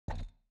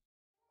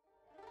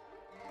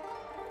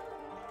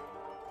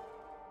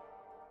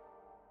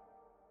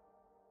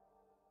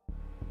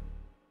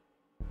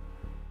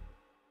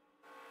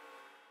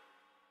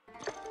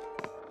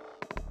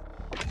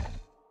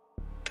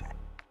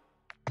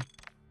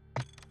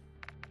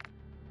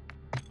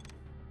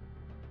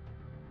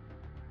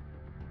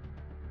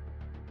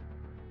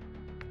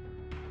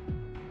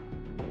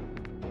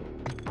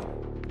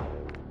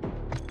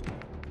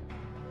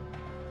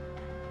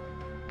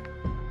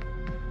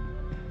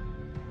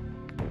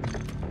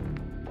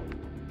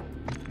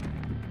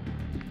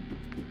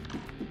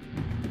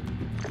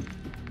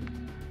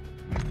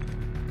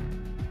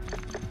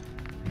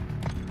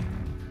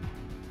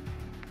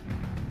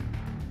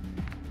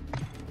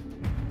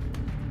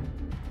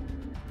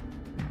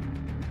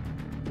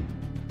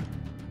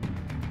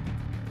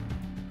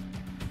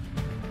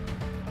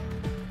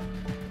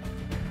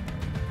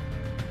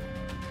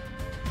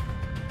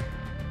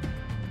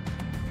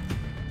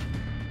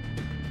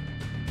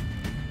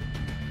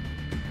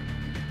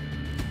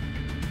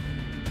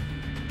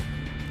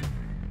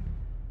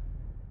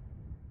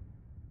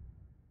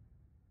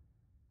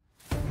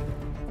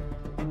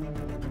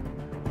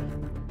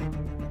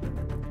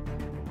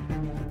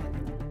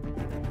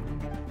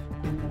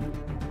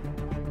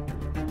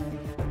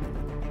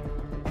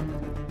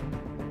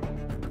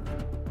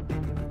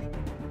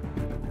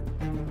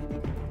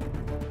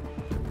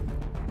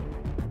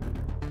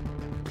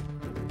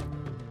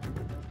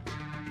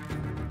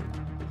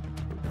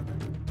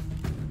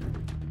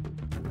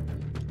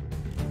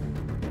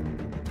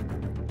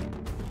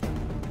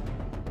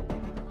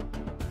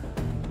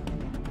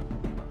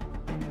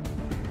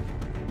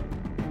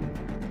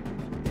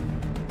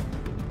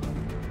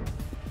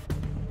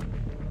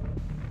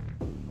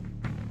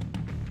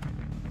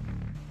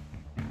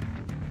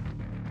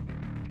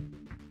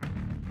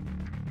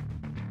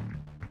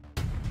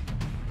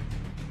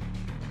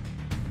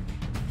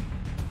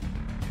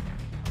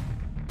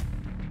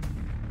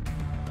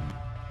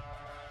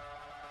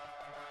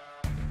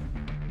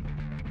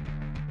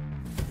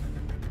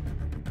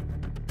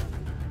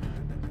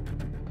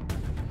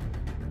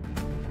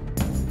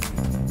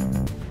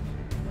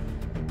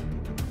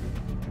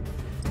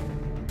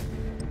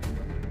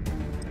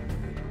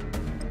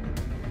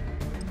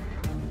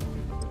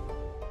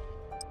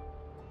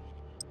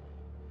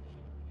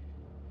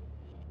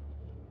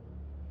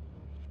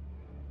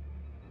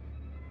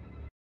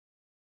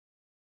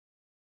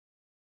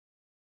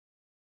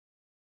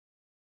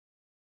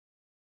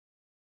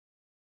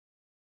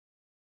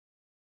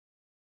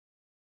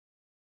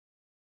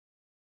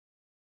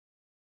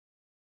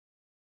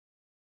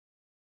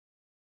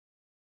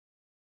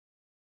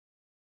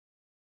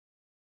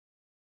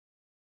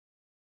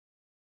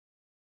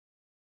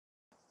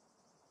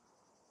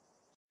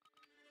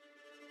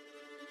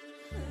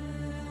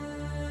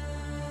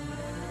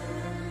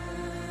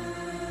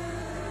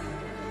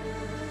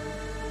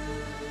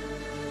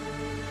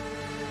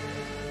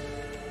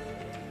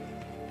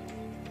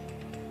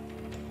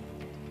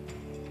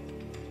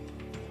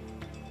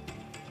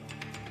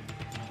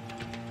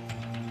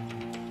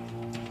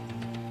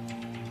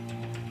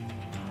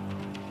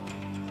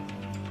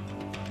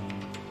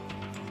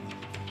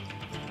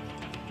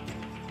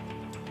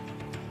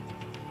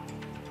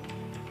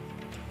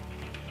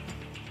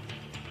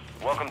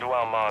Welcome to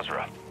Al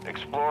Mazrah.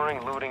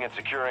 Exploring, looting, and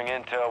securing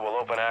intel will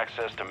open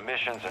access to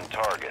missions and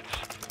targets.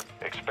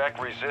 Expect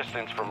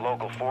resistance from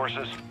local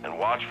forces, and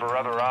watch for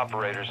other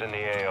operators in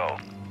the AO.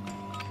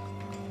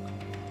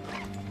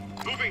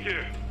 Moving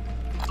here.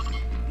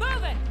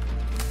 Moving!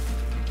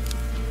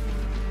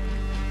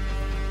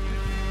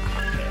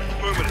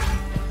 Affirmative.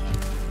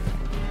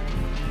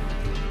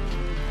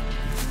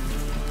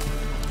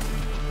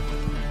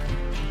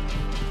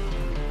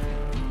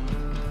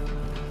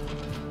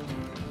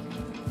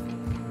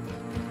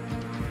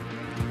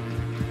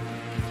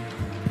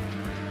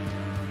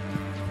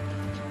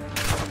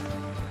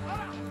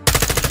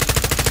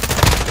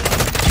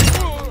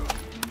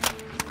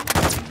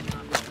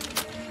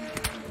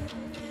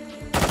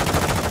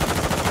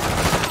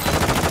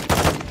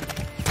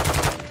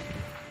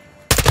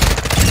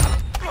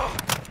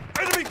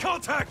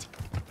 Contact!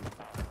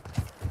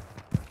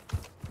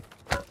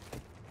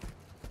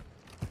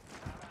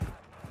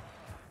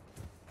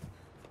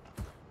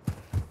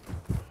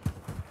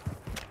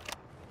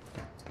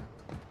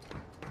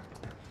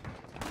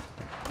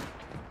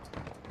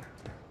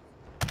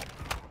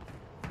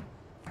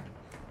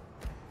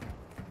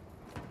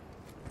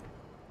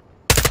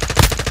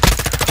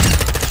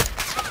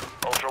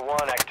 Ultra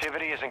One,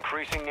 activity is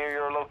increasing near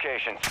your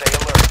location. Stay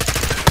alert.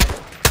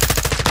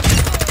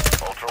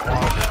 Ultra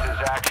One, this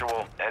is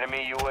actual.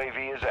 Enemy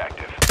UAV is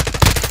active.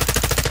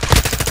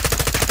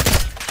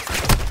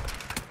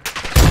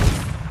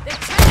 They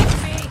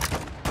tagged me!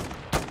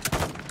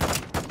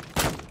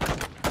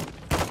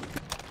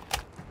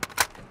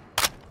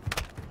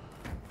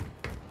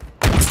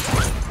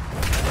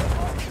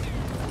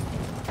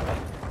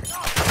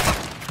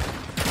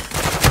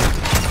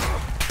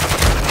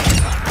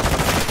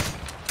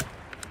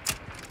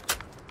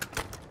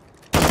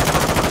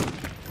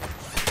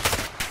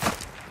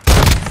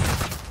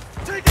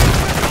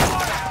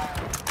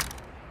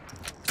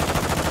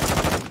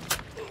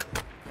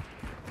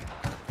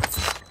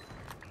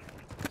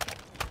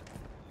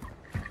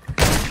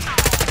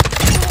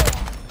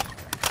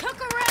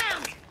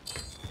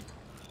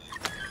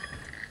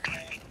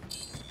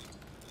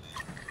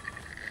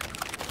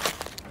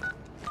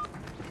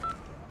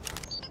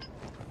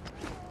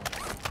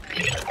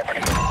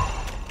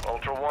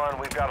 Ultra One,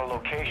 we've got a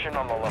location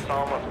on the Las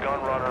Almas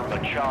gunrunner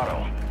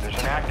Machado. There's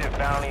an active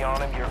bounty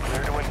on him. You're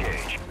clear to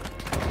engage.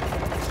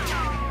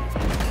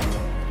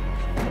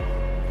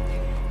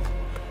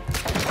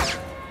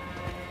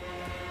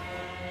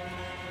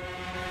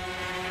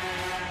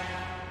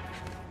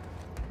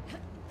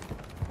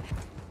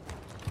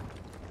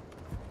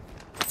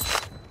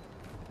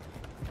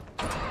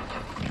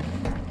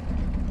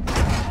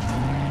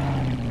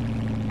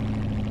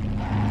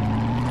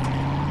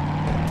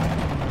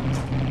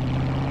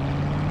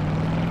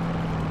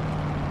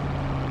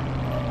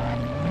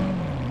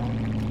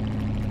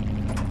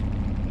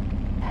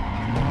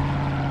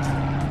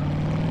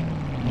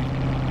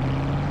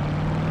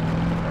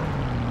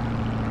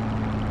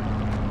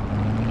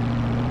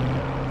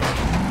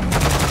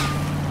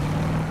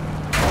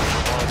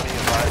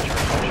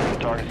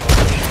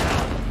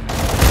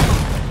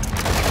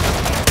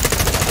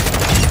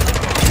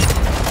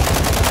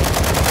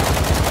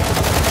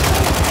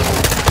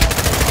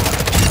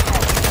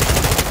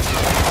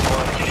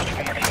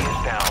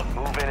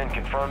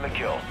 Confirm the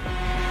kill.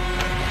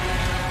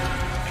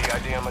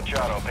 PID on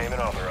Machado,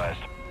 payment authorized.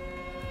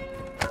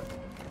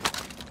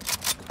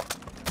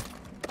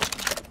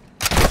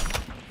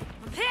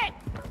 I'm hit!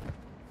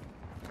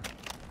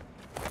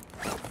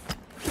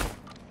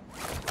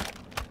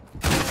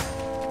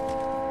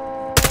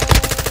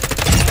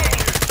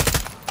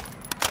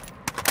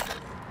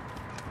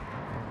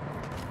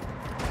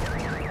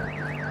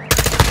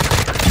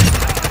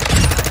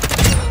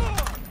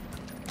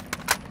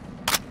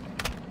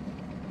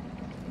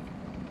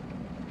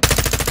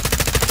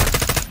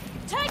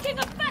 Taking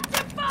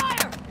effective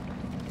fire!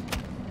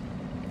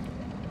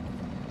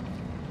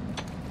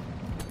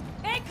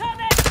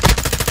 Incoming!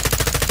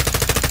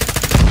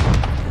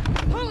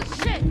 Holy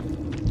shit!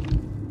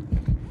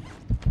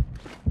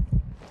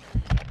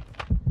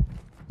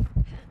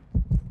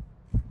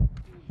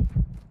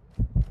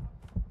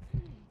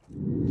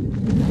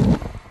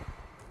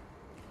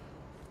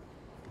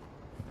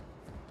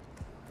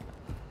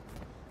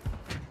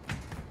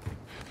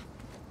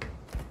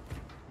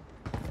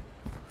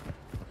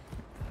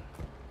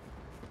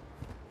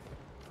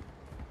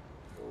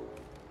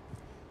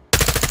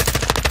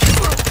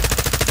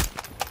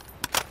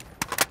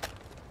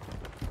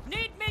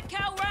 Need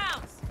mid-cal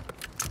rounds!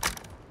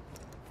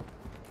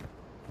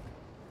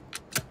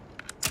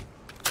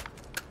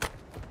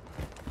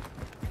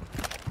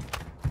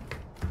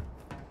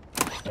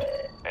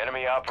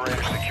 Enemy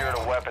operators secured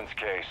a weapons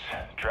case.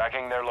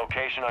 Tracking their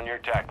location on your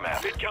TAC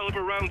map.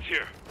 Mid-caliber rounds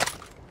here.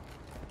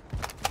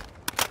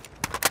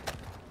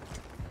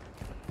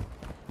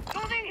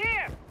 Moving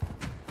here!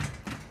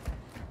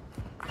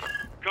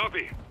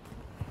 Copy.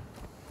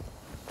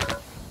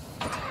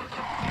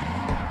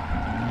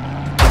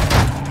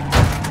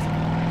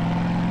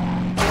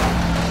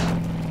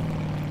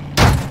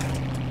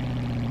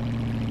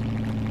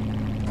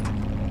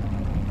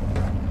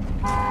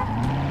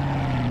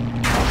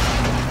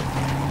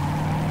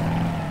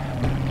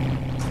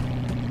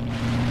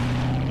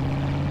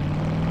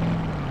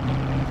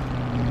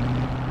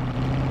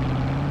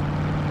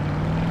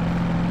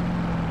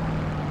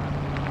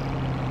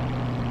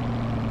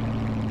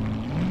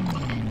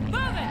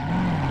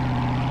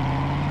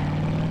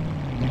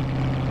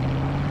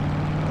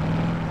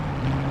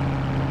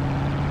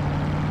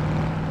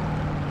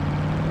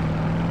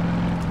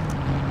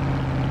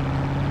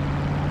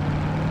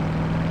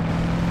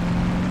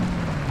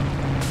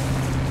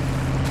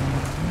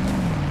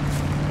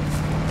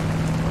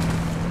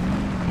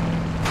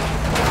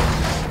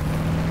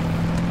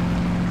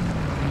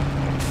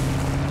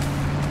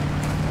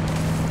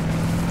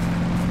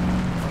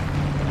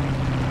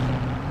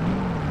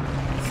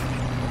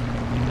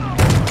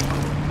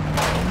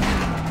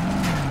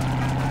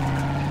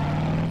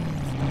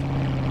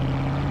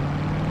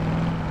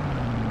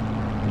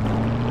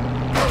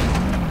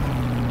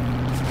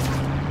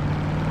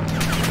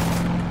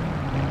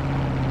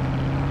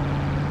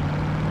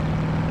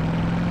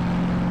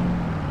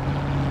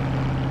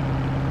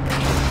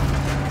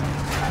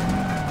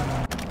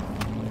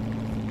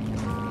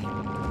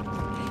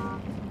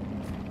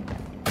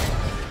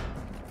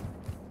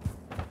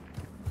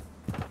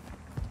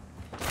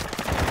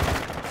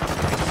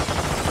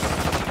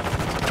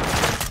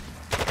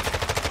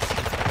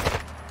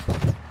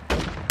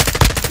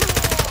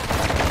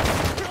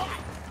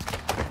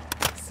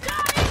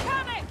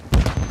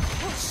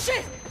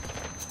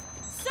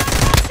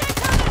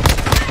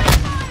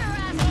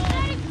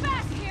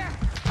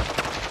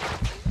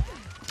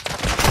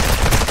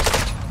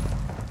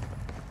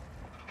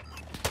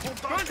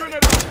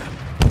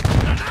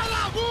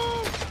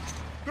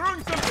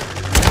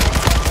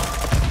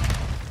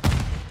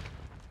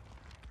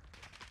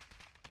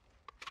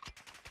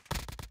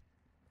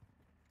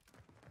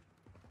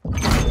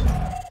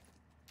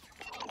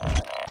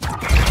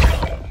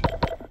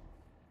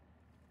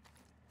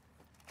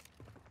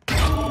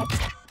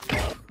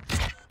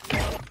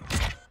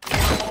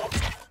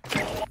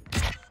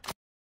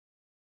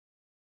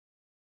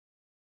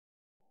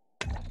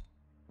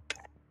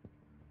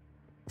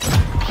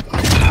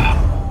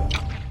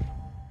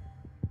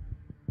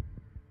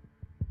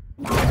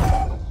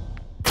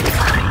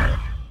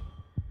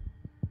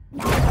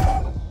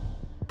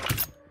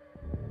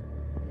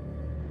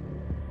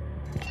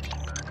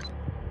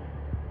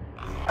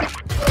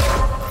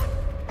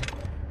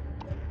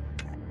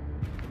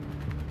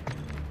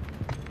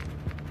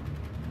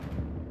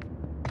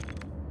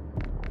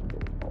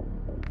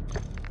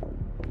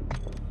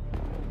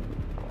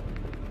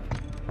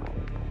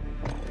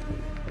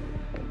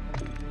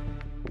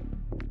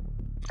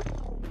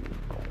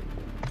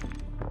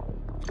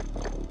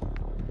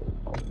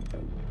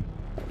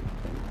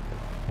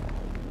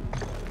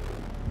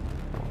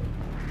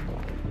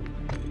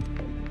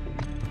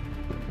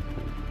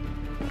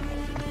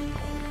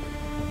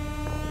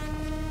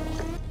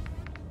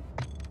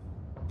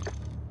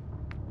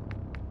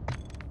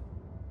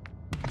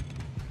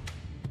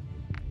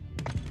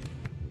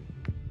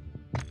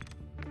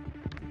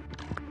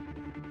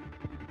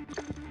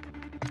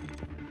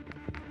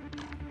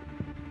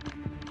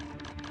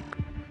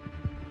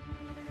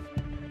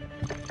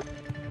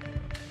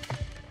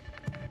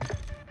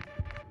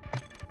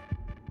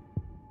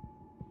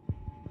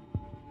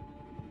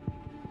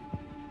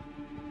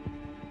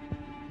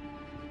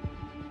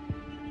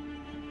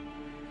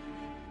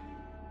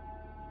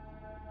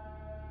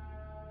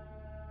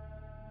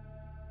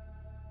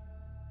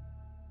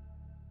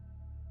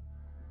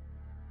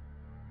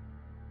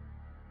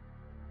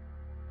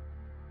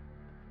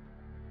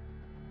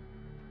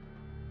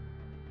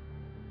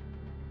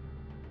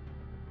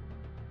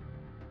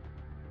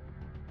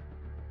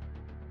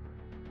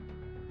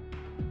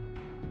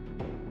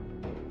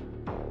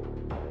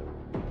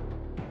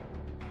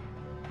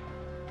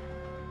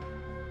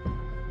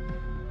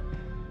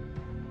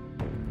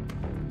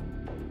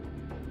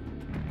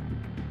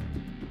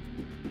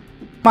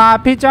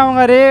 माफी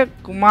चाहूंगा रे,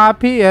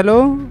 माफी।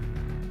 Hello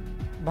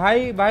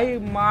भाई, भाई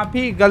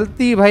माफी,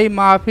 गलती भाई,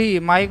 माफी।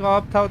 माइक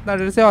ऑफ था उतना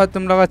देर से और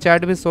तुम लोग का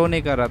चैट भी शो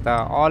नहीं कर रहा था,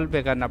 ऑल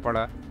पे करना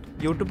पड़ा।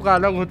 यूट्यूब का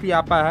अलग होती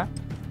आपा है।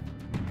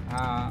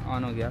 हाँ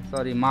ऑन हो गया,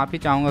 सॉरी, माफी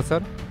चाहूंगा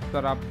सर।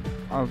 सर आप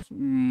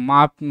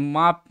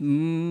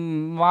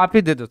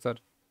माफी दे दो सर।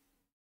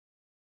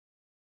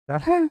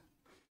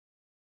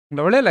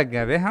 लौड़े लग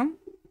गए वे हम।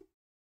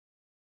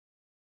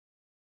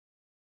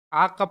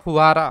 आग का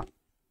फुहारा,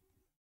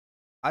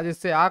 आज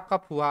इससे आग का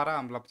फुहारा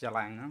हम लोग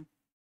चलाएंगे।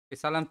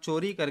 इस साल हम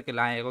चोरी करके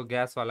लाए एगो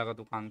गैस वाला का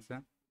दुकान से।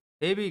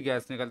 हेवी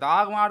गैस निकलता,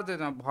 आग मार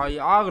देते हैं भाई,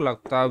 आग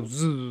लगता है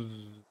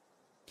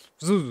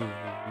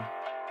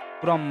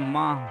पूरा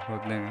माह हो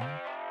देंगे,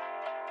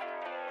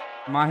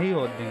 माही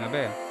हो देंगे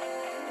बे।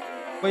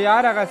 कोई आ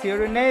रहा सी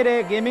नहीं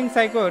रे, गेमिंग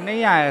साइको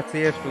नहीं आया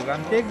CS2 का,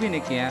 हम चेक भी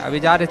नहीं किए हैं, अभी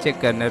जा रहे चेक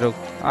करने। रुक,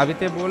 अभी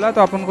तो बोला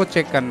तो अपन को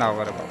चेक करना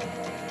होगा रे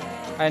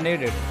बाबा। I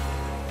need it.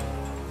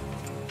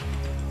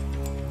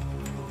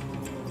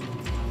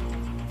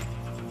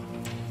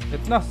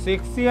 इतना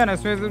सेक्सी है ना,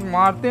 इसमें से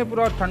मारते हैं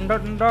पूरा ठंडा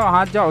ठंडा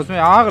हाथ जाओ, उसमें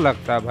आग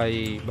लगता है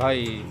भाई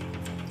भाई।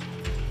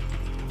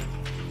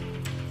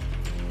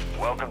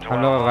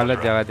 हम लोग गलत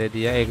जगह दे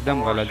दिया,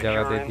 एकदम गलत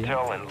जगह दे दिया।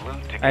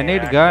 I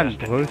need gun.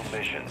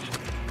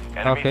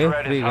 Okay,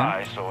 free gun.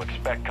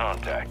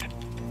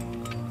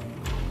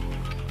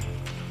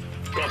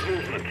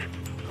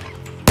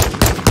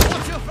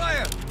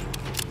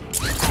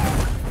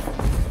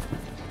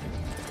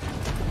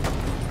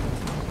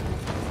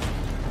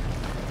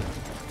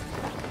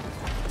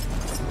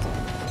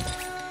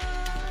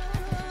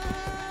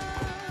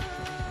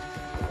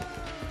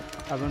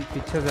 अब हम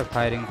पीछे से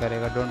फायरिंग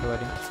करेगा, डोंट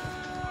वरी।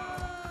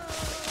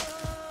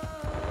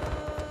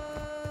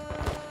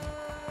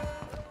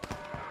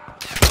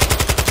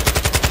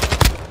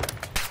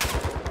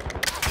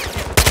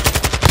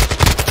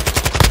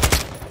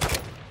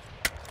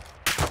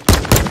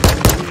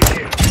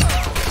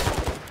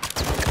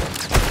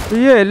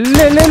 ये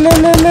ले ले ले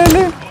ले ले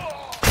ले,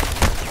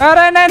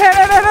 अरे नहीं नहीं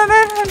नहीं नहीं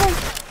नहीं नहीं।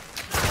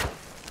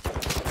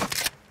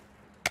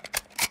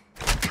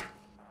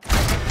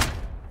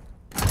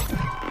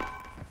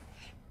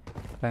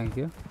 Thank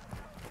you.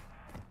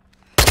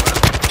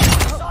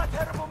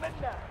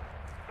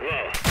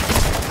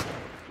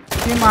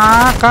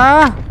 माँ का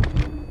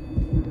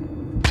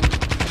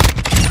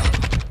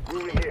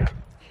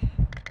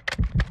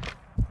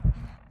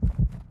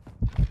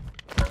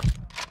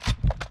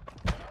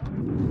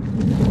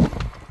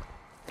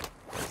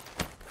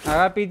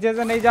अगर पीछे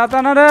से नहीं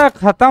जाता ना रे,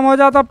 खत्म हो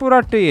जाता पूरा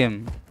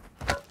टीम।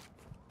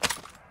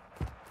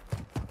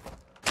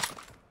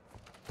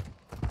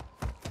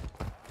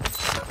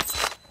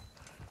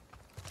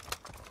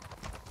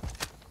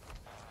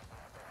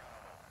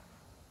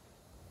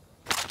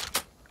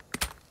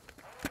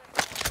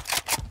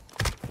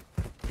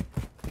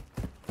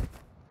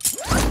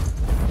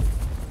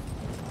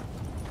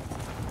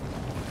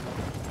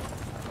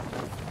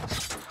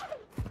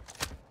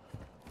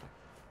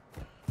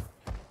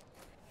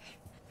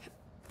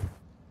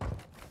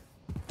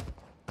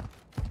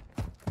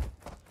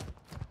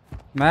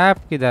 मैप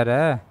किधर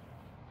है?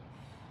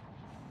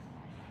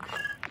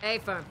 Hey,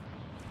 firm.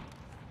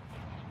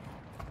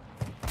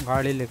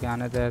 गाड़ी लेके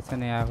आने तो ऐसे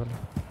नहीं आया बोला।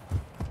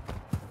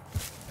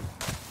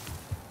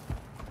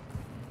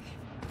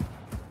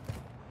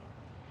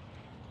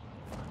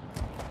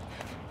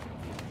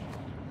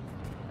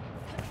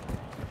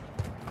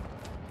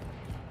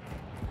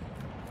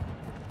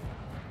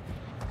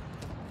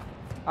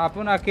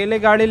 अपन अकेले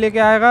गाड़ी लेके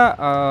आएगा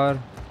और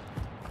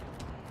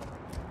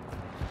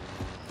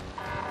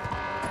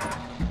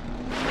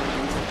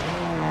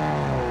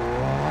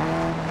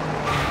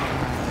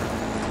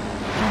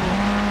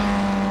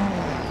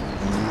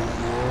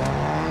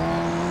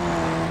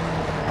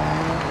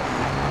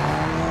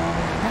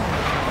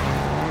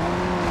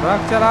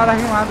ट्रक चला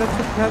रही वहां से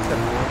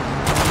चल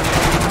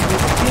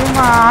इसकी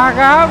माँ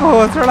का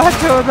भोसड़ा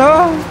चोदो,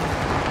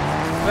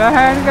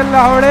 बहन के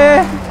लौड़े।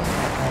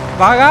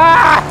 भगा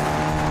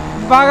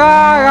भगा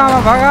गामा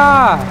भगा,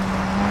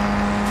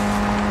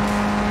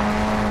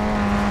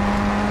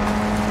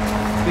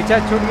 पीछा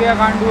छूट गया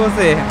गांडुओं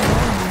से।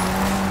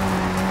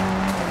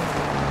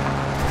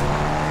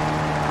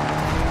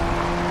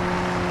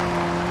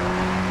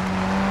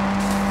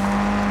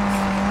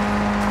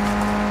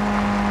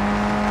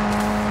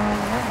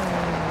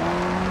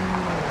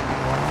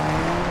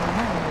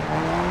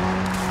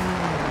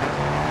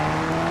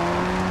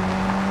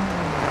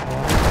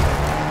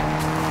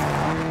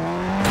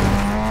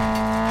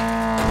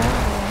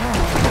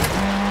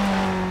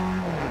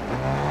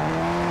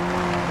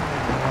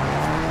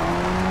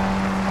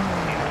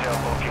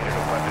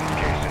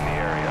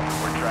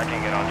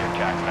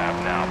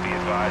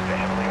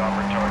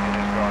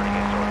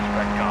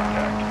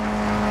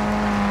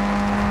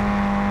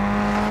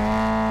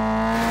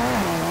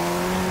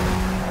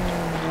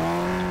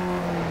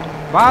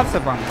 बात से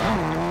पंगा।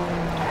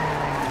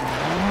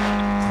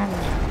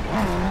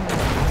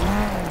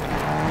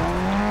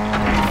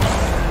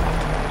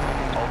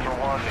 Ultra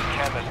One, the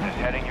chemist is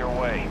heading your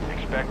way.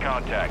 Expect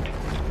contact.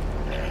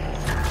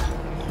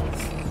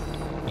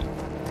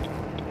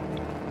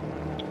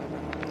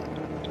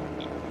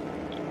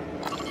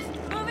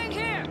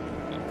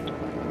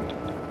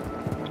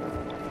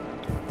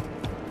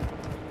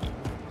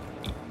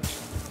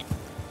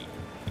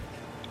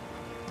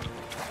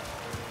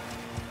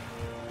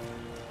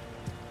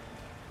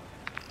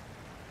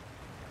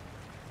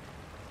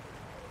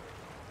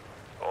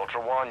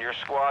 Ultra One, your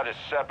squad is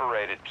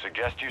separated.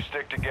 Suggest you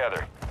stick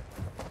together.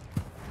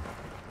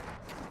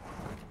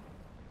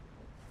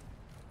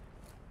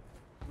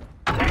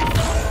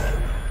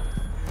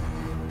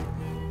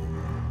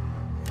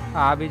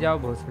 आ भी जाओ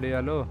भोसड़ी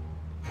वालो।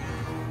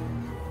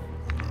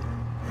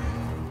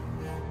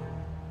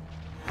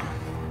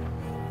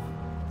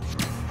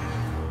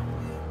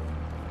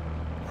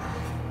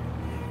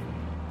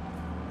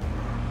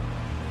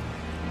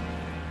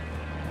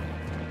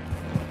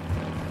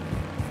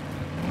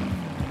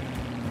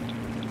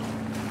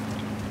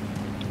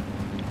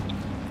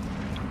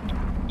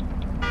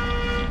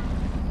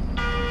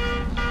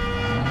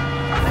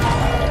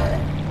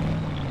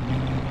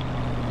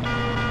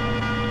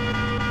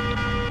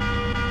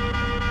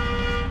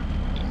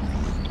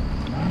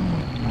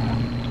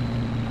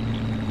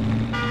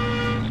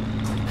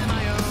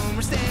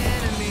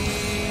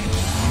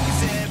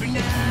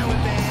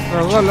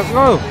 Let's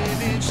go.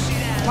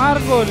 मार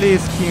गोली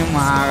इसकी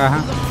माँ का।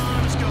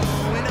 Ultra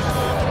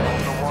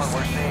One,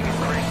 we're seeing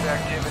increased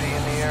activity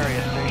in the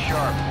area. Stay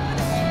sharp.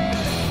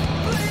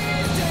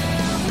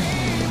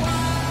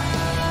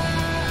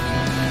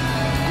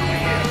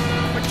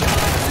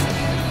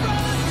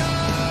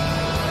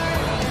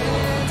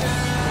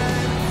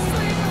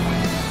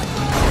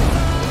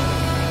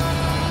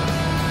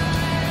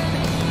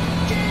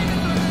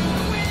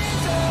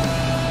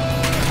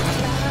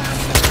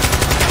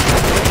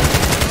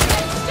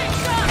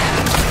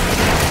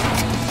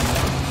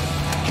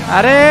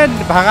 अरे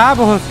भगा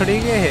भोसड़ी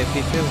के है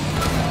पीछे।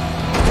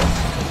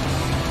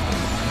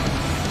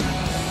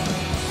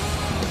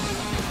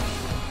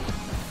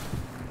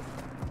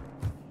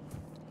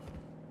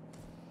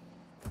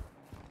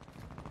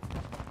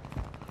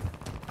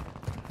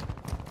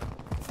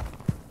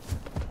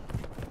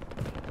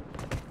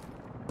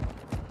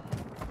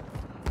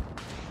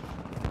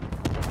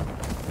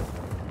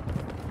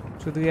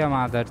 छूट गया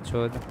मादर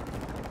चोद।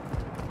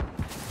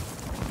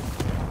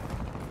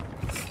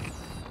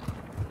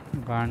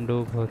 गांडू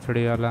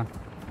भोसड़ी वाला।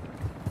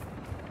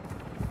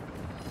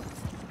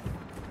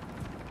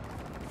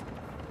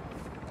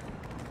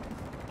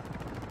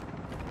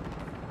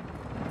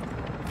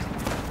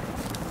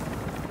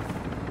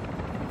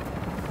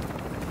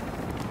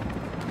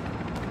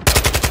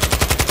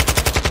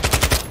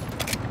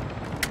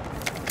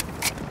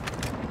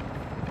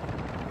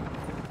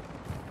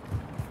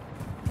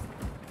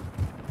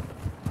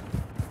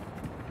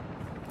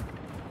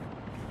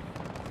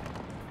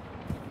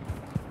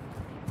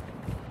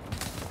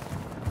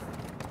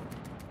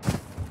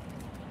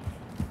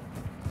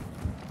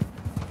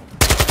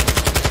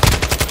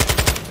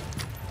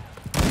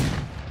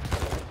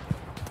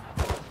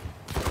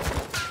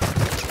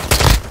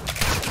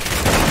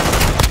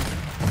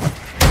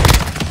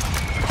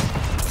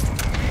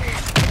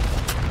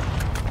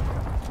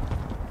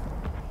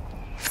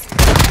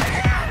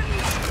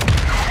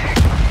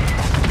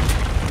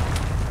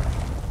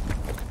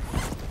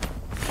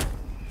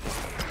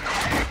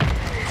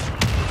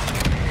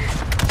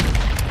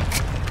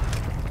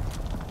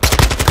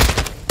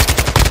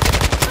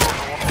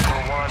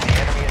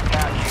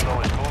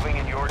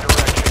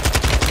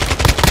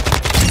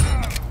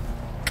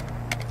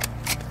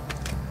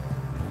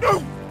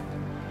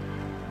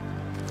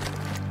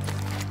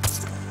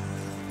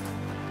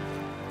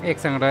 एक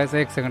सेकंड राइस,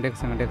 एक सेकंड।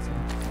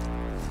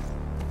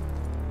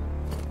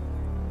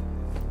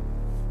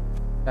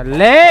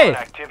 चले।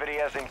 Activity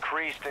has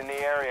increased in the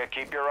area.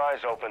 Keep your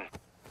eyes open.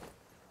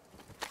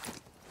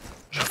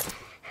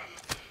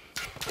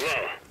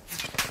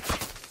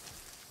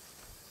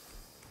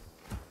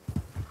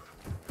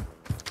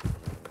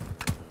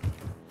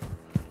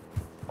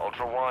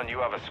 Ultra One, you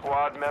have a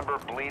squad member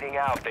bleeding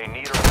out. They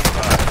need a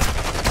revive.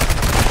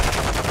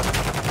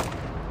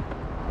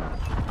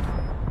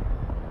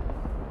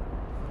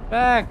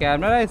 क्या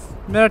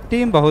मेरा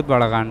टीम बहुत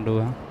बड़ा गांडू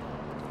है।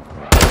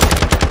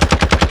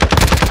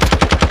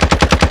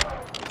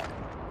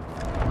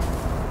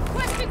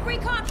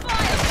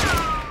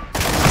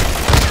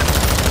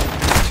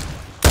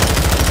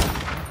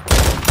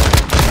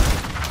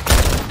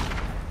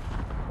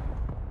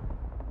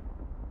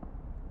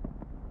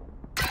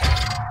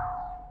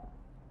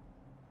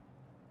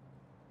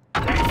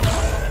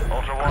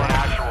 Ultra One,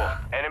 actual.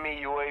 Enemy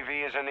UAV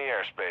is in the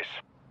airspace.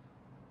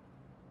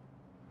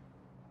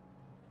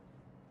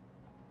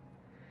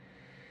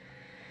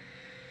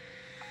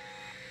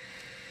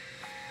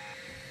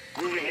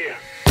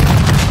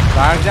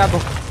 भाग जा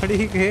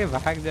भोसड़ी के,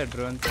 भाग जा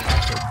ड्रोन से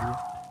मार सकती।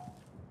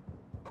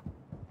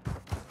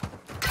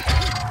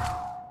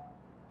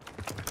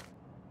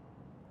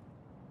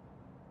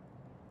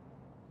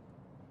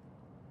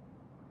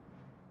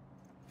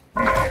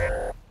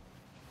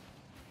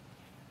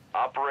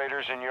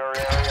 Operators in your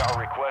area are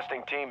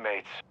requesting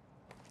teammates.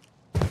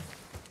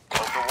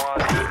 Ultra One,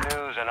 good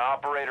news. An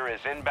operator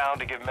is inbound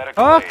to give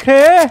medical aid.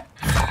 Okay.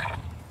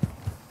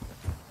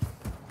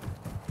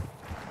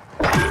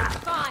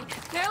 Fine.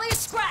 Barely a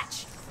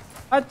scratch.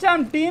 अच्छा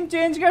हम टीम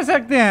चेंज कर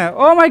सकते हैं।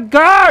 Oh my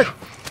God.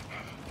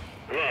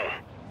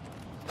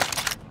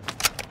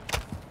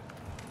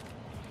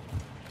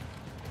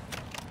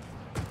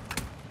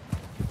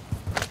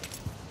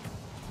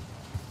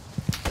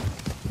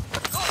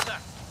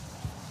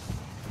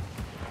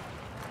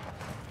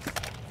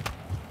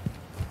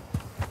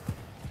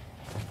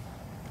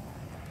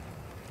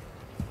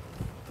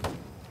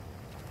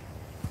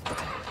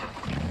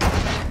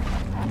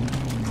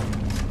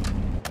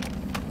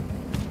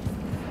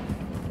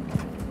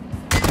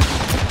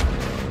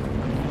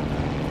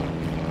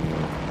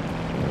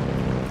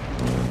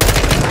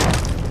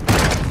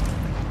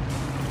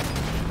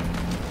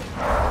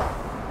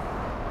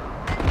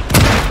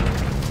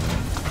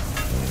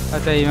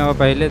 अच्छा ये मैं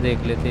पहले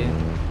देख लेते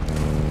हैं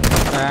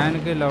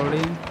फैन के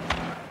लौड़ी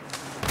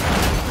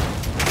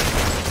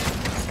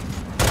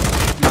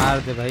मार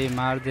दे भाई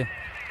मार दे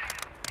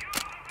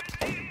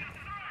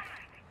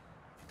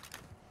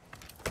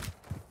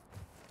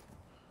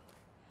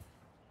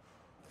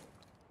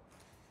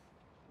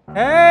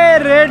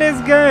रेड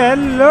इज गए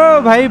हेलो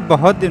भाई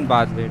बहुत दिन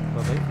बाद वेट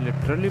हुआ भाई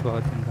लिटरली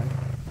बहुत दिन बाद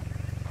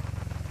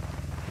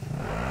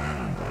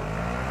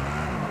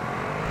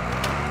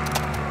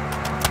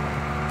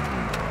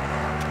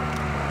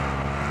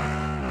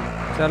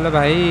चलो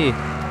भाई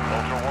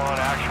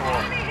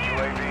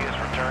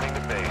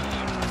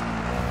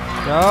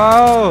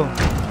Bro,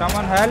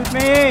 someone help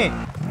me.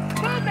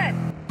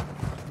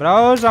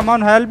 Bro,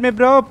 someone help me,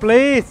 bro,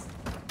 please.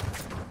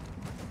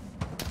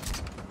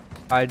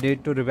 I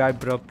need to revive,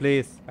 bro,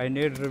 please. I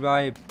need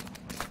revive.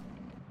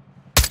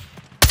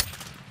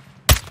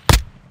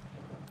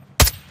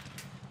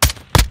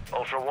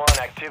 Ultra One,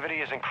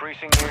 activity is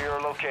increasing near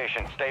your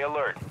location. Stay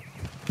alert.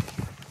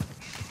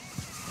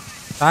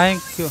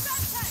 Thank you.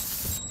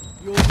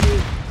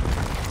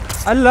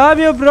 I love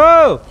you,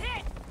 bro.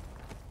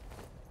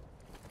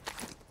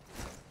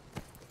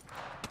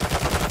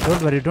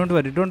 Don't worry, don't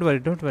worry, don't worry,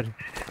 don't worry.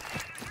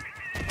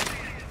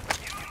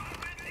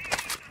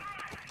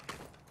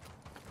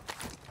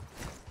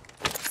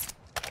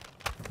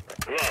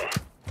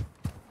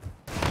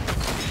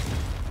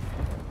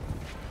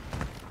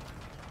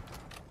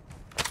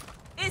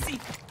 Izzy,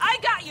 I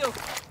got you.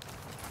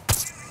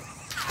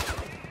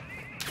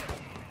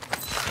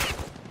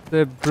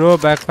 Bro,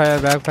 backfire,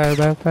 backfire,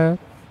 backfire.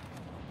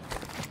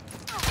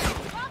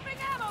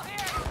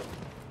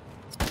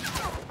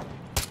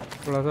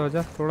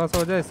 थोड़ा सा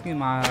हो जा इसकी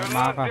माँ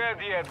का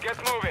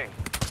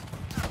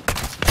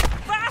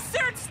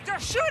Bastards, they're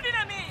shooting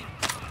at me.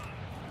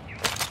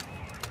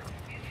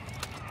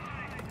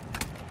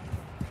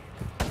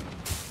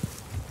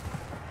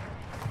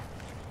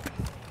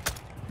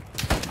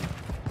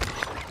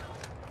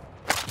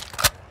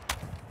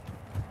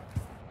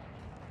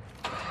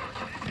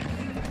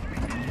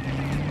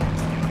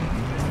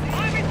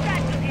 I'm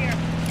infected here.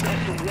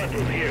 There's some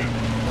weapons here.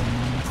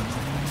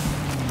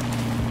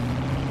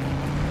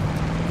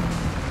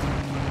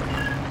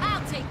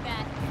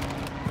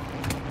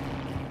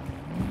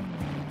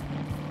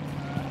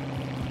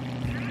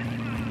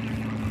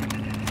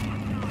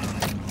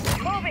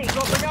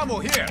 Ammo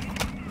here.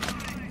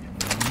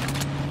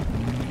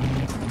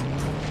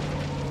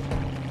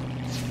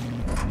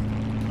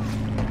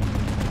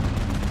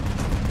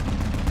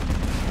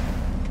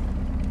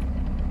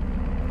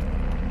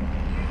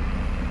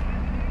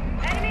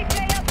 Enemy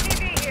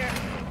JLTV here.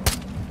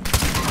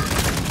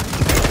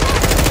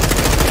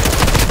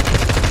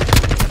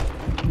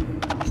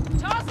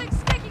 Tossing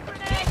sticky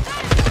grenade.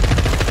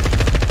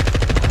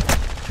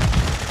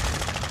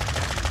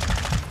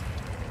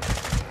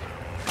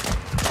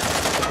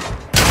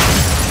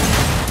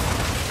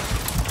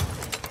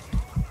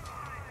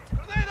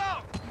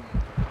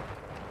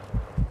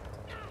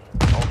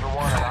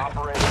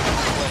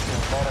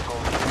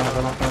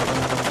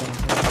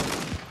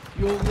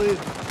 You'll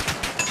live.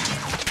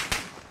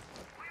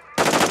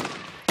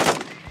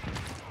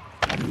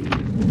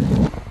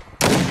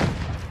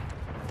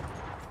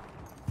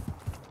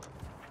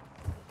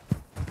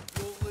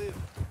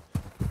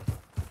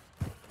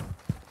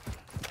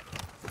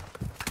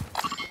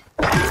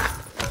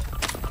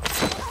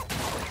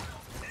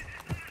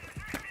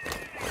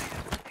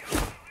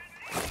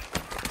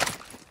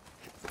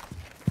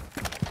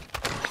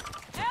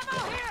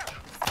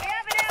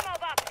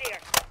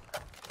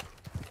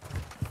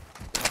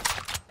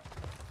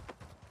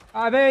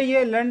 अबे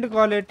ये land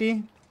quality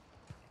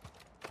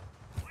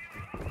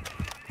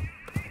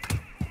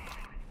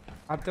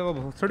अब तो वो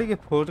भोसड़ी के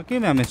फोटो की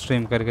मैं हमें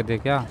स्ट्रीम करके दे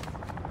क्या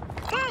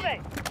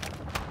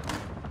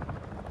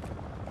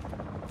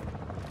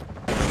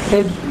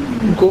Let's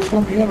go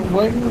from here.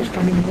 Why are you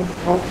standing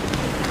up?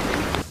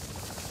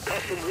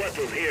 Custom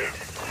weapon here.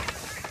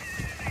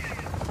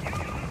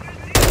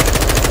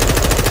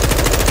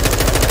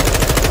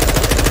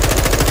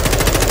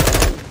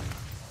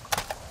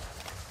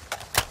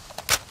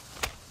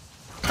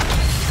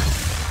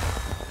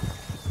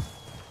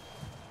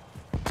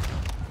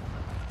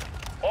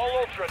 All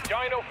Ultra,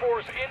 Dino 4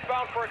 is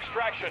inbound for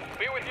extraction.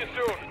 Be with you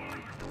soon.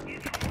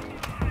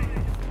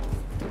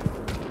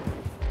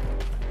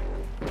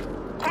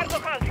 Cargo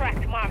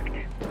contract marked.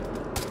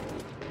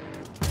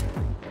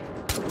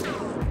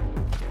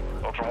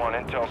 Ultra One,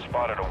 Intel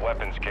spotted a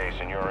weapons case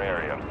in your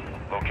area.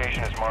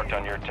 Location is marked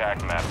on your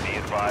TAC map. Be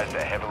advised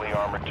a heavily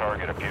armored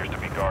target appears to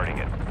be guarding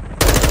it.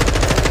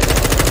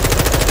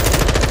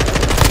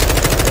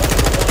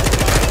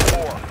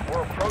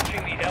 We're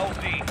approaching the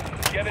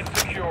LZ. Get it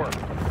secure.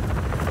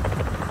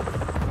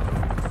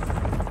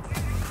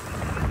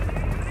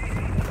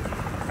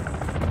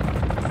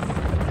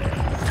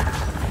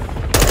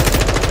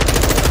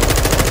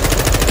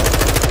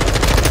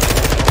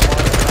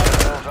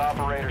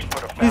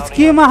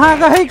 इसकी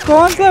महागाई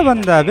कौन सा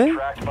बंदा है बे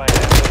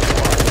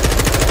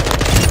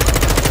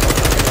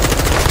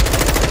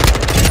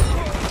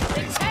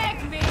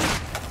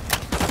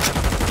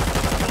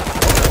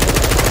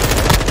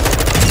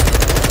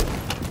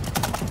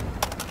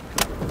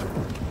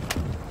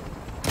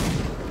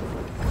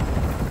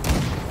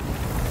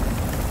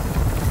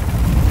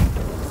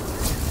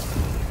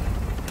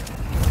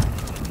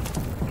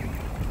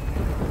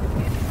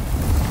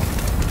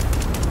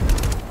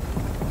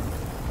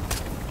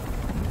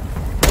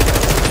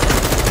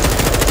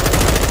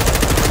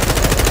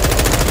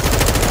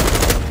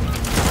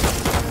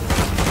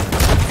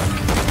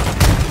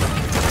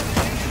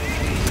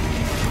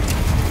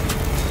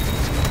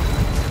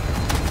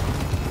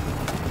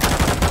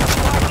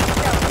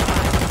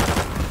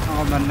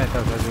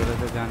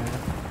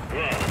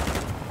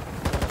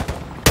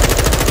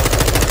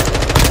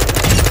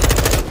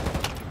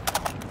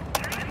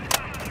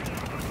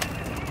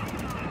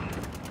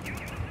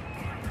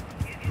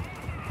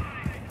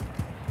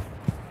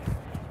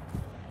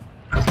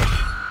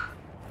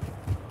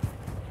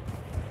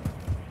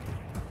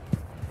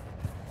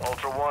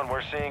Ultra One,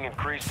 we're seeing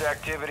increased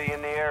activity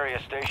in the area.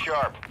 Stay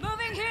sharp.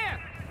 Moving here.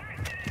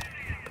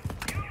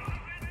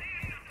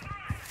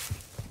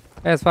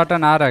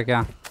 Spartan आ रहा है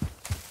क्या?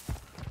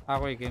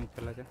 कोई गेम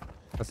खेला जाए।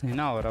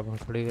 पसीना हो रहा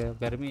बहुत, थोड़ी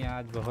गर्मी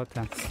आज बहुत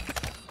है।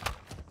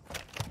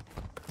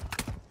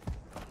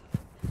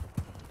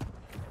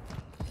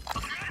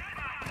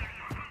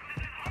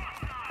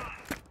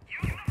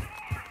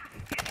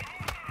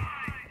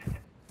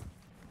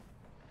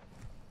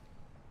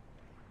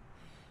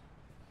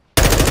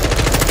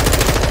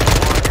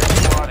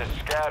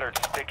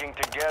 Sticking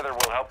together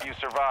will help you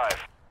survive.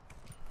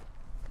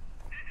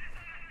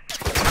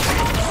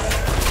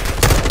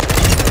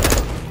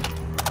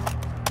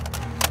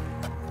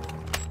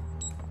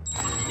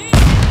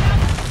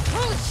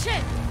 Holy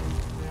shit!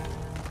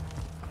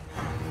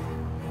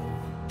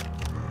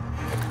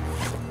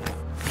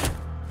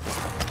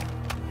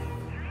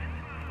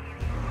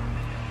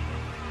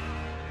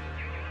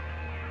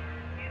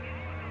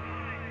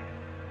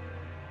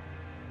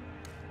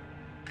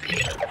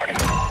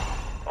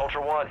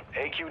 Ultra One,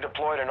 AQ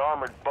deployed an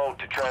armored boat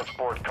to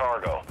transport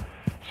cargo.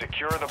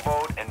 Secure the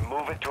boat and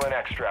move it to an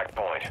extract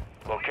point.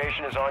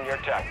 Location is on your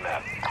TAC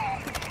map.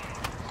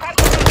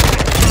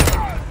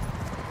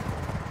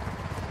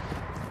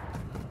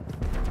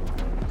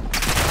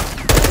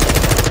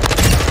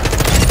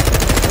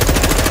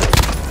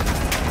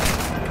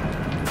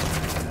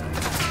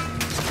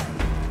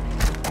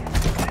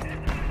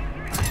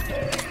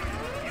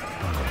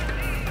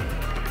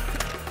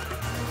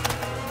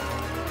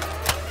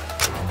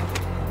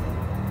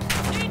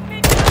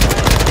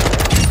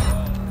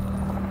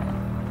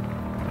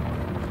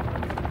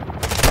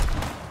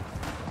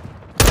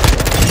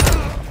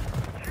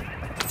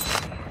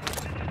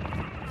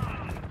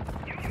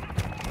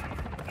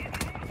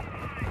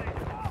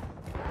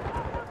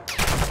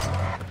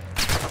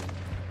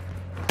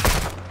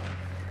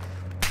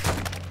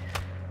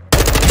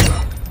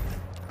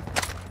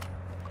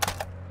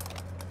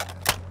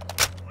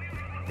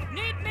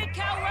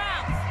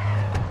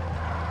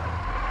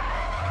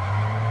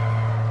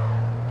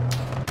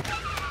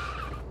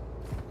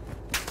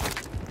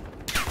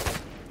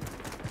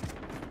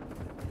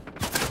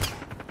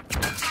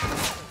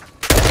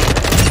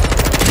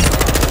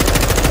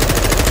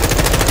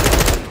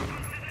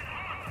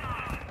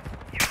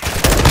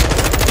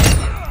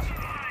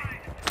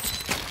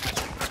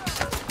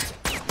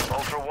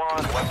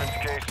 Weapons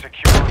case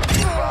secure.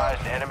 Be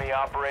advised, enemy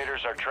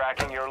operators are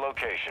tracking your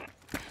location.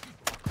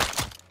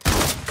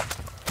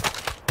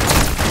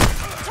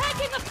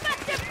 Taking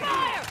effective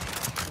fire!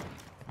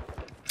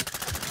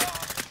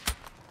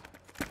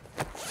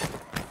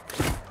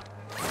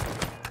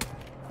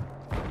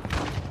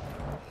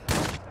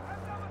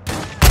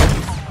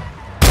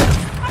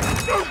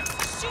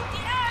 Shoot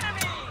the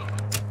enemy!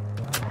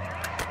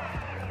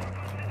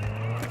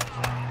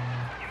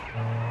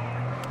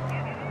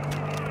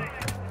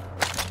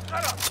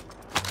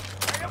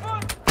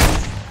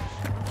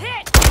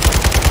 Hit!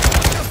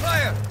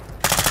 Fire!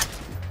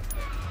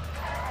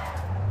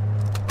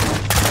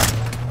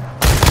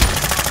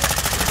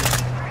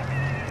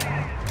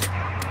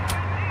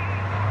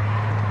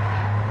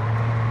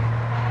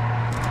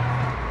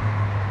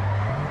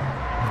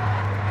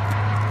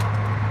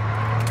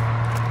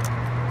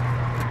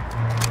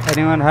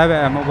 Anyone have an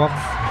ammo box?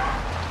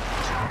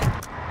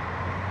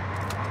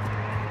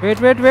 Wait,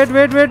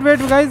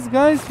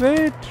 guys,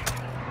 wait.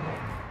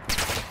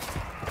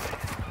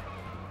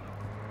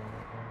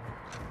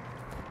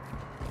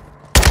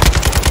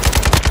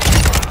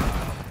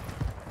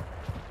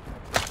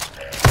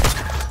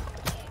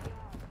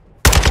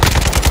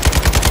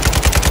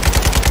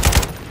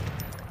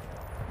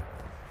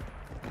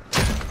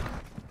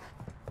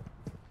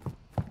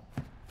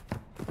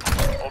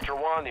 Ultra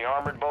One, the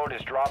armored boat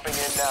is dropping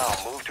in now.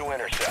 Move to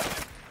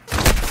intercept.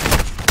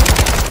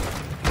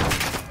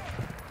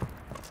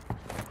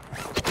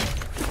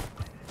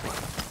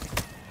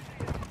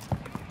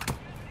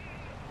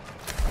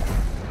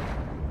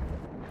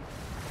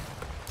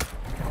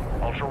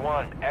 Ultra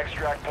One,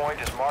 extract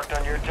point is marked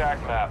on your TAC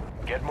map.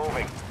 Get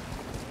moving.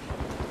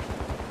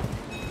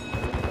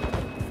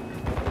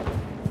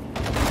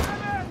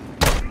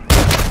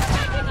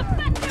 Taking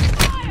effective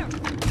fire!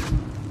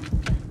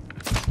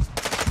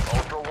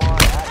 Ultra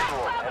One,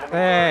 actual. Enemy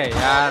Hey,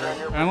 यार, on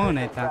your ammo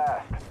नहीं position था।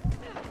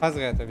 fast. फंस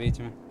गए थे बीच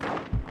में।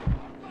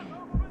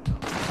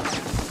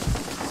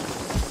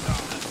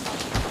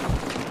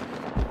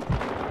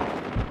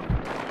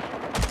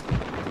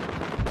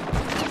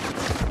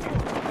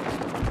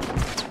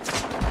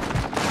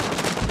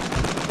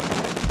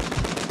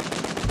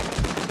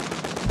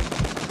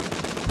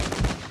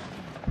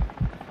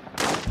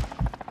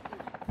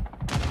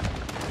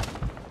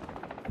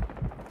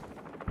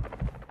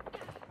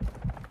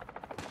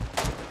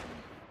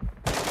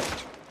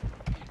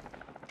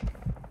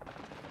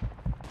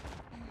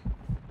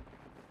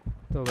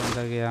 तो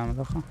बंदा गया हम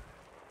लोग का।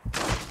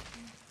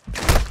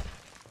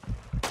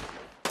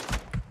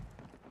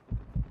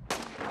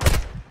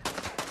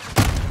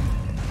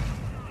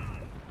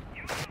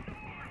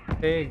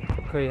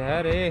 कोई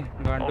है रे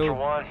गांडू। Ultra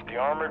One, the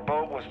armored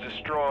boat was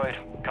destroyed.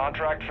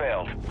 Contract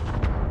failed.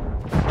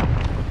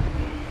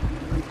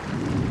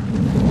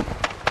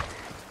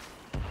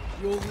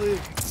 You'll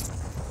live.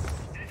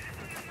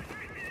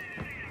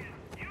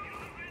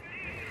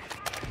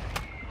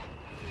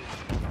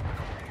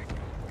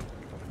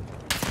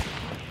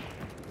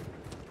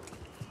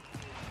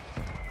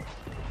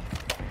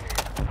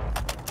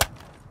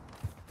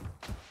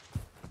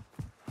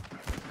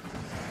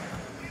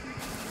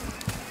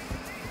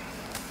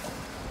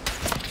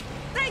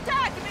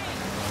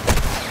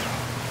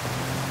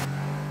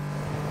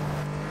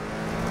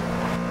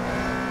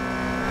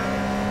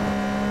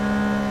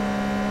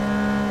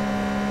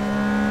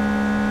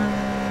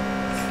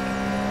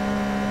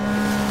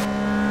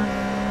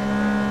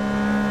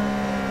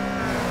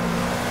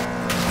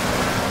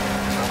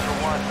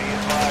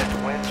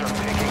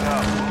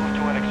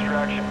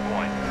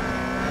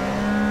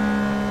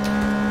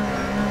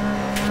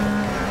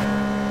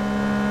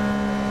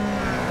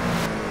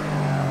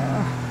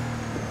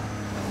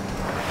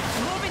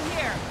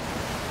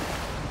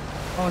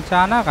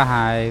 पहुंचाना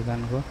कहाँ है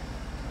गन को?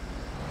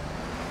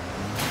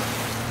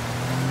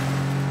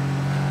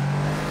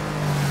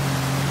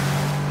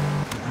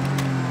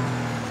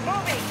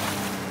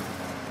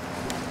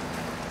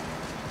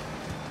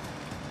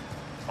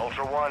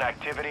 Ultra One,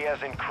 activity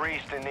has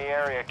increased in the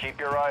area. Keep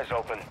your eyes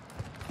open.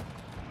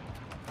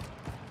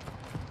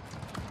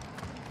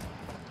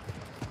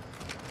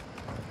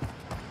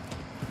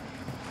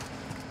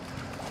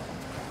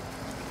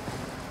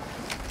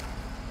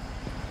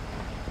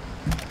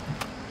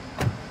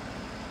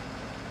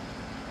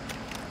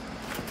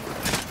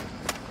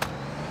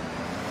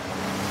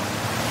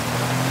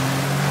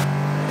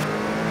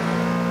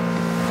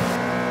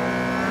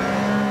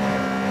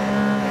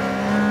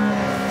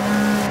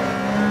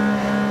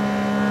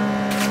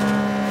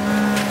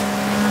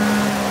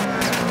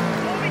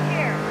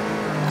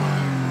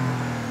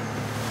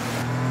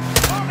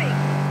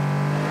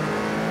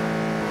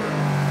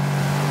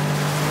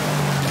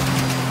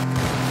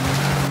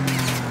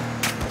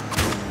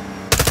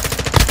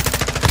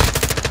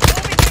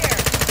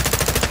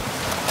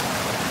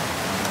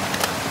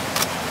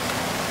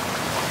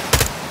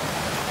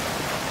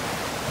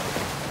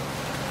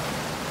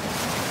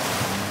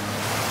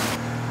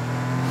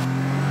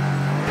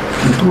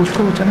 तो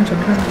उसको बचाने चल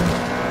रहा है।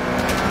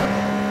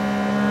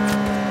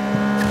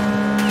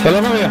 चलो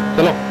ना भैया,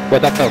 चलो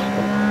बताता हूँ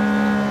उसको।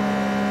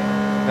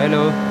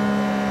 हेलो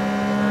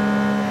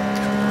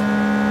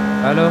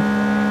हेलो,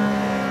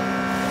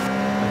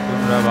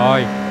 सुन रहा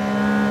भाई?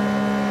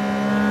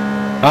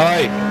 हाँ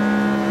भाई।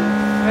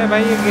 अरे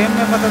भाई ये गेम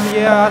में मतलब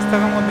ये आज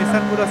तक हमको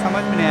मिशन पूरा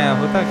समझ में नहीं आया,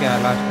 होता क्या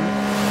है लास्ट में?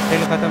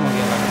 खेल खत्म हो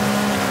गया लगा।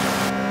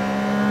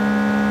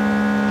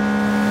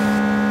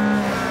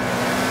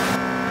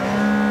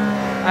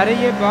 अरे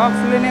ये बॉक्स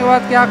लेने के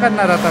बाद क्या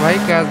करना रहता भाई?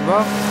 Cash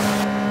box?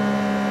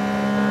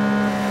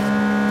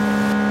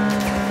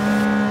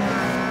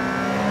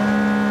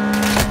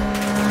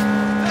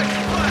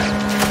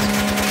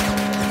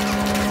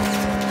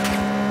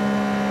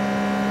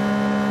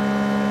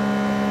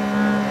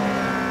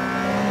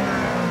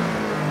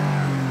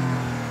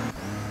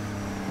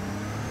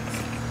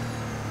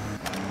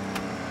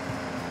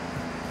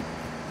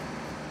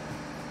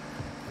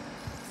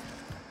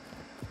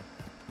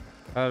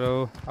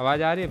 हेलो,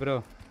 आवाज़ आ रही है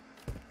ब्रो?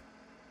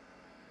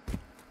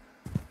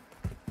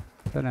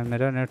 तो ना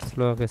मेरा नेट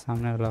स्लो के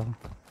सामने वाला हो।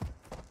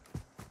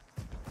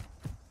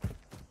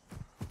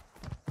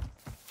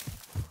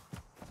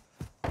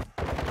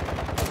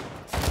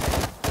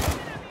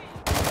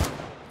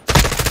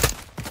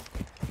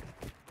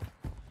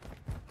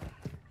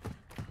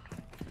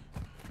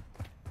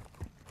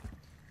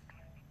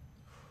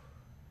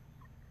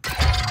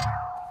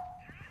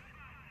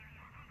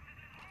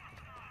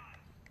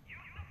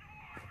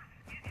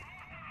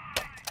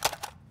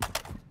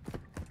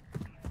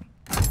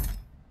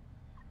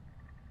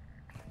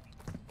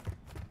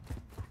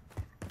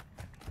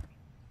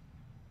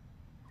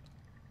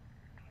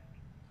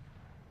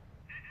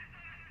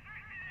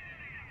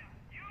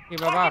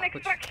 बाबा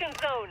कुछ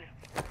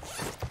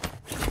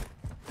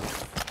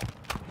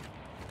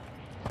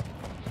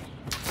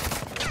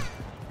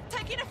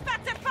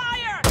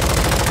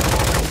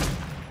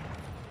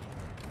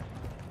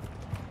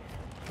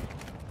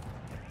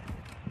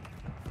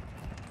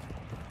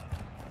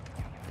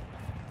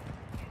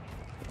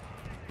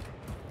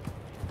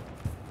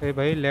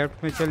भाई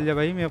लेफ्ट में चल जा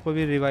भाई, मेरे को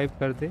भी रिवाइव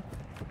कर दे।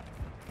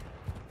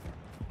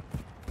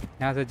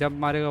 यहाँ से जब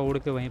मारेगा उड़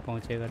के वहीं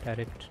पहुँचेगा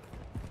डायरेक्ट।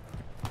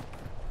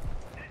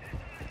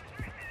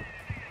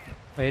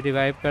 भाई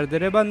रिवाइव कर दे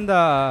रे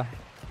बंदा,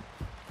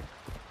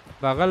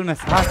 बगल में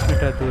 7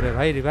 मीटर दूर है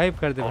भाई, रिवाइव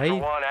कर दे भाई।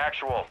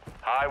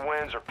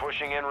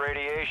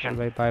 चल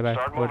भाई बाय बाय,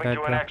 गुड नाइट।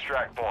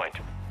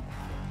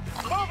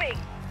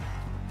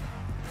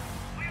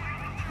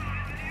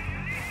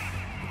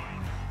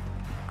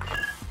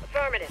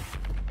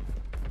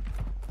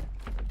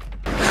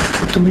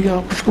 तुम भी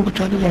आप उसको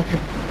बचा लो जाके।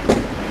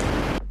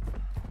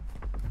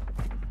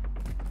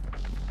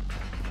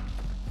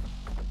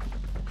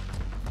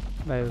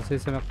 भाई उसी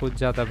से मैं कूद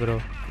जाता ब्रो।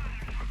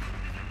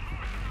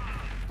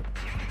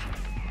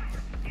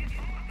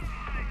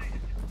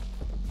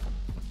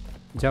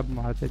 जब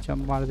मारते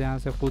यहाँ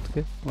से कूद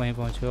के वहीं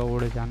पहुँचेगा,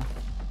 उड़ जाना।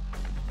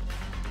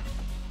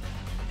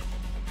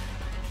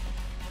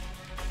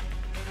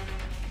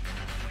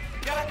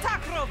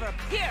 Attack rover,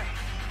 here!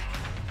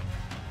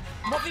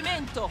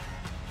 Movimento!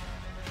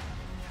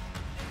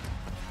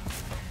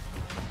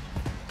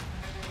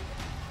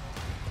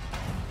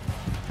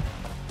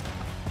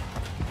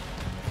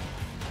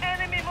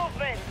 Enemy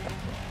movement!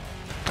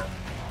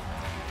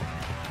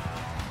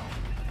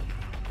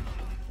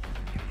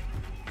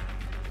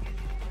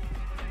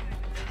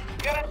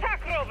 Your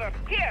attack rover,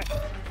 here!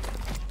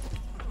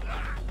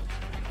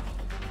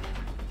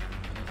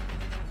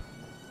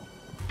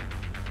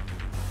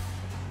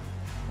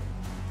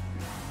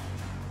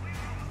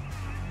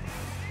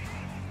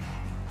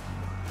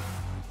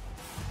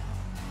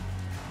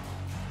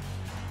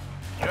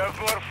 You have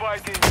more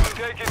fighting. You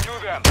take it to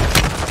them.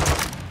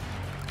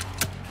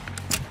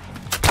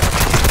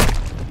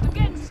 I'm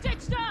getting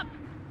stitched up!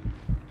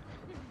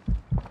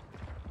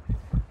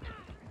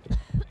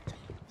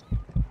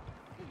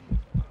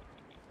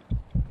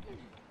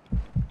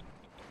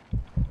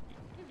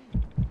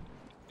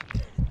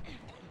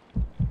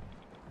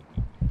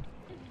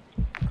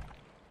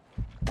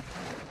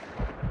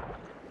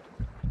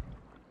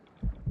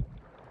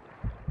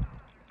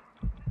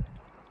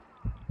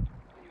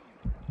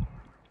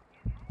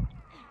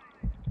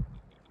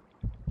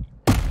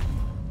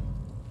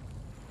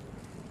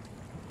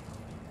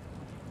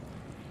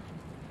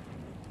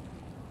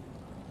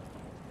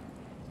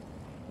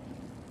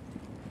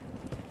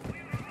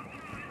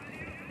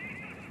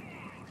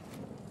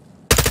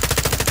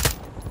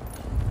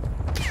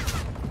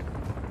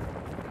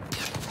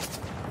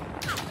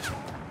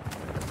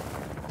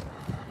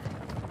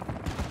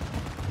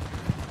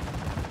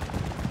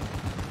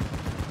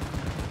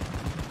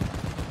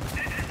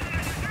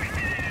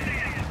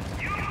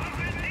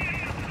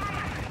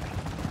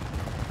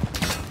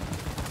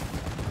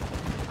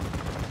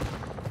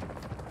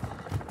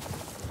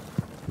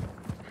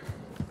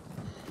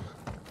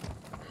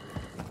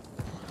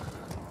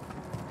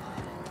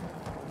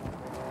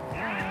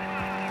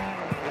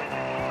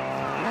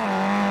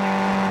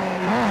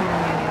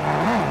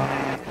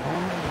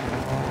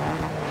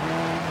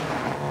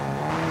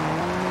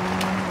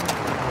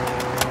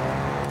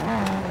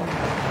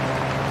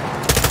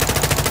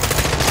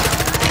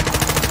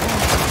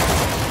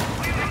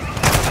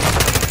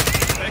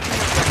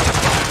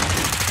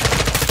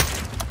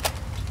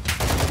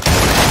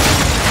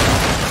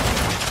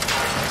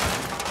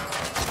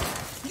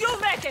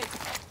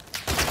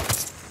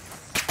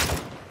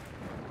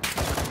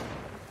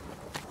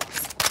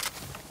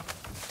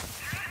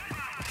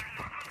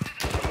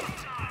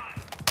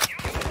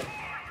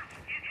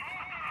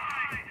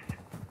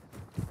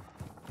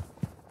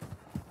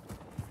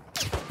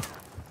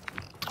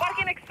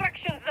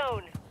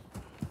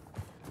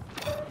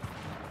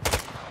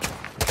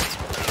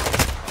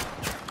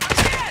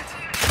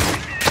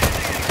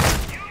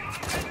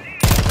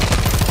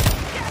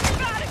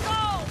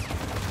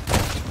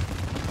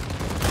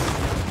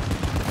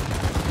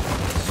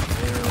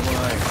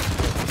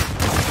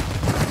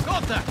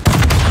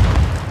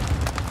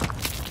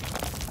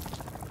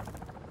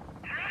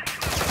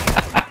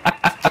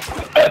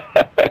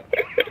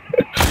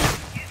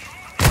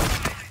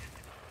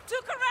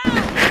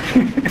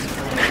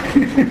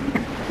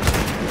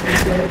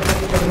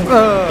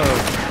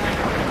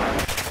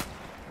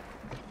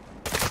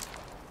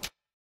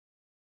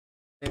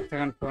 एक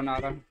सेकंड फोन आ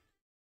रहा है।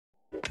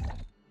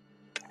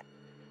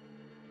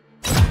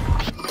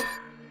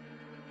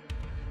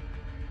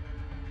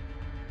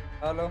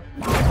 हेलो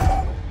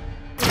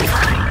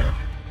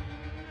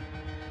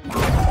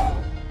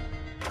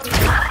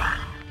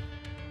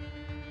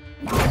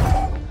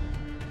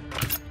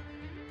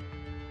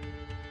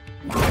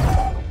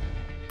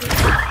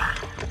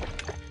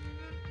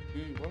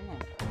बोल ना।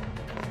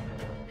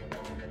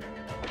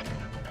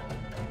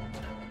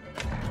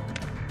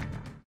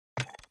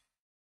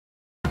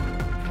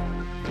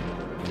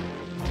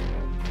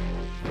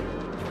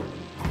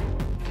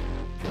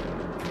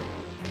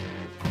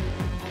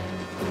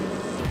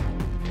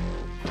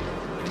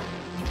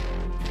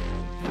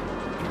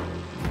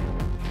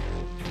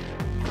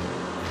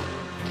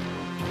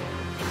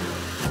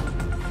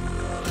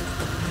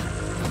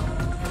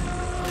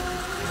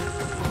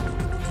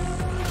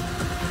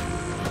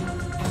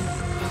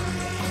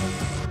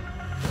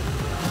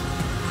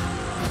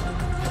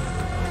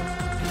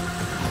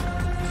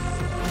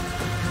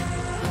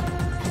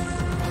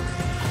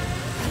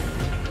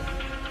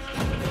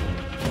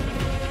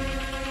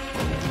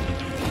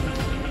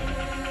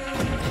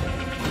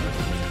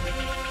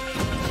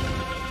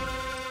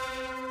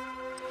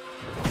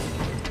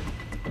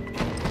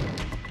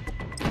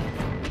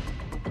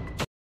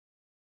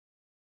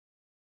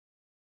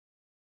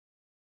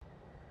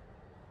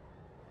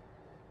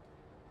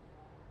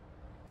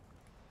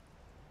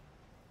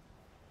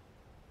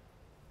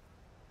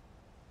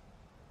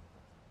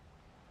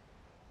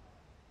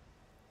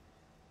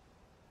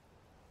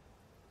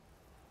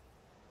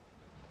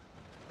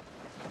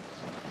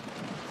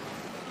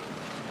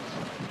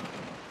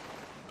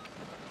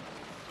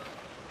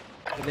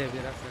 ले भी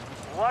रख ले।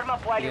 Warm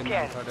up while you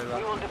can.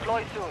 We will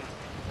deploy soon.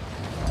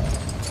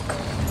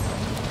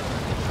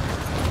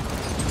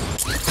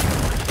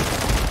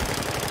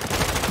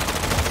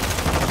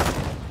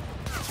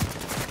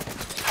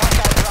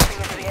 Hostile dropping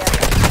into the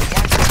area.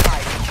 Watch the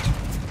side.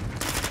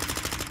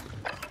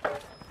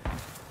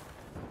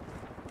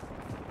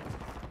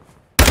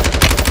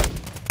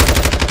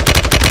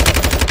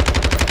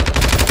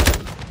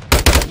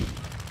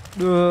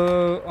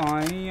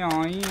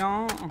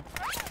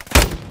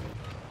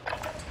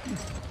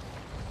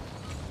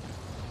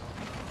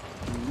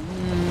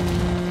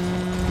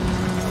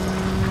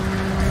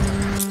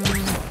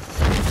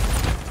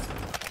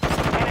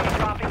 Enemy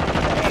dropping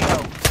into the AO.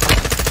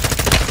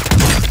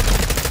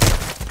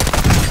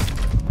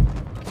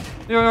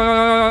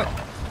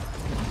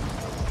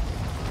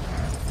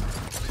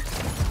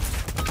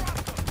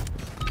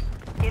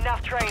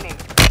 Enough training.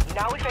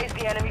 Now we face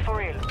the enemy for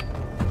real.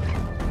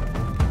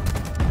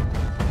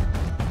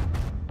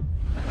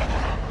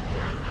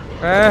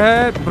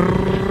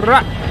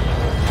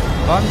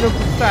 बम जो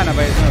फूटता है ना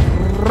भाई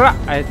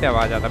इसमें ऐसे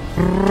आवाज आता है।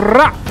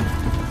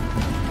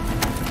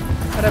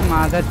 अरे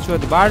माधर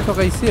चौथ बाल तो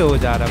कैसे हो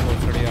जा रहा है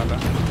भोसड़ी वाला।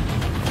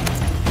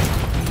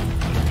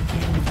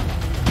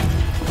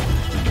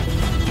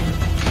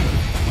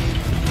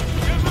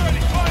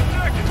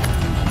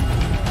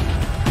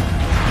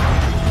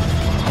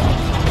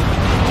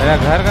 मेरा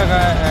घर का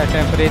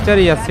टेम्परेचर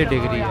ही 80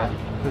 डिग्री है,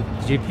 तो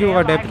जीपीयू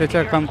का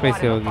टेम्परेचर कम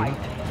कैसे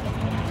होगी।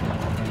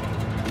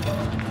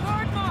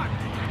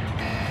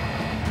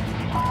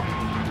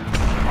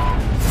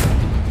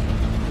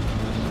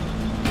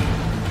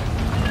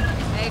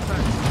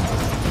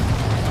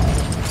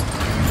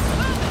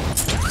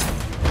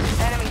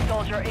 Enemy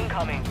soldier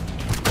incoming.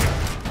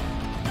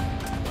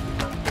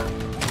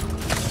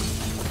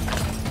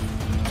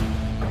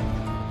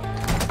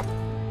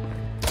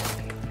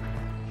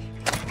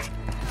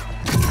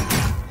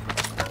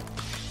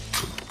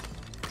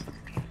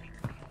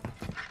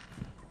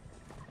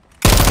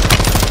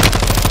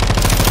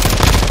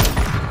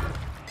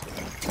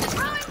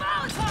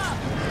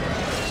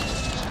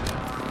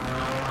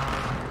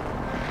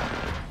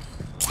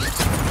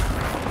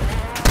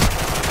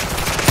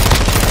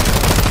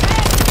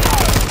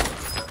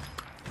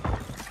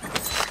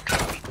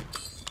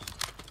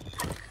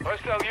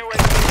 Hostile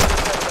UAV.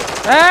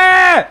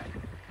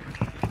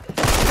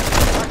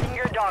 Marking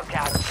your dog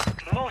tag.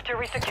 Move to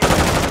resecure.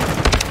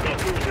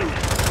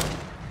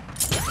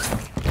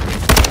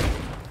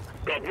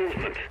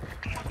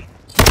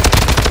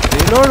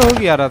 Reload हो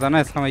गया रहा था ना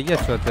इसका, मैं ये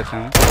अच्छा होता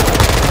है।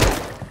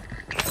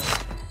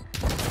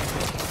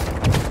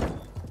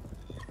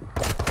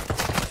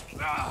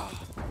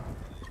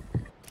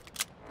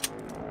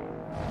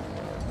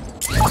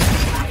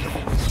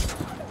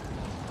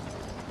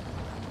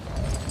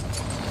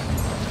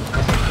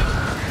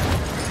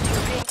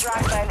 Being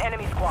tracked by an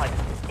enemy squad.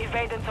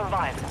 Evade and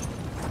survive.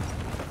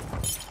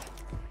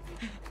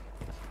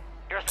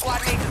 Your squad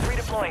mate is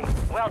redeploying.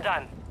 Well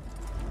done.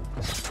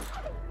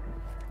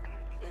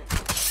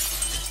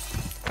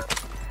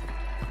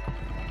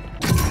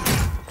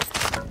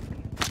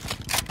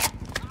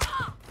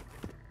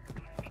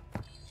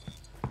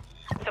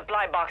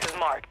 Supply boxes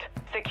marked.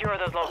 Secure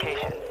those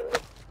locations.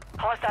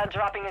 Hostile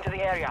dropping into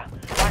the area.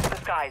 Watch the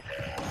skies.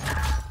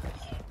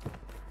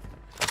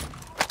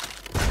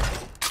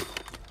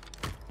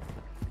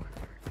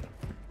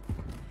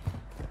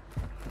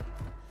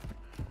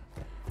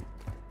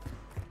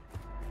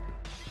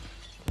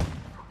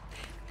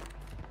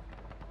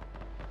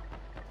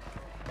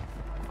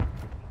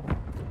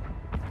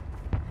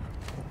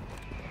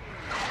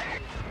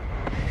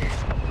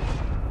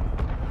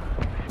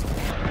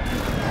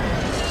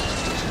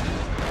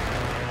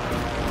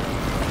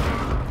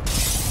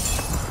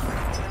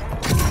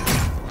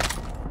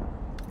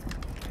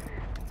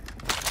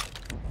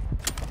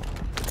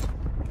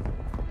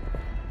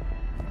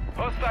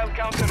 Hostile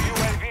counter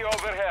UAV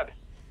overhead.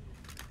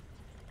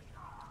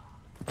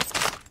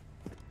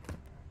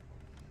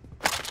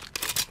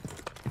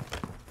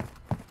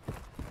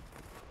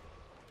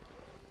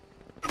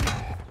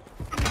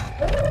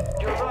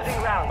 You're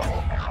losing rounds.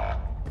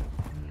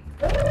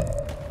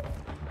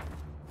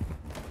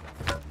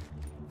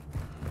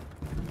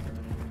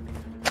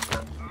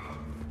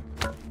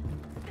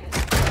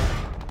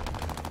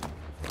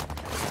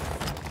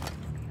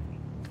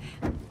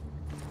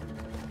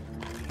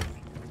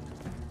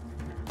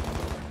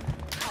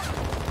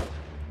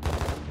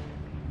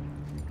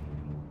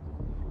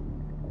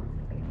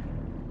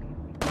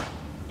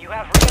 You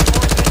have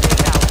reinforcements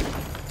inbound.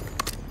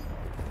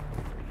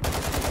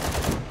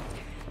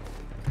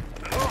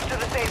 Move to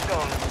the safe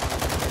zone.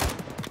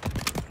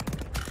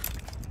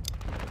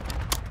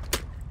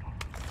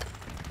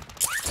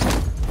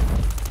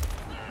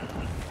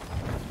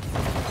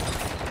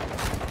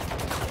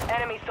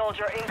 Enemy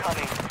soldier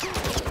incoming.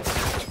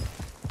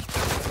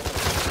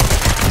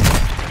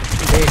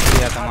 देख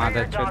लिया था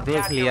माधर चौथ,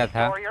 देख लिया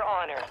था, For your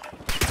honor.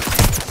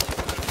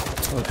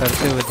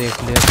 उतरते हुए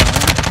देख लिया था।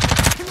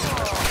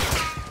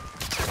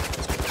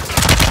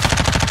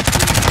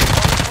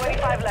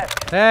 25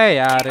 left. है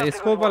यार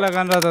इसको पर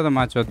लगन रहा था तो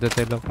मैं चोद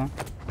देते लोग को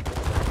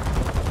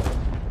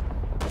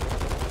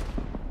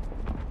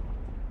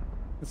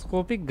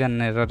स्कोपिक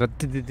गन है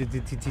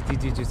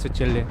जिससे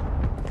चले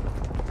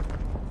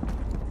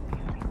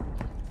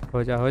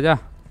हो जा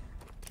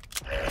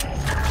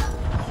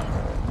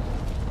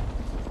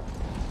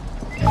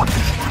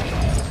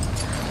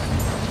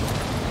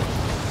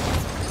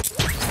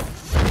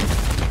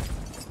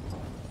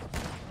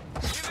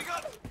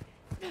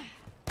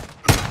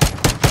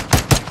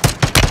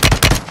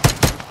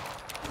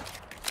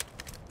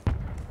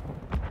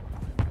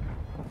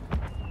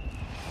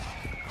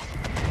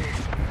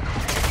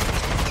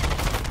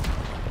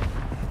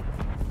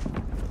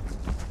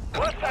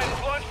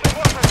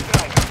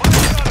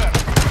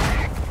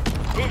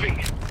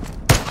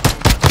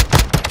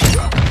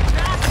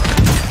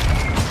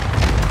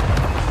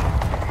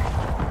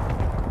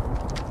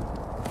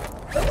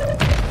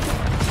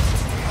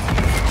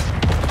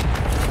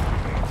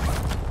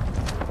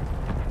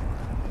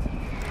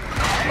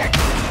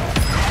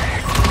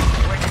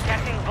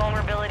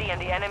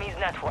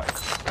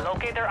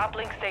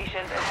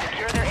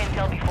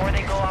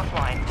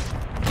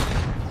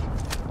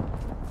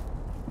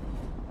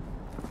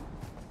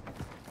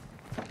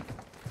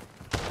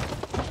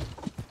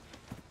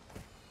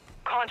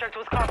Contract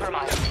was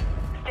compromised.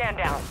 Stand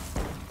down.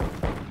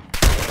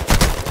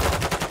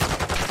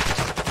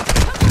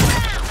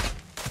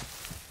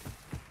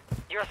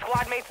 Your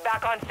squad mates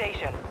back on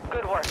station.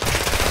 Good work.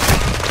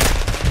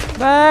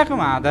 Back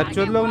मादर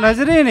चोद लोग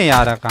नजर ही नहीं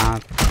आ रहा कहाँ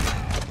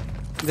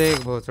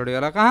देख भोसड़ी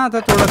वाला कहाँ था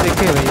थोड़ा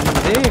देखे भाई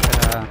देख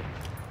रहा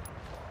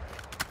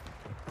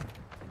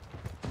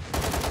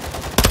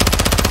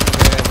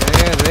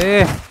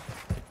रे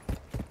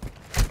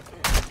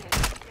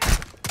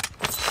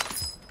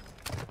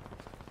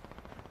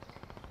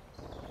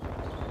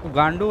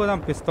गांडू एकदम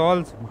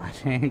पिस्तौल से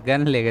मारे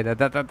गन लेके था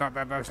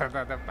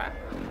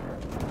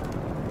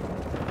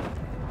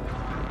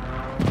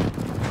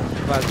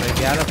बस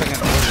 11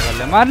 सेकंड होल्ड कर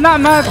ले मरना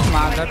मत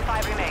मादर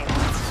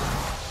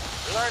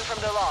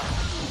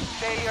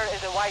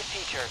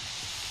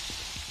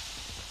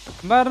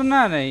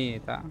मरना नहीं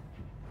था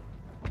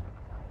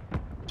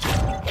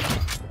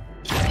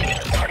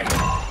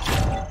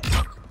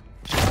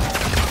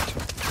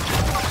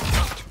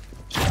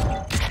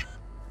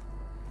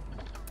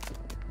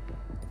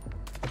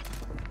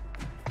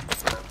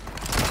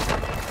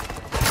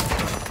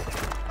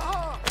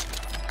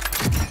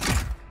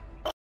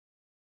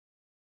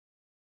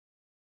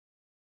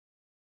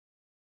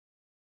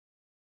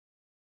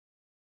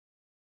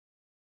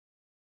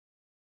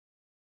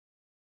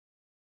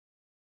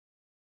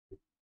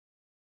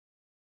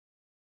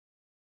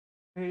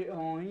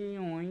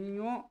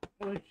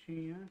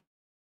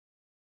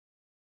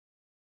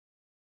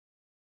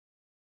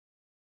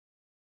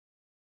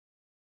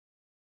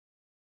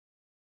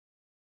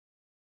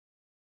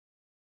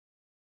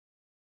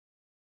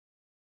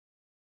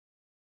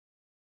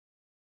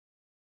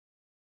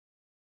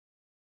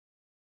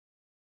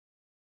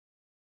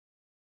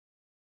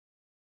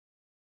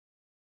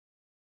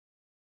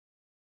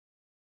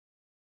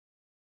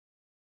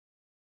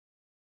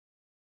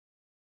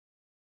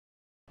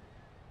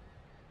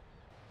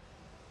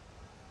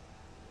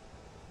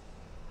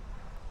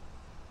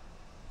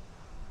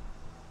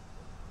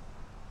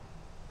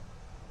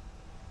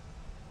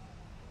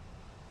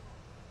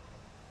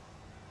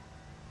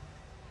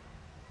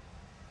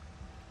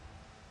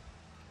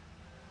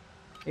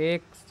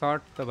एक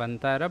शॉट तो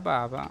बनता है रे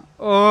बाबा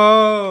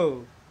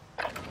ओह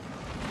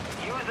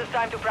Use this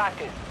time to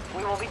practice.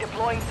 We will be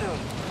deploying soon.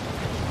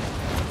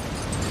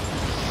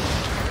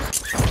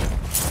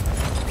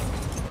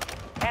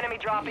 Enemy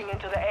dropping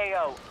into the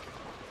AO.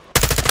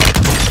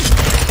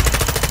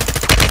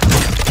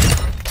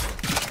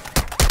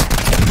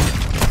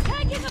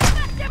 Taking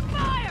effective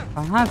fire.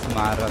 कहाँ से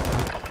मार रहा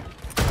था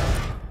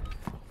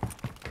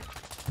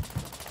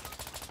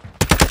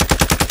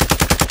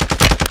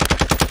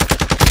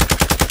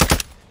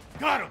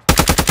Got him!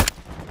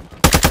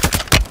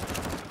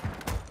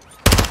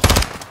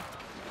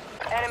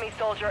 Enemy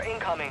soldier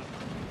incoming.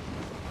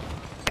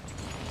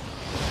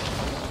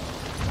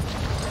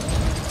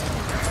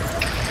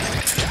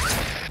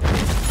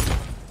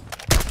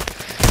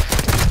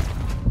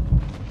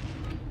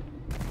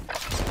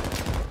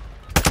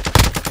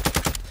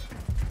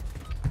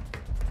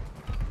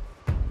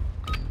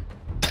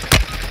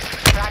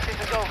 Practice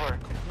is over.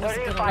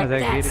 35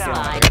 minutes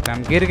now.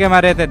 हम गिर के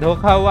मरे थे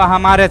धोखा हुआ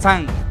हमारे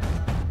संग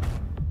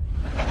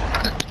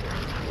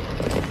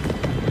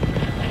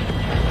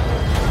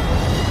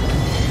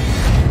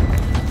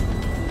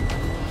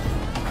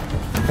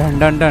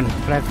done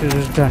practice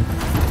is done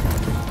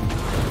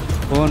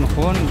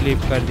phone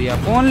leave कर दिया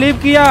फोन लीव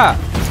किया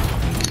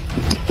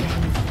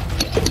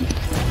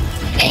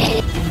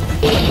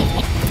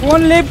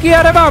फोन लीव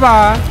किया रे बाबा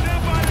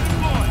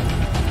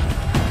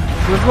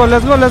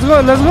let's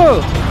go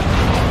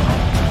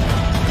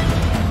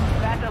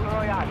Battle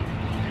Royale.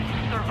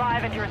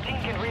 Survive and your team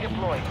can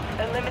redeploy.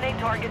 Eliminate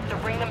targets to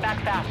bring them back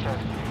faster.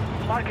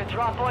 Mark a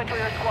drop point for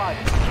your squad.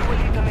 You will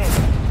lead them in.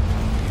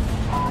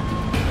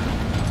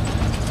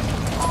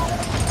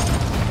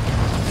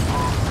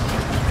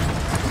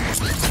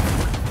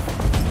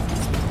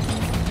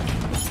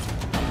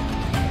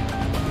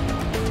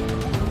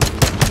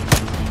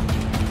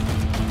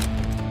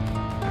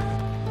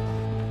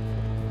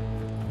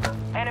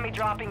 Enemy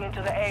dropping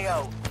into the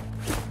AO.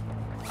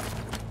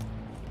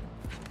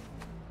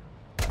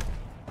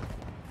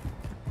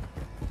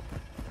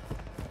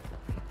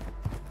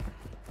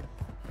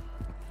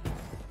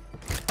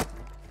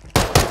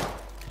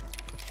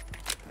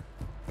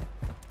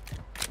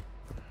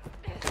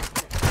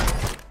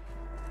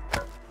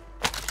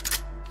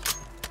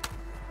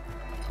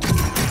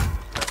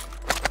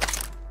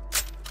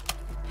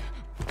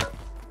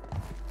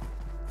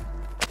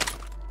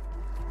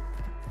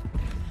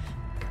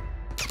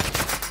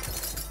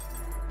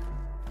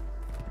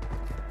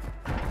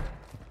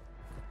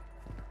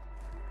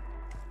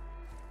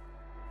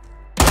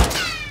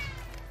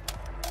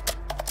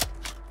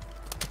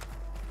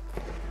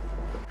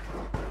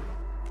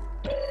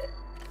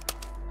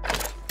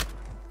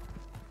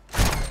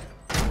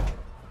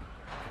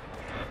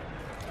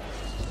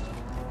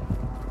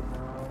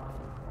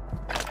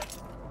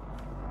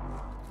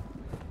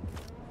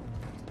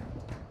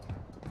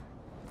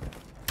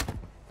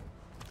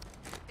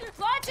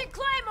 Launching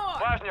Claymore!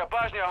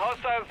 Bajnia,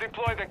 hostiles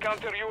deployed the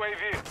counter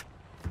UAV.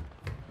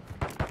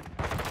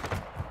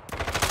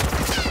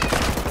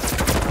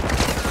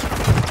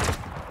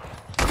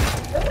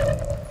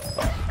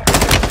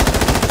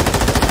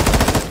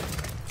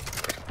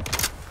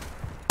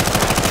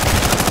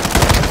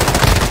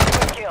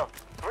 Good kill.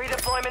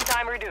 Redeployment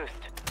time reduced.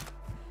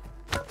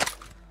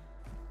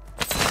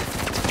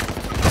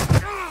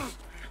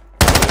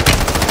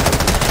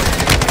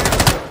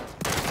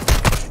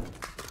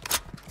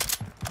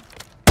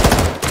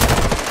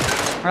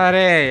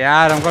 अरे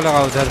यार हमको लगा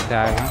उधर से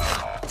आएगा।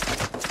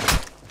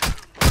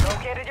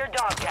 Located your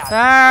dog cat.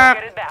 Ah. Go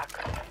get it back.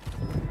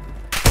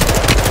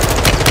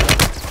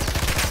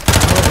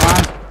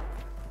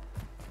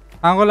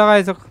 हमको लगा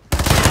इसको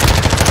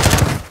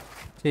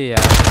ठीक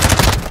यार।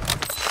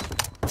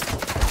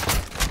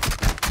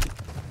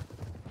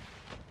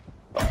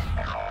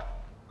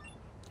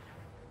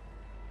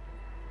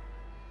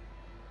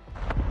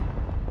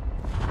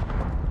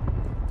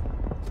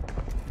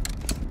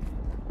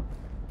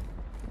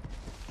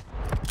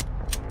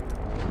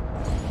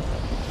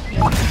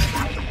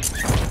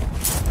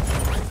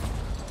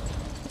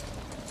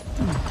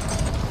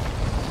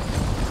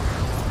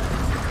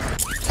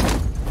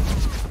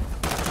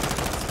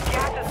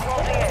 Gas is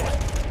closing in.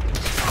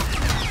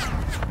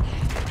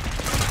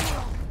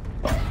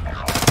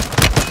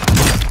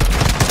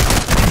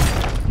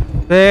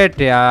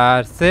 Set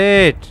यार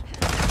सेट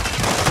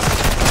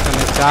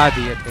चाह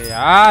दिए थे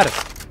यार।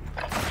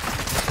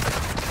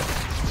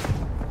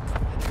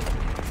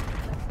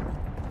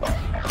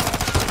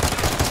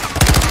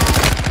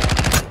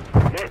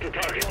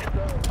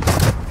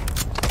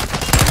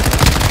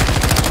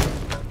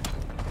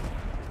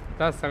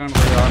 दस सेकंड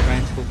कोई और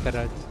कहीं स्कूप कर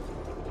रहा है।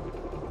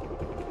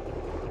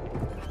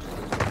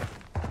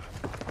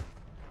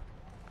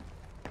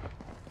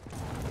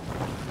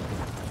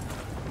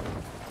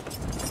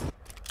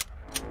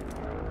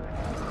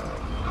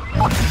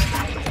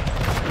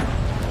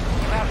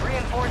 You have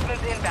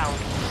reinforcements inbound.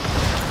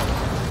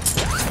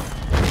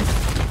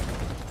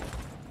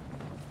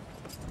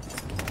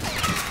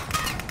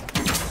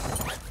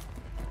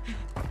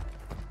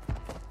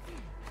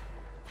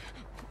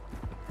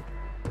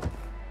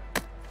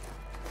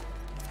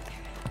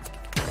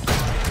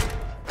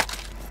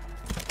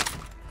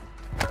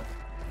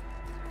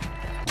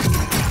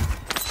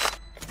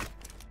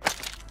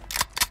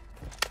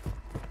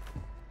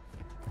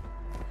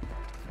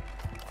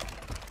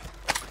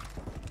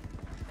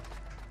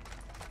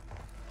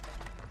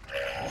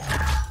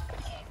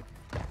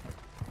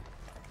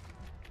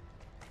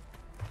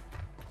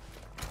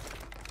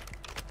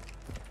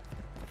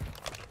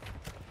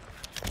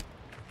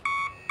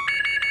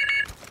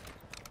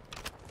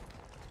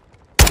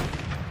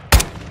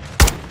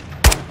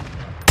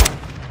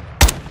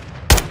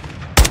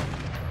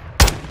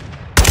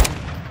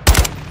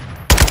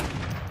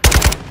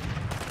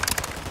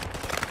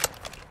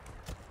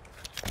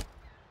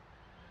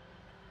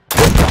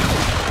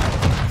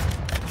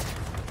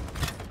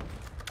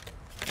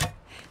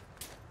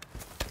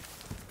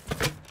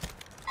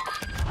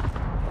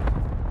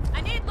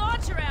 I need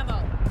launcher ammo!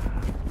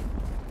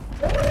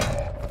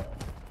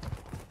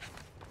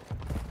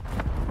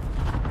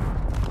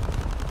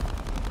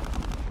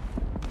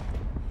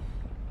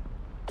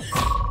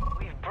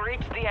 We've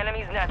breached the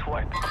enemy's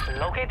network.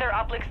 Locate their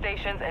uplink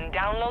stations and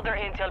download their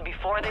intel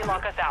before they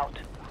lock us out.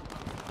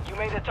 You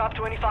made the top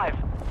 25.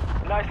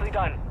 Nicely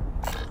done.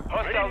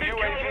 Hostile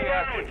UAV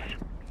active.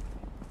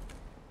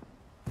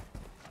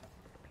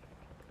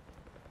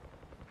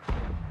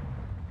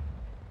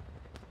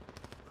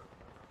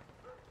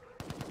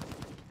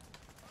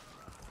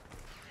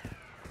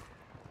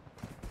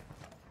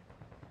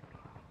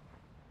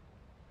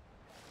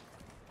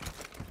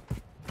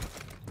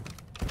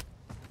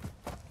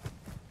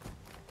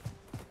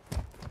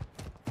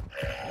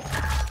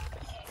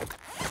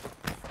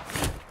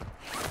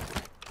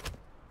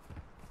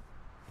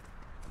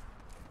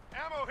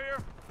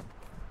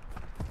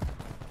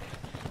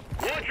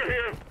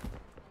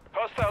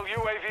 Hostile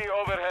UAV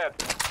overhead.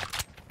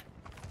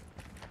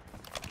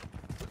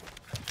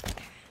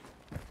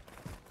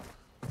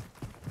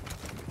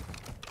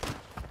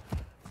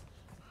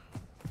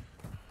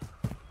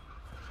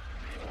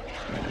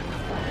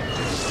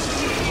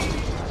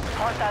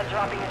 Hostile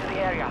dropping into the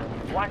area.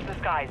 Watch the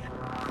skies.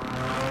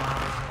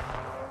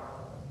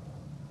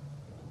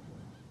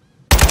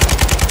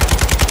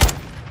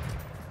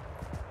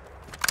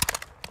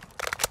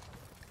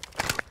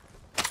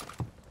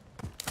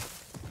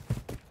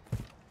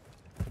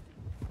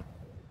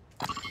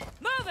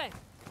 Moving!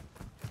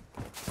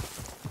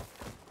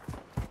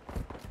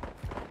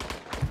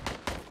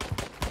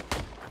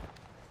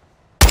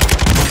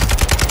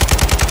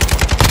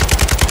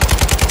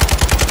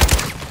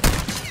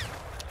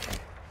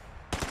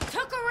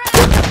 Took a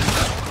round!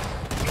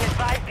 Be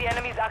advised the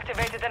enemy's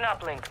activated an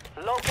uplink.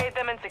 Locate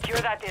them and secure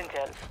that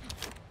intel.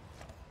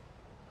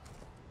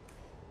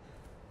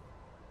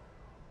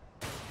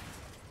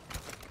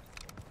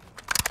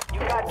 You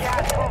got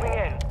gas moving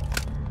in.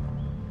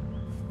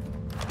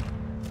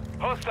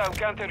 Hostile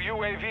counter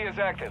UAV is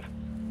active.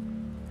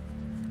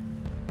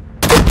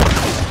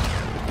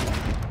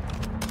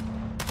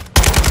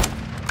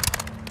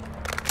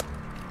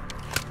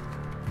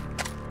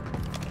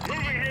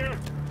 Moving here.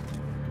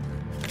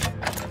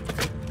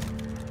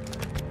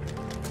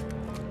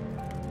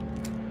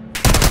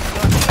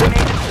 Your team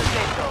made it to the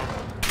safe zone.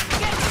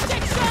 Get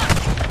stick shot!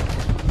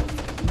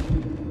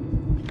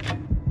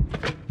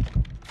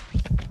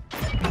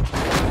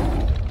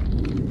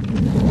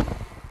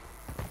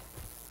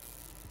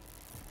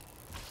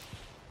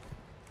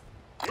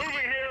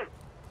 Moving here.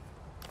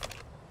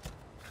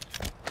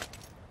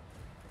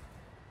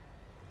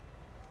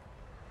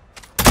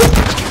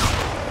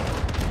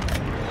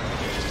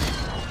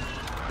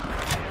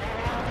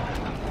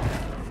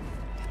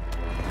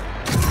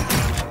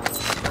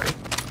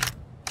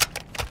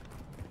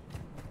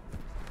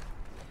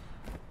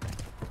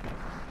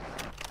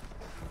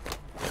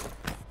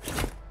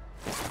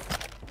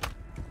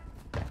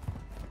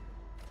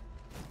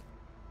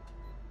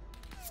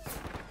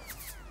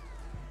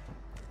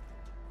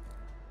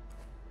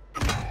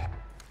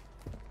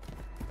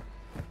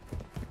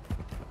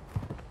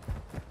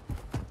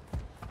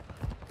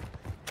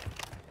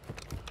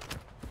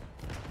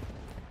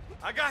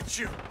 I got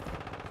you.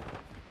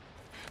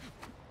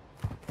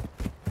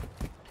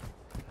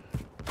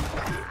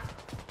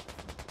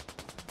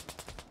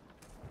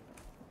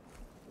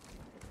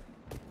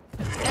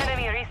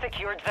 Enemy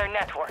resecured their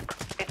network.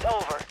 It's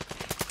over.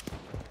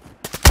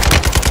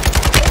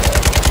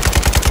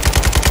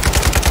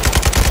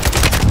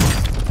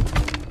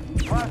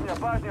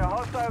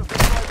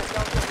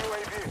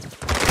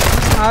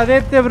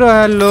 Aditya bro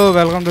hello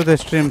welcome to the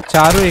stream.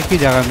 चारों एक ही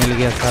जगह मिल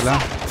गया साला।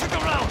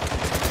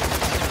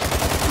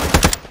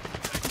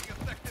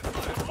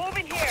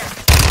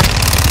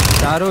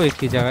 चारों एक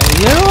ही जगह।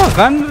 ये वो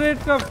गन रेट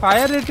का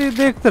फायर रेट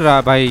देख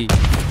रहा भाई।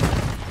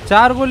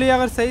 4 गोली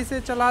अगर सही से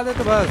चला दे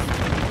तो बस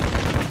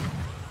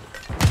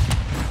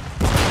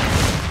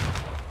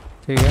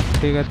ठीक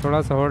है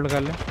थोड़ा सा होल्ड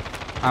कर ले।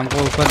 हमको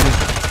ऊपर नहीं।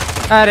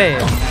 अरे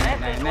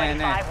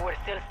नहीं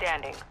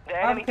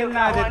अब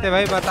खेलना आदित्य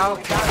भाई बताओ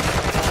क्या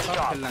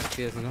खेलना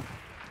चाहिए इसको।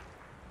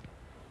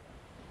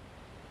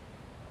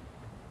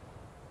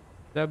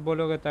 जब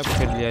बोलोगे तब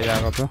खेल लिया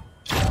जाएगा तो।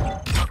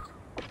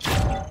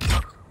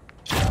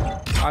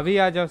 अभी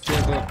आ जाओ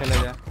csgo खेला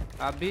जाए।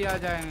 अभी आ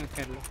जाएंगे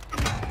खेल लो।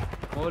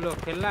 बोलो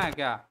खेलना है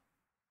क्या?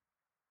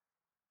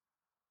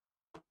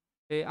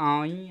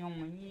 आई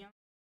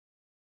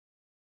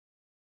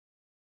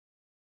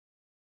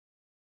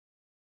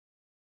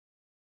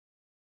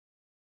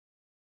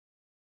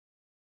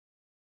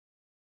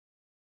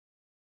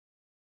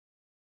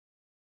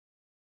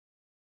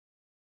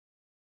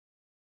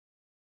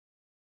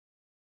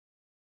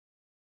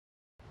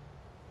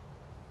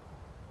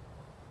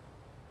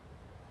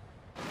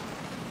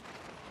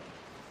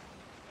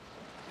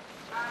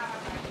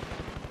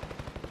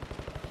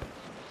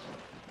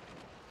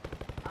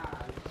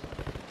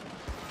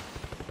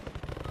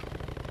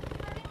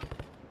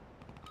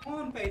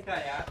कौन पैसा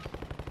यार?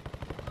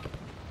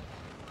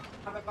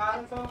 हमें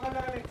 1200 का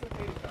लगा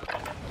 130 का।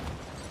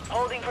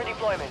 Holding for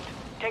deployment.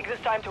 Take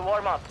this time to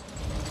warm up.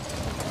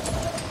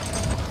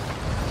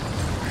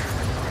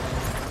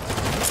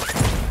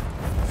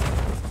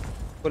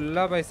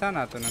 खुला पैसा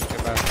ना तुनन के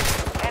पास।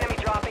 Enemy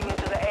dropping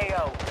into the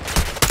AO.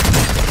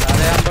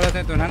 अरे हम बोले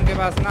थे तुनन के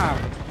पास ना।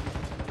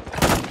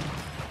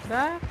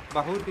 क्या?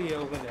 बहुत ही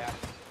हो गया यार।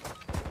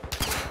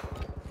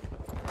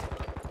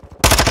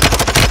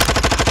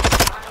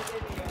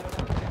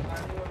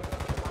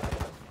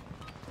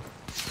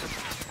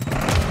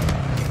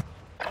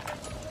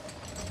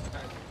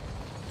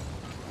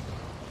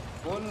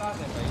 बोलना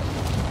है भाई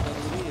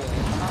जरूरी है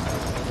ना।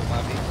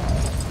 भाभी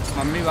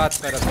मम्मी बात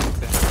कर रहे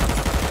थे।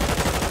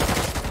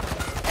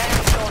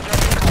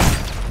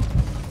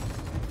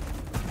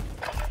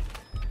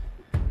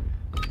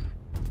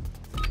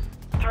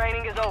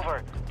 Training is over.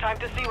 Time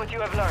to see what you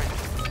have learned.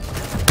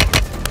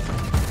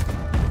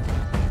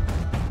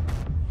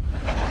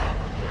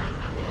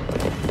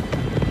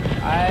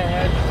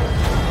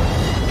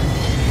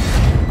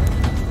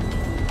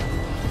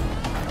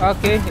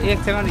 Okay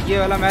 1 second, ये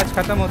वाला मैच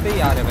खत्म होते ही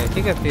आ रहे भाई,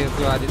 ठीक है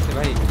तेज आदित्य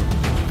भाई।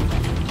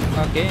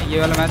 ओके ये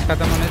वाला मैच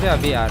खत्म होने से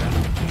अभी आ रहा है।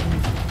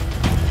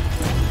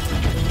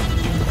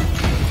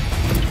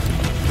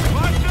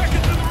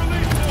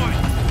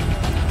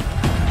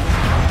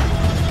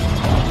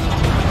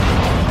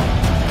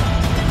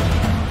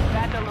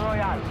 Battle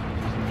Royale.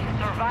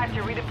 Survive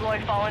to redeploy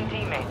fallen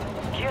teammates.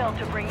 Kill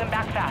to bring them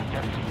back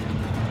faster.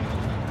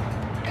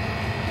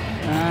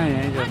 हाँ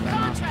यही चलता है।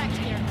 Contract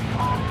here.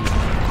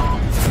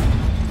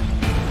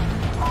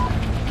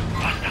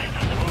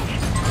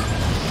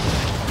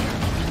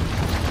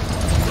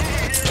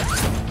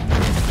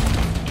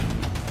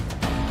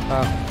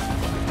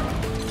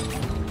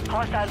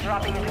 Hostiles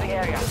dropping into the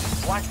area.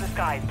 Watch the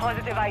skies.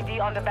 Positive ID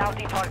on the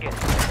bounty target.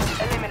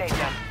 Eliminate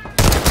them.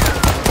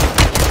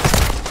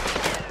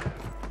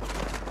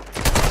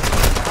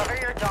 Cover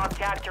your dog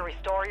tag to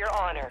restore your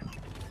honor.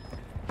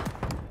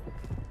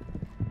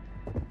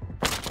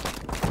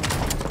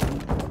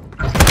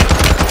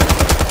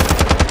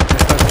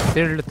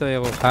 Shield तो ये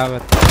वो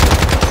खावत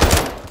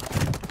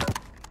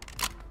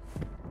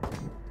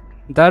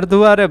दर्द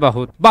हुआ रे,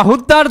 बहुत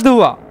बहुत दर्द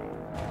हुआ।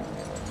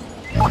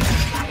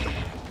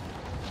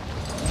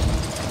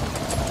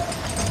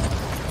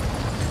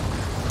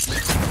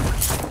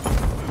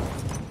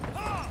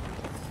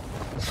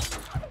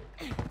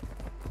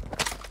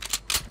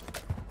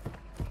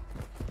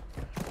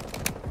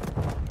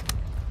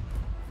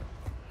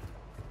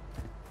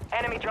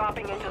 Enemy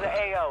dropping into the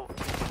AO.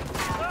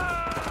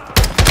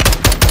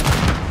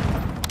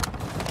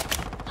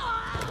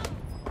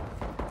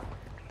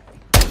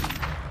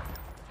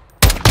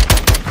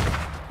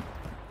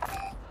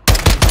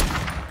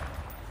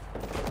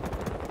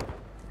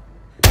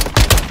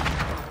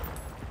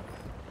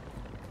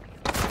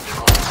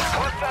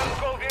 Hostiles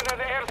called in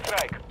an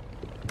airstrike.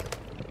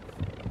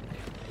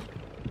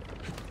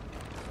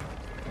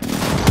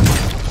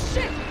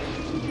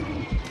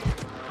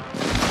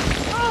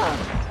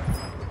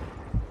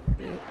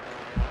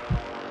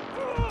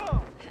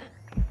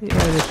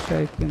 यार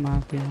स्ट्राइक की माँ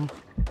की हूँ,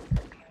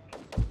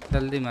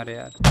 जल्दी मरे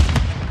यार।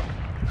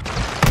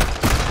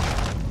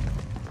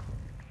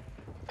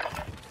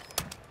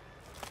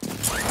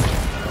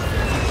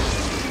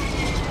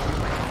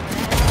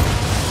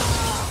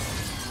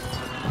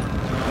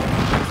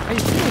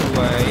 ऐसे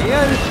हुआ है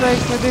यार,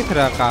 स्ट्राइक में दिख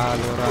रहा कहाँ हाल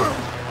हो रहा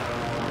है।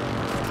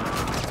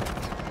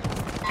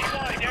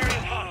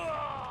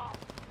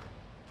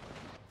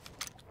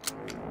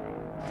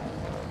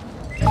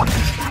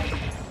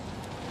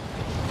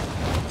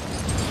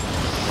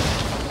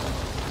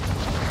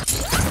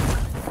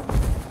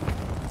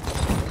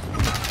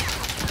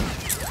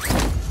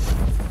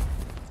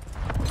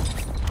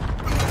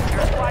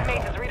 Your squad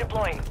mate is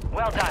redeploying.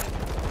 Well done.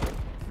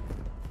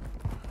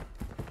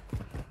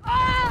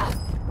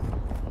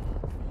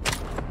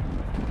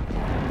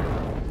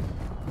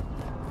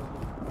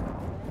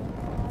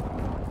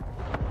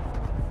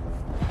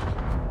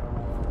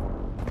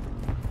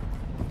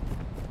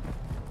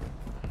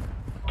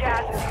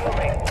 Gas is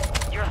moving.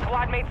 Your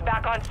squad mate's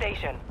back on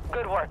station.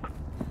 Good work.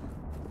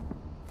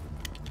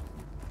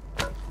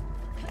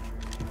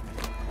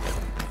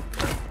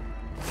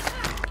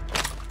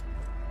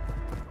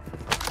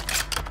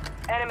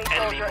 Enemy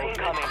soldier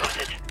incoming.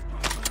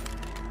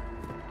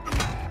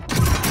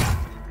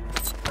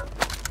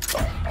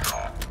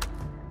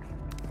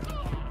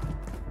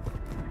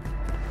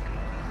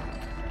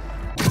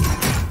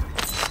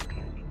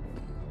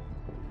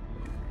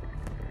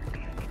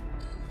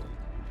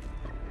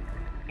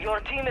 Your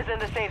team is in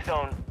the safe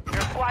zone.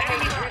 Your squad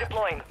mate is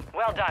redeploying.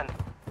 Well done.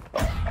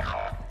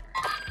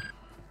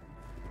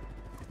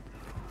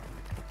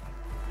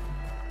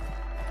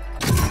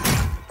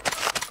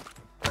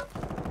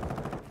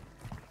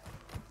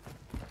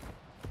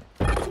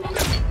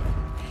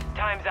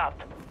 Time's up.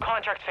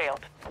 Contract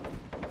failed.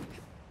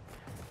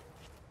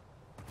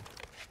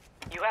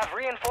 You have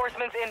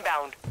reinforcements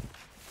inbound.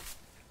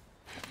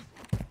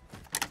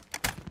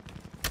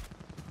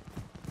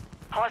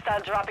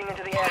 Hostiles dropping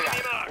into the area.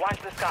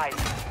 Watch the skies.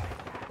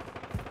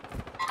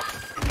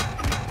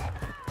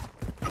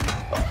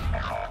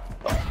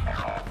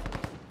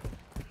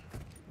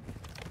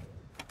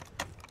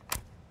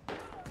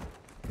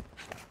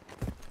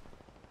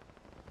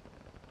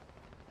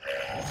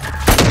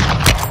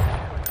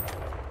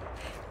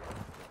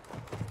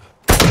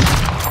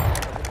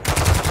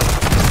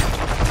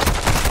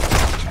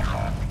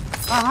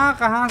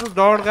 कहाँ से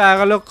दौड़ के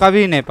आएगा लोग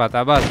कभी नहीं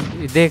पता, बस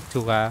देख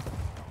चुका है।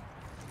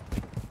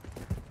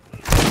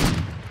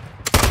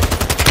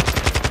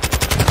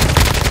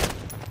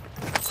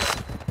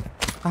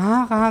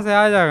 कहाँ से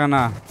आ जाएगा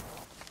ना,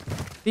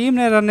 टीम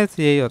ने रहने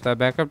से यही होता है,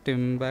 बैकअप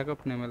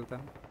नहीं मिलता।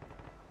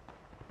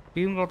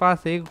 टीम के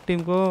पास एक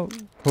टीम को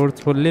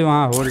फोर्सफुली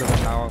वहाँ होल्ड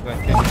करना होगा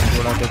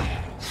थोड़ा देर।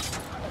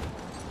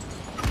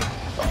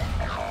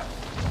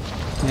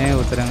 नहीं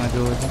उतरेंगे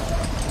जो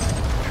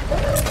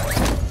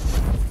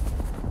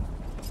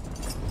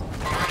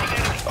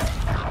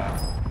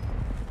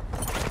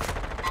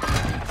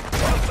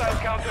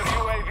Counter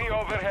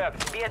overhead.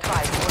 Be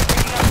advised, we're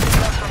picking up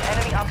signals from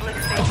enemy uplink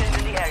stations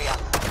in the area.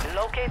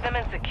 Locate them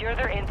and secure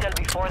their intel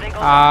before they go.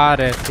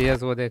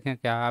 CS वो देखें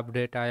क्या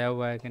अपडेट आया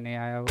हुआ है कि नहीं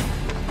आया हुआ।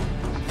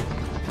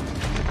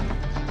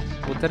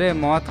 उतरे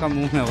मौत का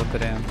मुंह में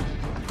उतरे हम,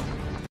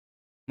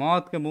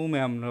 मौत के मुंह में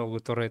हम लोग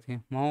उतरे थे,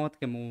 मौत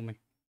के मुंह में।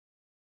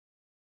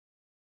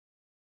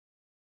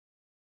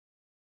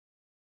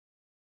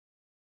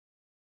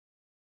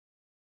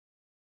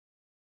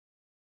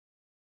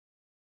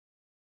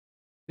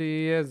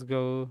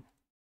 CSGO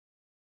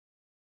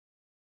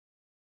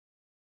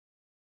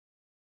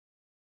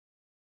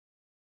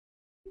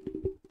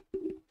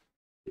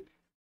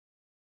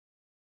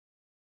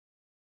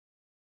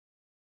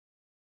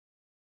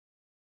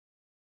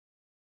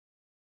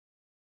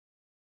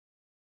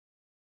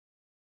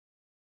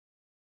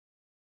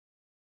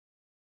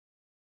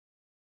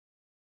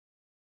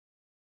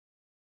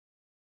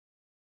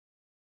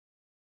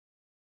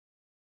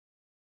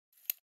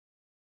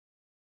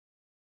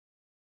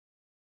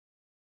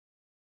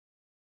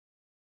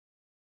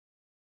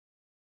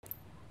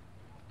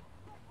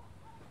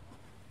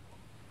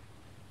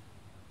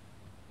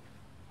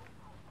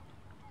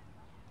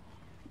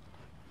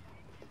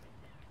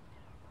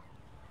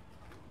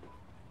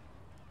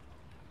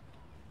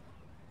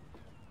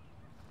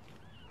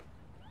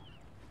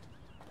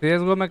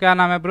में क्या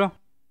नाम है ब्रो?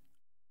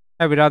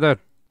 है बिरादर,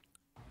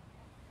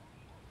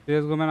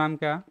 CSGO में नाम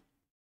क्या है?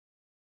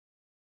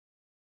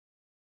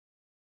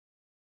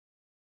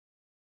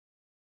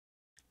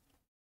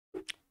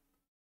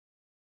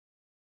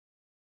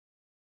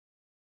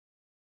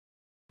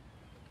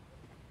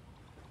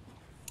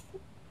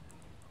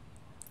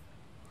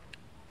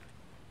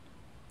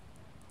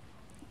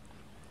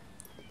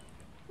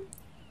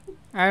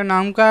 अरे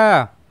नाम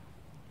का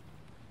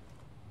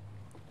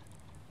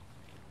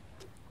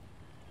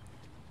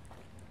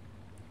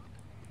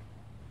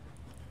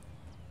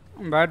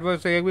बैट बॉय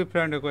से एक भी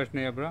फ्रेंड रिक्वेस्ट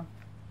नहीं है ब्रो।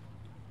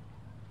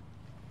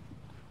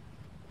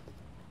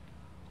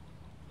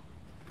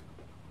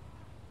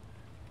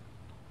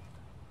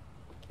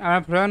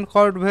 फ्रेंड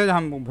कोड भेज,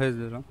 हम भेज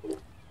दे रहा हूँ।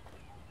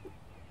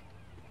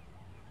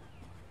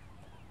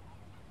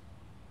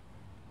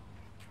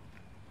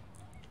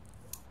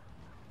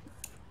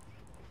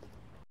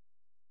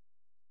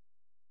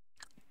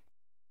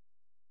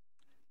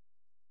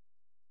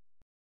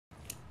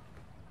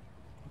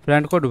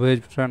 फ्रेंड कोड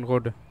भेज, फ्रेंड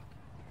कोड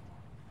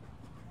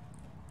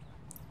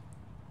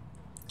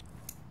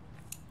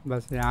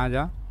बस यहाँ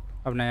जा,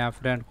 अपना यहाँ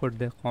फ्रेंड कोड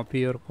दे,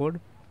 कॉपी और कोड।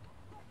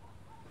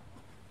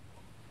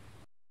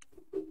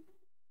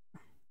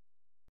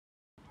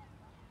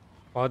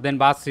 बहुत दिन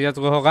बाद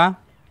CSGO होगा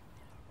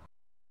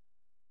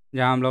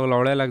जहाँ हम लोग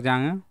लौड़े लग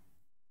जाएंगे।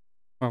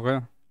 ओके,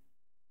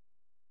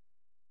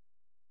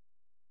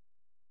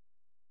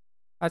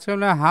 आजकल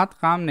मेरा हाथ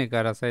काम नहीं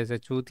कर रहा सही से,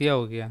 चूतिया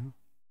हो गया।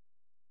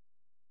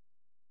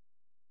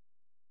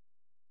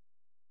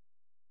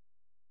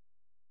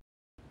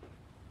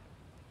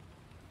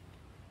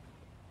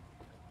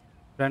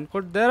 फ्रेंड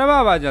कोड दे रहा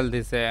बाबा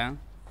जल्दी से,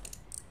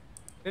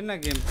 फिर ना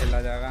गेम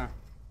खेला जाएगा।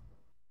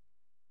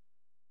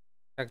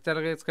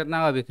 फ्रैक्चर केस कितना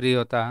का बिक्री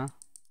होता है?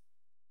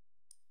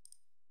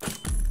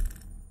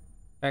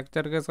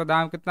 फ्रैक्चर केस का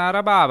दाम कितना आ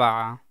रहा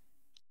बाबा?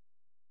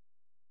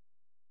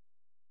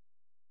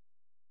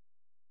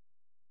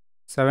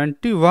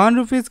 71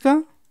 रुपीज़ का।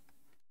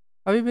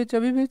 अभी बेच,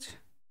 अभी बेच,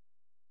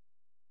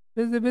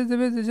 भेज दे, भेज दे,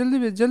 भेज दे, जल्दी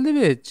बेच, जल्दी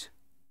बेच।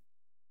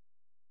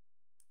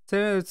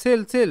 Cell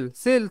cell cell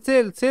cell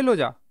cell cell हो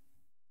जा।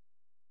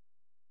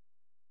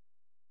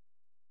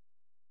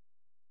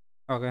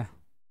 ओके,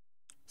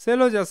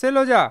 सेल हो जा, सेल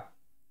हो जा।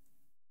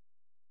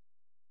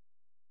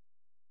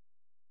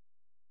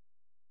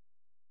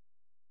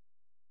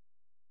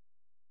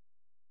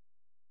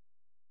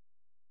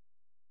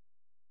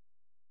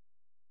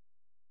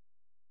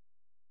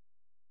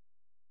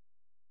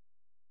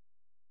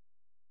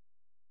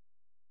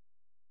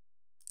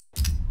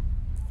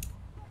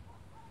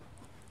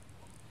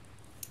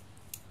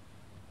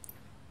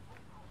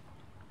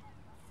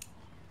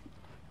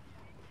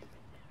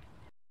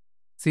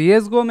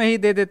 CSGO में ही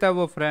दे देता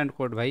वो फ्रेंड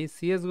कोड भाई,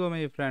 CSGO में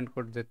ही फ्रेंड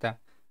कोड देता।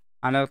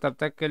 हम लोग तब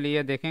तक के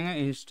लिए देखेंगे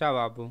इंस्टा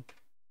बाबू,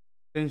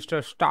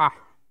 इंस्टा स्टार।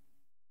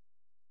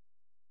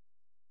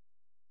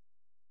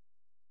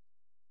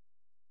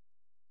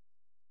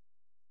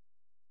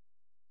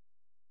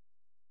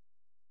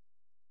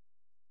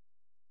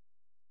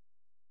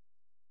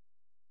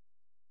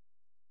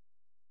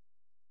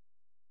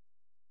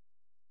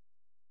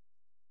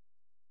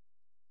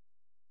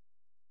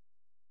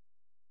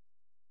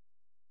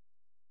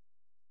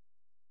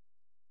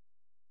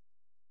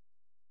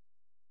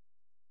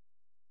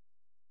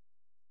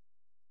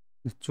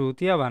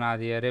 चूतिया बना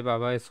दिया, अरे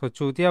बाबा इसको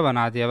चूतिया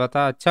बना दिया,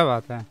 बता। अच्छा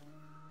बात है।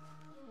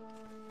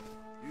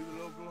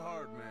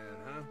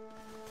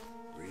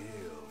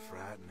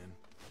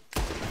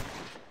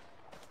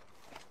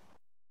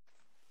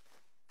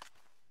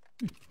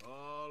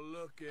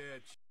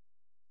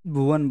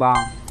 भुवन balm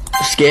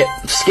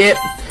skip.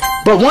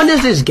 But when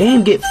does this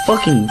game get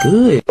fucking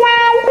good?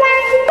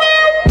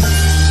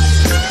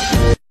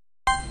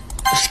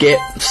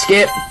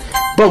 skip.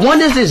 But when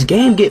does this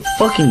game get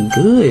fucking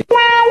good?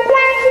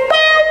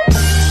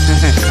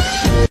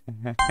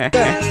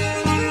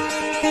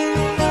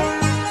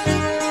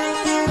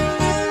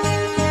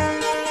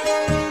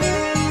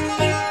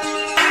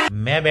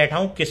 मैं बैठा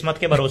हूँ किस्मत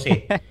के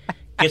भरोसे।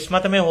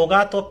 किस्मत में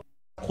होगा तो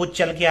खुद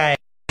चल के आए।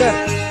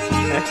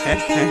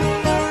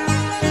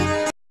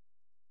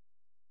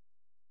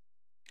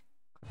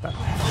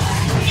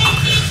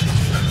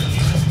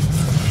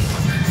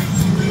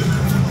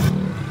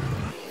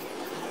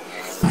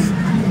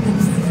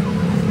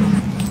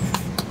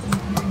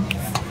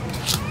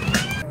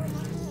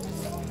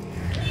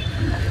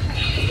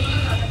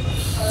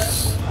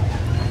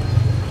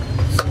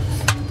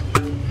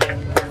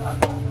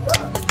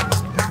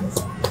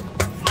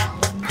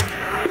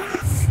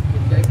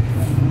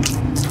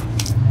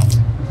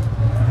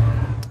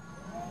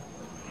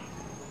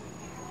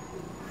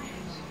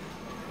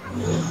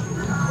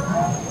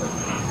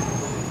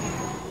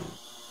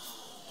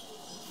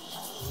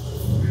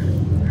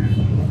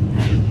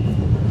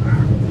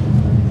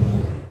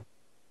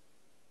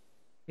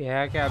 ये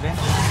है क्या अबे?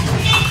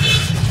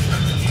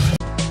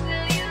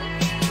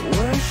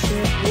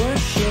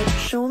 Worship,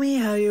 show me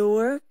how you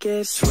work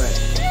it. Sweat,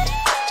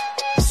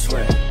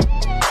 sweat,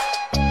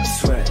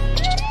 sweat,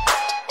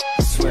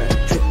 sweat.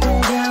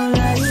 Dripping down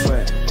like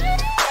sweat,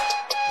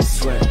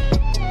 sweat,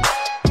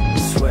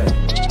 sweat,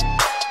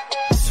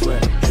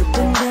 sweat.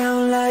 Dripping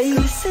down like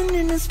listen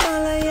in the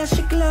spotlight, I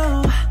should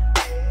glow.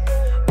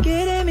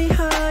 Getting me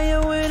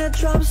higher when I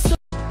drop so.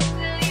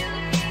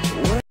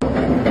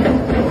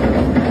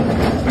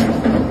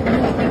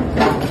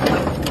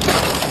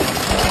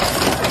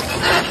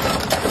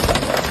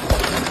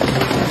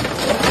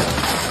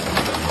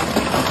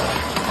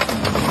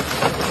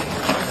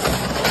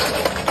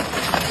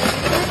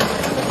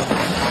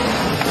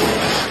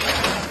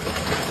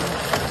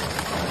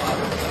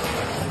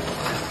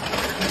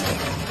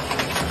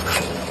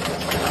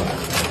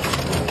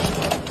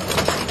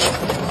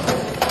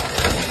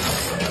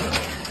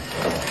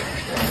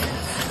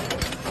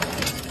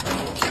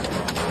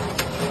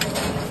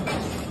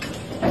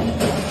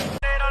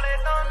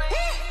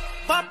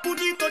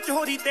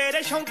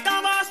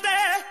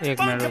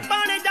 एक minute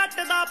पाने जट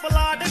दा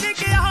plot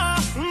विकिया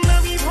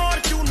नवी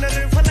Fortuner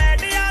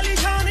flat वाली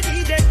शान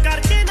जी दे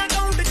करके ना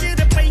account च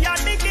रुपया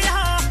टिकिया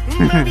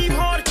नवी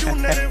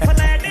फॉर्च्यूनर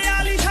फ्लैट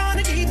वाली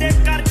शान जी दे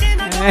करके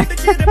ना अकाउंट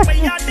च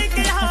रुपया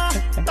टिकिया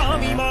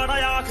तावी माड़ा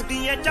आखदी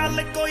है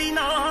चल कोई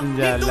ना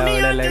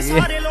दुनिया दे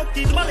सारे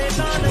लोकी भले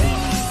दान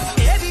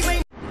ए भी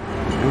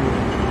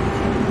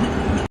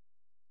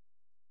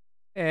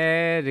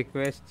ए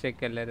रिक्वेस्ट चेक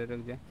कर ले रे,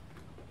 रुक जा।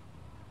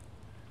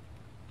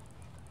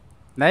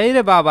 नहीं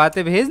रे बाबा,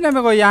 ते भेजना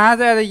मेरे को यहाँ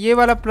से। ये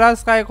वाला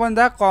प्लस का आइकॉन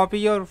था,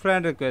 कॉपी और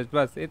फ्रेंड रिक्वेस्ट,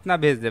 बस इतना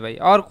भेज दे भाई,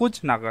 और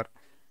कुछ ना कर।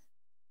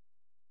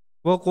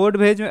 वो कोड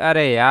भेज।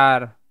 अरे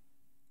यार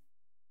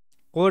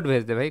कोड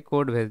भेज दे भाई,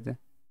 कोड भेज दे।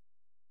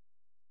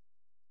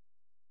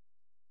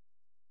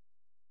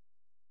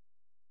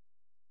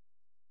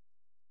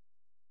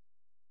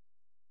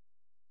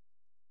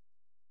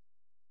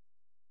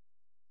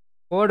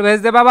 कोड भेज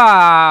दे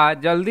बाबा,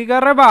 जल्दी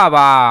कर रहे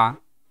बाबा।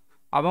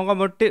 अब उनको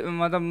मुट्ठी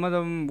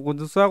मतलब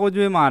दूसरा कुछ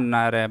भी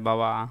मानना है रे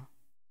बाबा।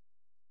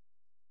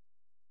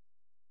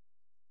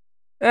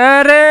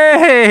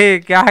 अरे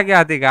क्या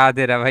क्या दिखा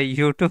दे रहा भाई,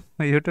 यूट्यूब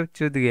यूट्यूब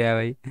चुद गया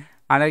भाई।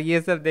 हालांकि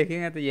ये सब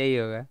देखेंगे तो यही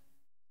होगा।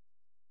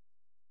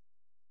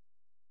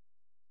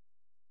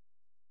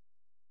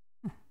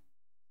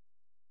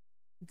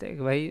 देख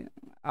भाई,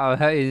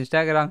 अब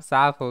इंस्टाग्राम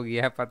साफ हो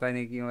गया है, पता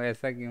नहीं क्यों,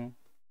 ऐसा क्यों।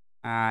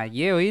 हाँ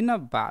ये हुई ना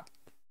बात।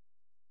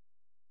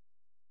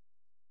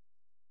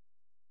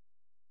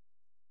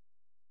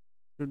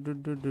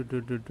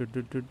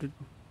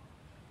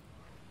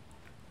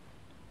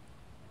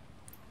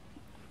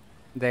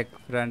 देख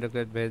फ्रेंड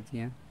रिक्वेस्ट भेज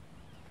दिए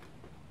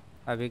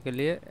अभी के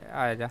लिए।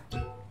 आ जा,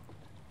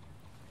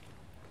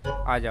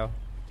 आ जाओ,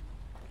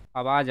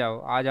 अब आ जाओ,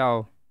 आ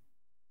जाओ।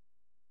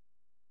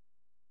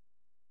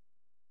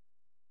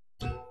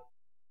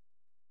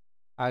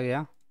 आ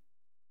गया,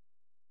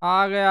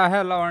 आ गया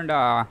है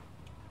लौंडा,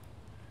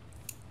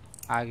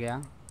 आ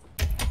गया।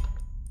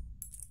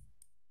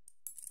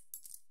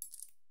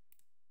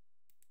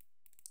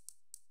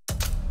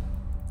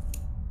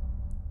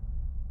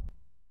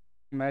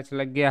 मैच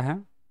लग गया है।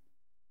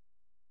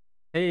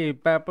 हे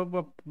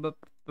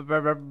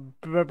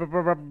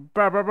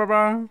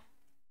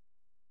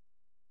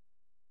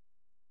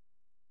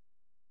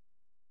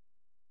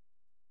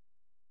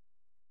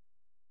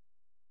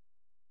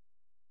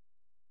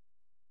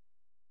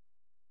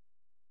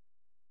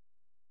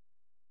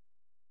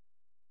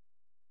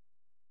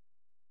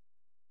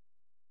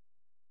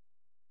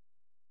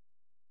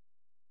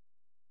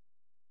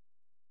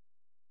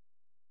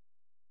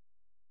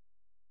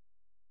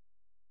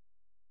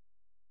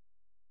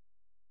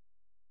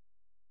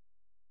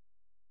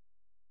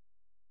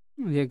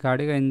ये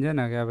गाड़ी का इंजन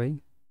है क्या भाई?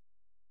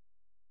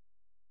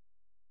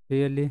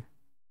 रियली?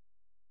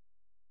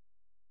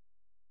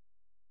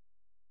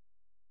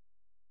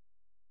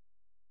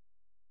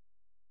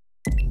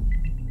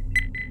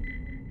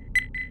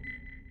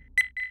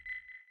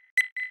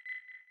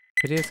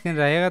 फ्री स्किन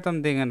रहेगा तो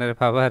हम देंगे ना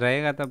बाबा,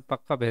 रहेगा तब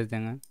पक्का भेज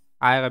देंगे।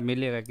 आएगा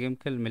मिलेगा, गेम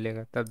खेल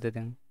मिलेगा तब दे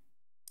देंगे।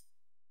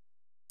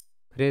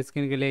 फ्री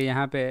स्किन के लिए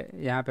यहाँ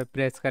पे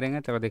प्रेस करेंगे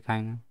तो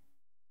दिखाएंगे।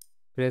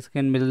 फ्री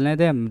स्किन मिलने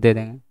दे, हम दे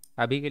देंगे।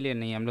 अभी के लिए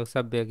नहीं, हम लोग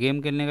सब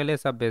गेम खेलने के लिए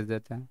सब बेच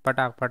देते हैं,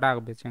 पटाख पटाख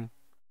बेचेंगे।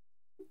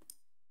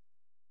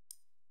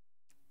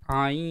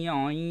 आइया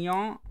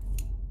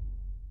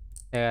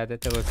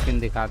देखो स्किन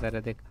दिखाते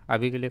रहे, देख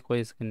अभी के लिए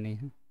कोई स्किन नहीं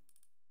है,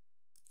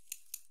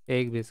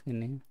 एक भी स्किन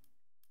नहीं है।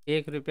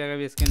 1 रुपये का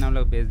भी स्किन हम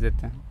लोग बेच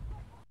देते हैं,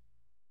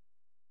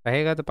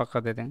 रहेगा तो पक्का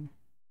दे देंगे।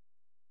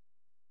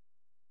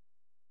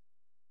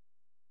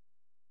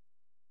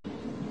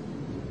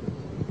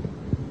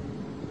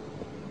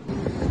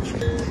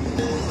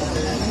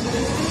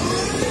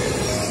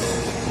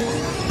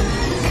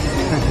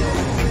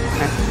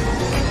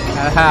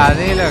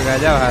 आदमी लोग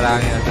गजब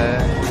हरामी होता है।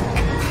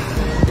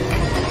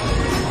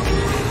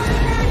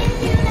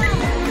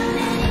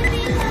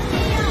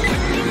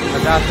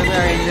 ₹50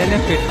 का इंजन ही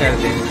फिट कर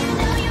देंगे,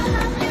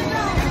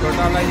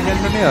 छोटा वाला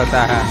इंजन तो नहीं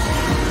होता है।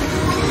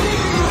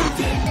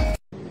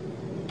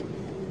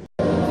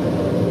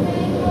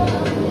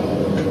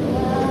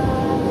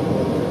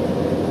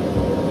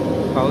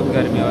 बहुत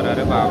गर्मी हो रहा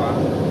है बाबा।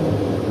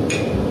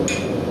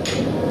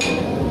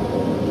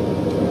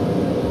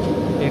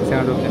 एक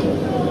सेकंड रुक जा,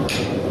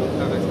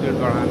 स्पीड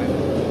बढ़ाने दे।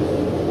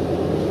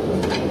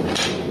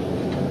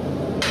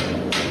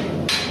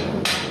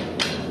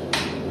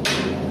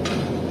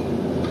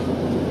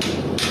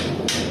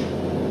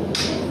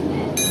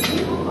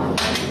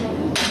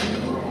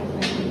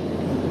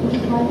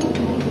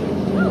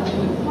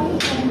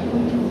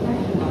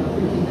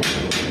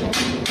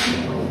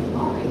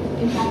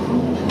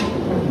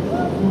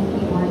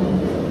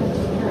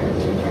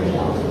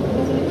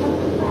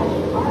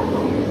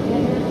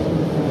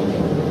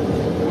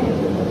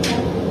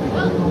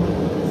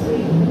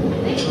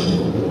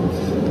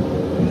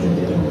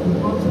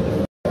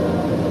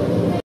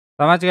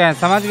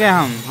 समझ गए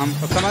हम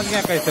समझ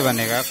गए कैसे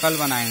बनेगा, कल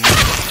बनाएंगे।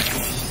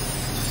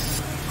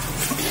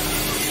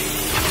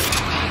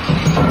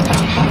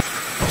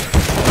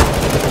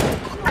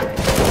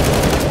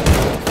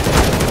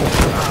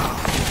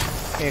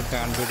 एक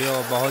सेकंड,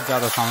 वीडियो बहुत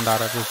ज़्यादा साउंड आ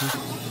रहा है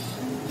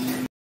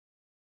इसमें।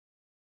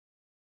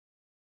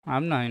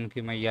 अब ना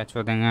इनकी मैया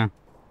छोड़ेंगे।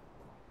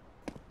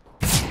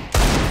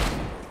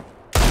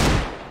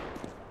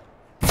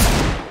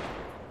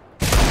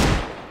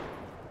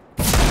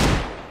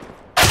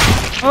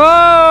 ओ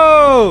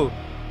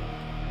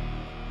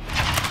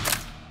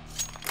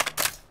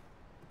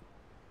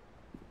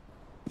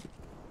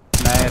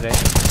नहीं रे,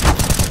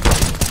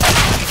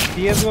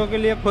 csgo के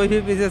लिए कोई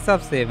भी पीछे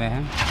सब सेम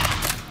है।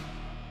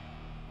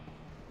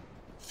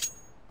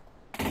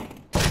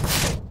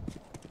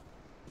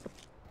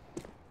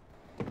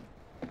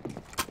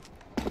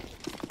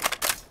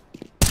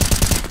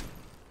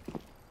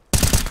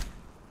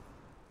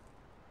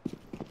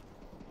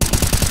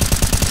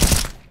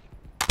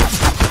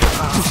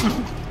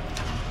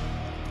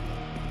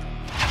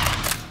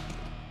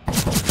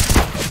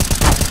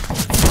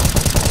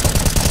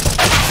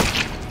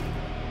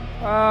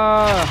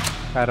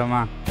 कर्मा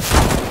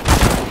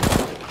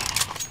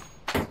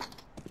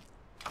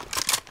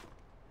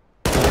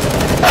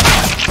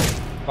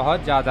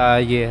बहुत ज्यादा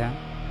ये है।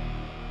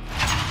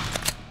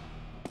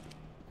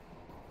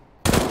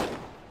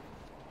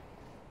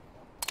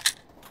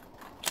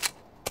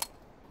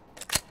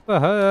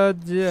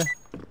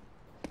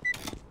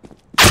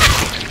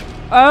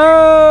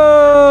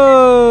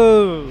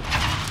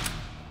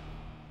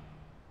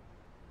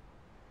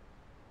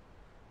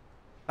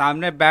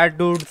 सामने बैड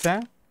डूड्स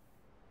हैं।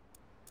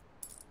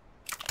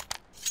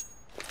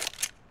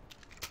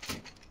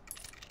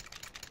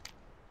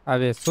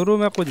 अबे शुरू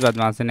में कुछ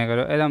बदमाशी नहीं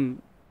करो, एकदम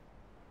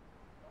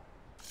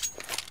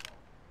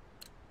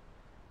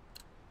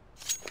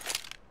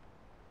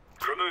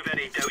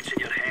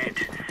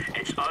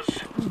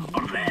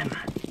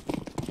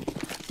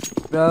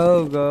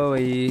गो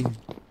भाई।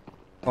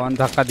 कौन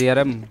धक्का दिया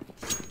रे?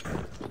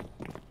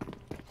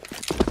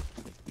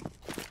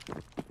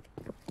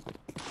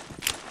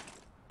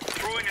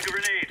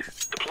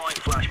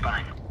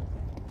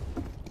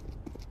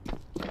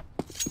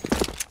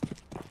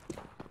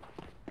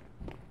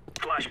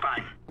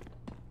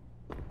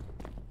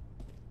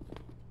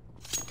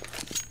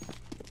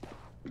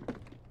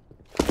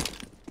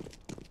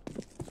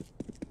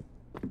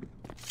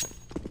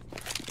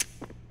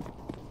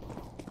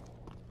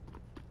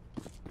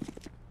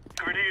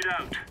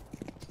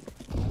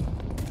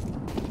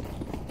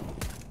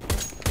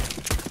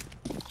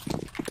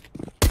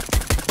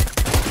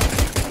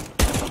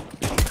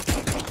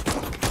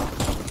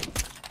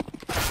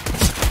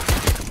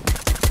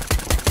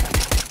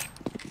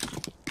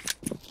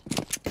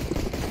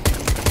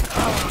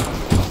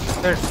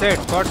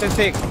 Set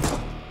 46.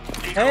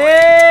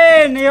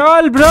 Hey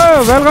Neol bro,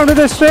 welcome to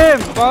the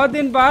stream. बहुत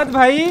दिन बाद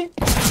भाई।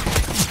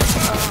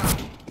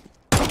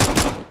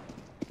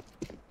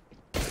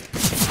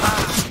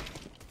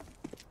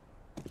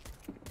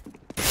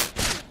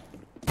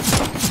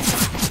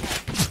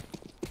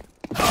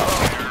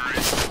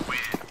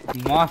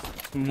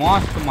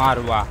 मस्त मार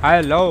हुआ।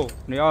 Hello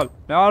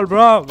Niall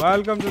bro,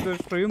 welcome to the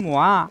stream.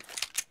 वाह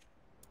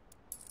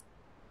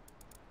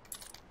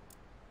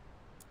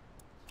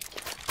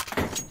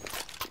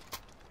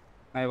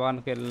I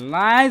 1 kill,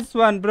 nice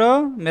one bro.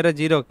 मेरा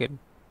 0 किल।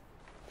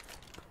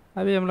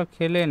 अभी हम लोग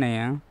खेले नहीं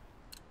हैं।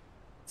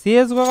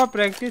 CSGO का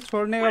प्रैक्टिस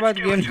छोड़ने के बाद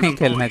गेम नहीं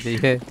खेलना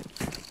चाहिए।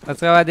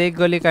 उसके बाद एक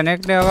गोली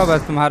कनेक्ट नहीं होगा,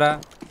 बस तुम्हारा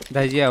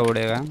धजिया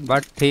उड़ेगा।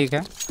 बट ठीक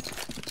है,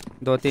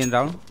 2-3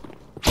 राउंड।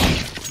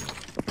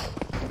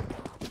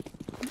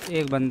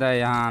 एक बंदा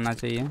यहाँ आना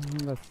चाहिए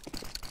बस।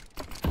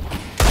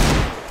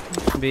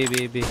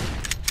 बी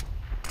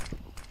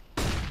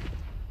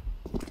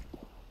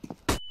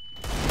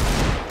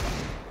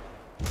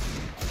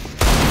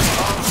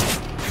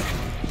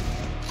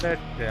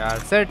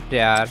सेट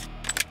यार।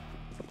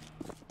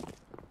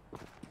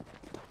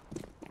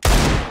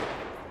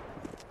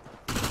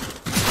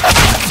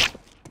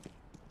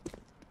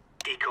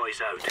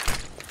 Decoys out.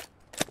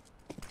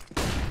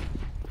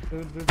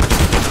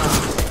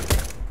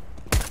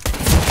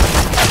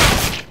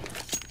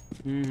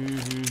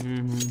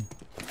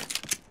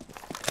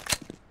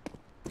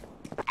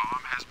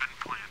 Bomb has been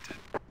planted.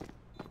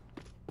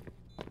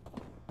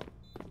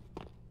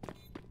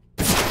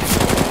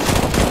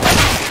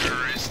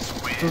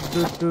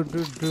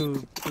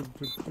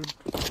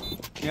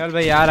 यार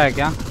भाई आ रहा है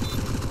क्या?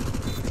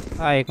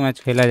 हाँ, एक मैच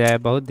खेला जाए,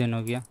 बहुत दिन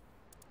हो गया।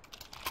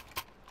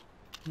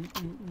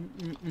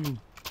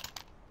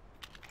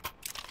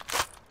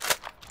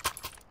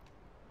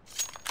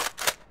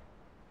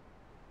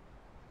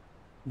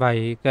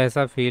 भाई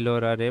कैसा फील हो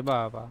रहा रे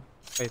बाबा,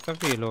 कैसा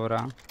फील हो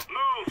रहा।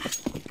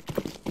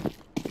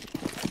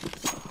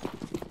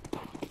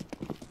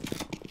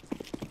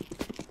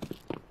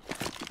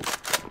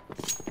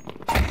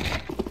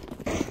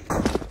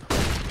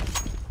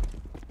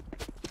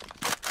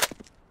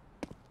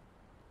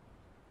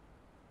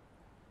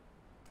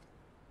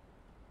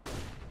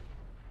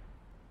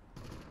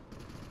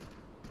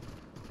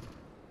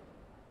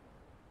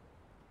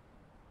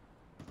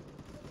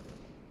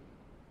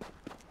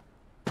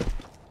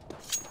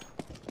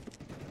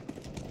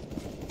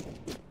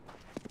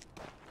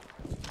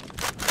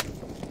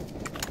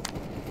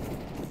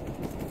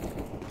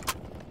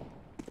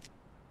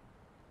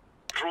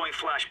 Throwing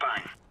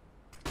flashbang.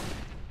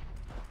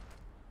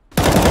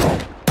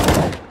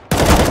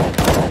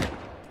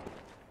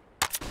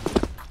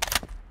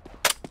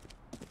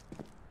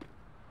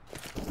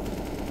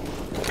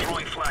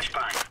 Throwing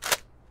flashbang.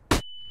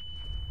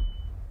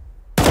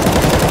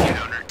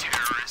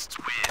 Counter-terrorists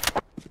win.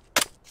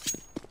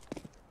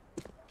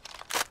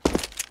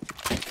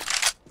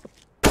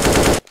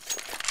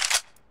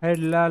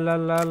 ला ला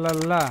ला ला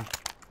ला।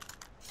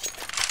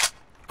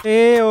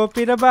 ए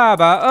ओपी रे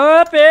बाबा,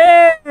 ओपी।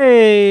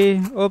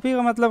 ओपी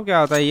का मतलब क्या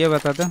होता है ये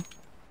बता दो।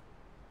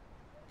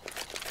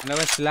 मैं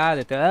बस ला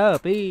देते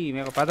ओपी,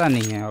 मेरे को पता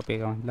नहीं है ओपी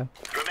का मतलब।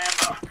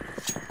 Remember,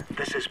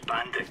 this is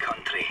bandit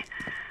country.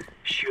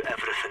 Shoot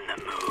everything that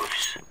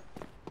moves.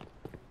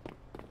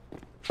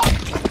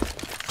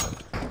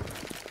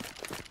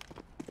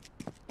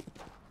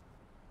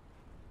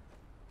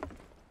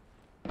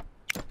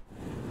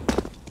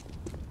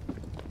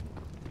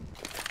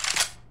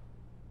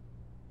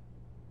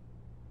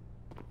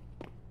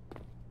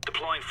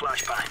 Deploying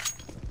flashbang.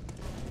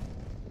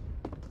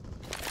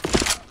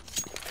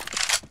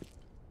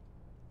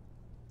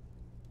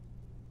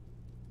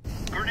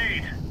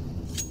 Grenade.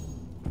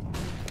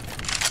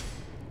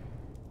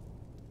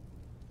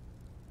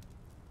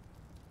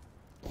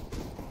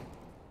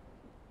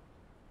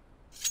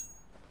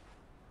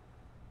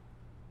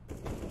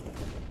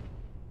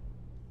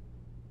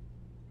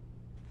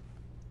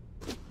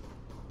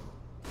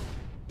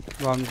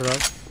 Bomb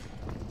drop.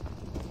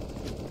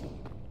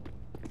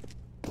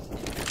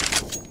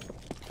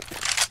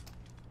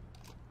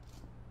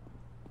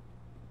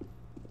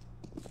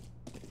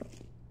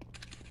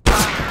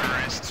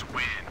 Terrorists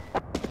win.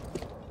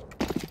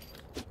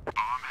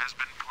 Bomb has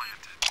been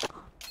planted.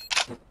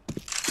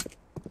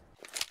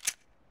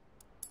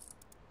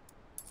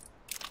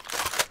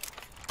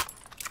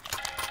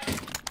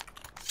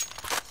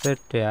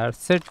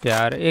 Set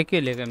यार, एक ही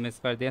लेकर मिस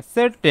कर दिया।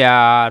 सेट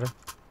यार,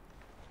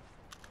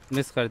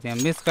 मिस कर दिए।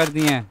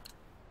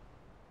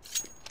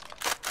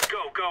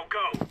 Go, go,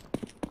 go.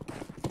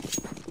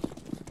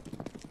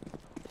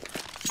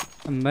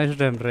 Match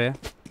dam रहे।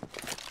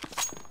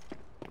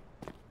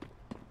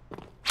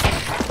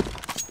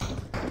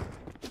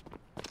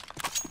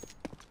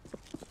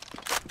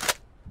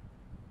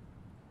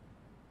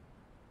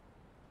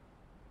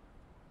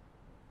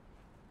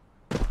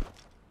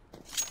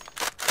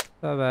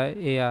 सब है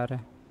ए आ रहा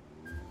है।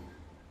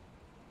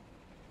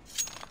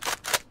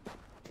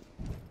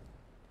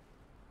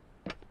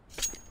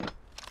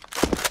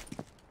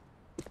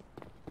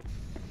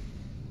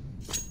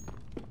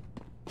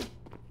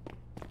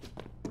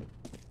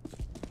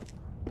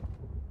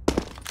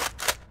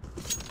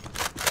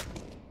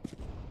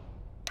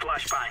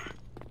 Flashbang.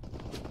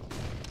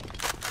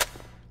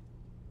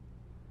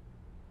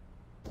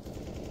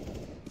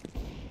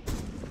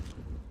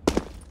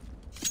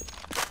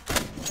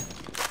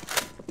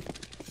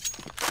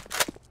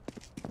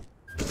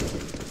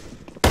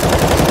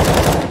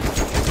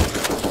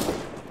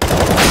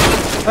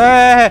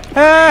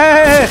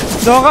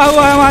 धोखा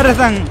हुआ है हमारे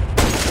संग।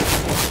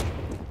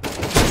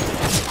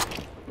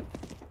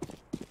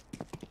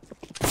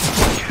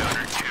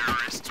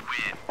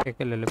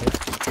 ले ले भाई,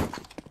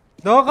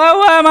 धोखा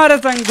हुआ है हमारे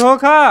संग,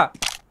 धोखा।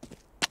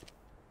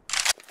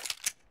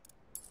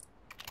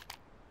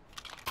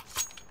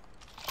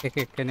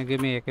 Can you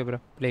give me AK, bro,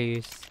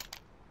 please?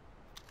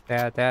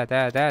 That.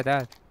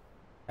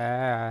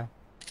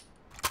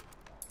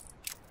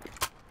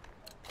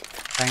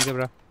 Thank you,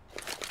 bro.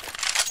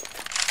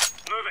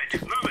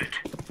 Move it.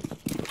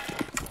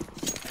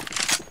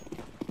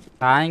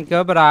 Thank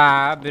you,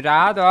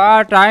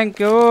 brother. Thank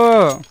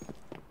you.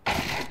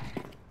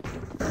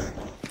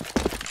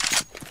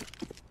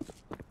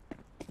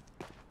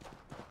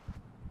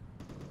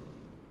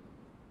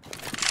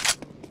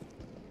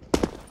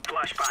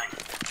 Flashbang.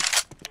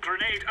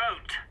 Grenade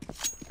out.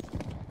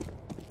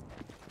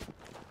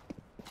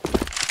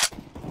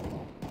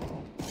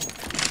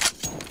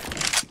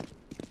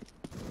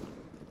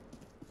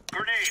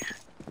 Grenade.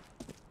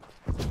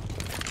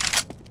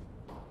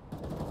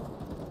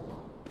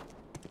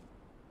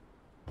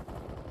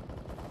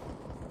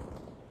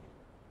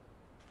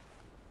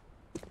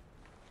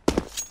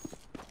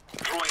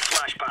 Throwing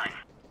flashbang.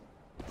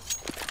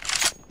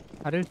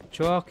 Are you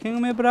joking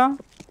me, bro?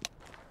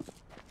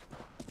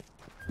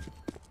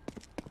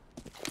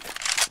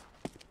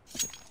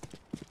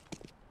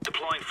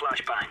 Deploying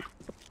flashbang.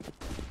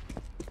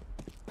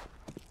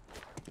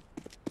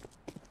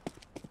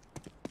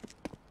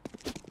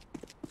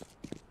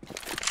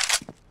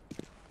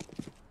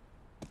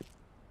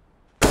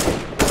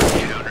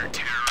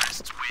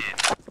 Counter-terrorists win.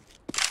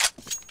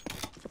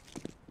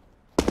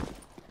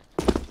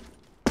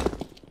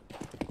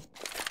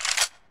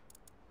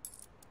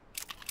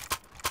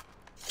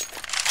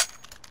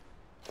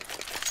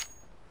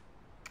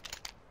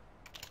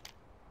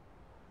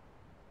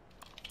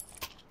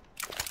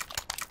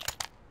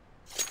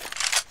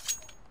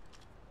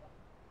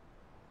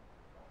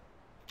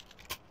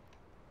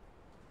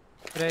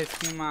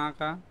 इसकी माँ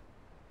का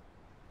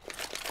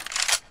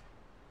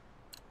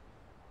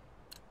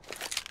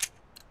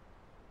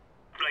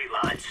Right,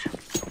 lads.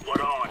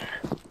 We're on.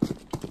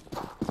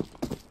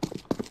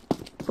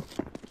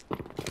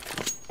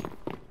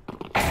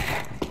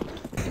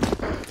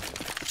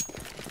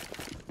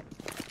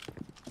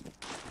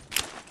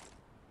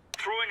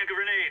 Throwing a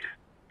grenade.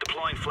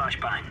 Deploying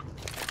flashbang.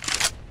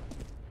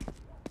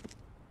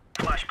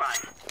 Flashbang.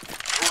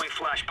 Throwing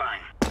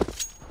flashbang.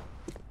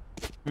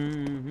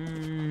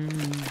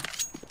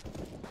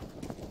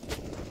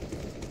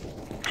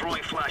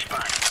 Throwing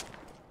flashbang.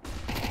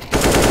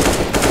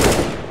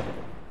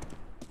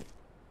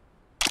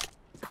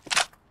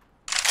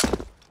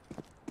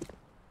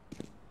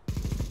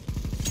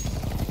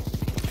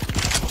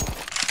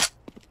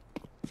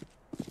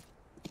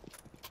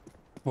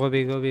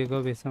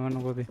 Gobi,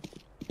 someone gobi.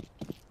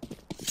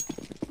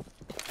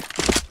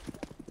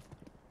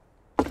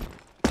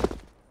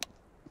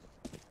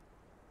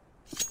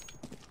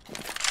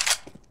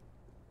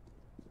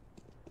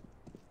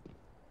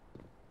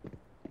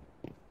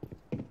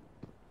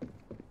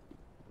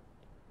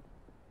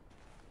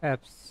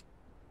 Apps.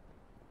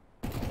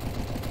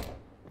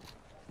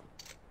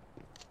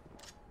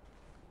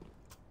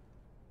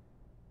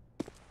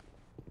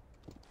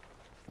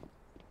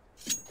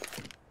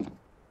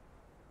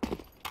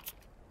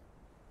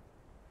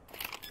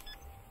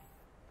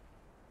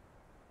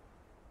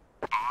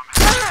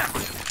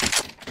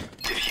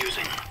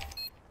 Diffusing.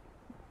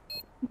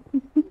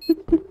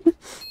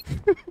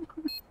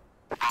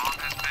 Bomb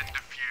has been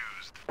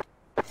defused.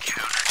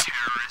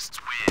 Counter-terrorists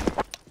win.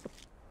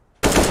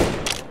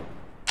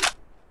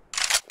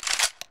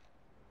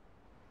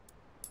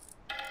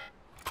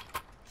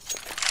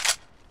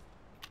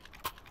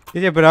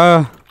 Yeah,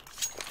 bro.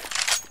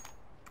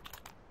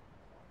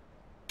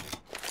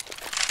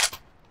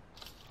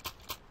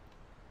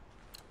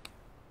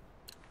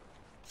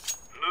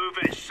 Move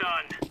it,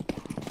 son.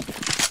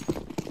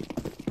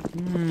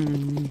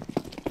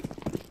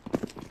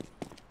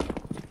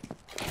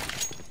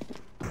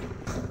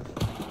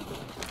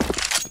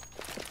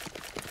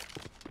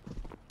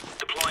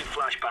 Deploying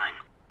flashbang.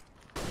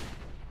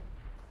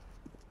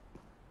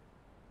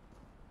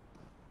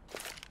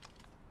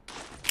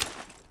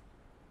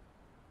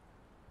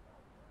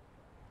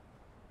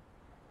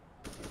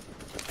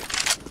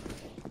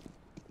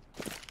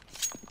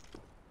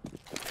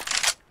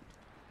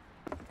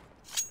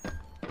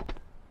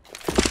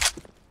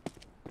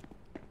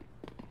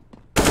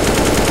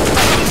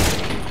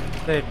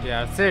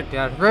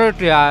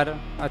 Set यार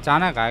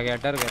अचानक आ गया,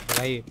 डर गया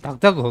भाई,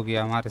 धक हो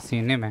गया हमारे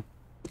सीने में,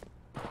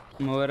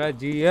 मोरा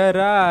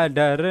जियरा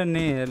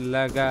डरने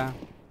लगा।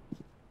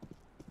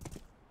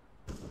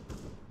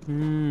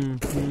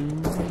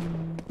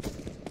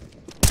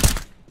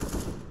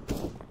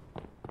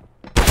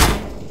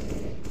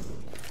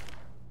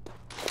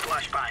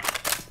 Flashbang.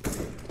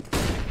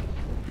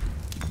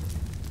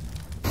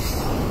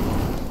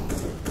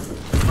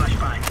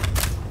 Flashbang.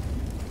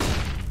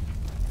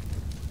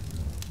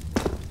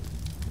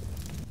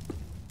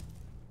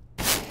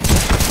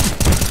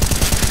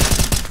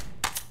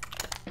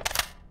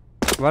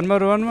 One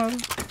more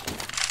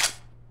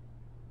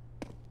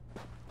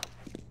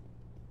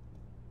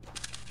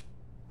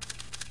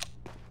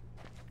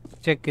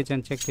check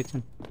kitchen.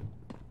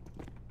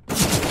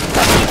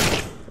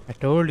 I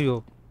told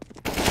you.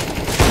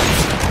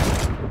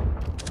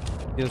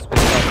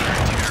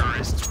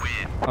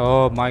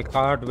 Oh my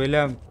god,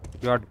 William,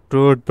 you're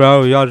dude,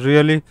 bro. You're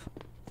really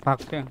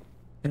fucking.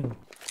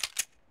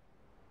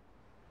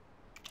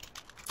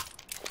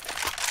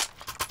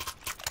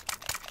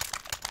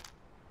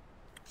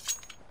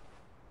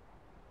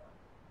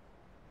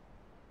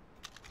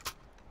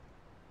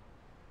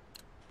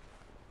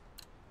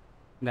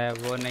 नहीं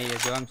वो नहीं है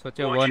जो हम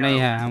सोचे वो नहीं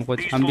है।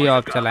 हम भी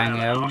ऑफ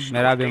चलाएंगे अब,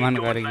 मेरा भी मन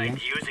कर गया।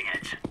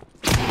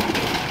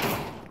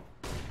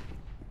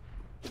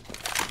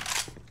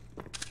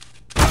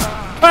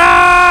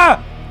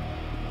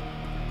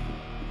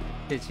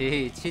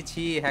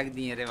 छी हैक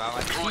दिए रे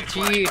बाबा,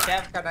 छी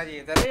टैप करना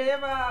चाहिए था रे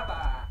बाबा।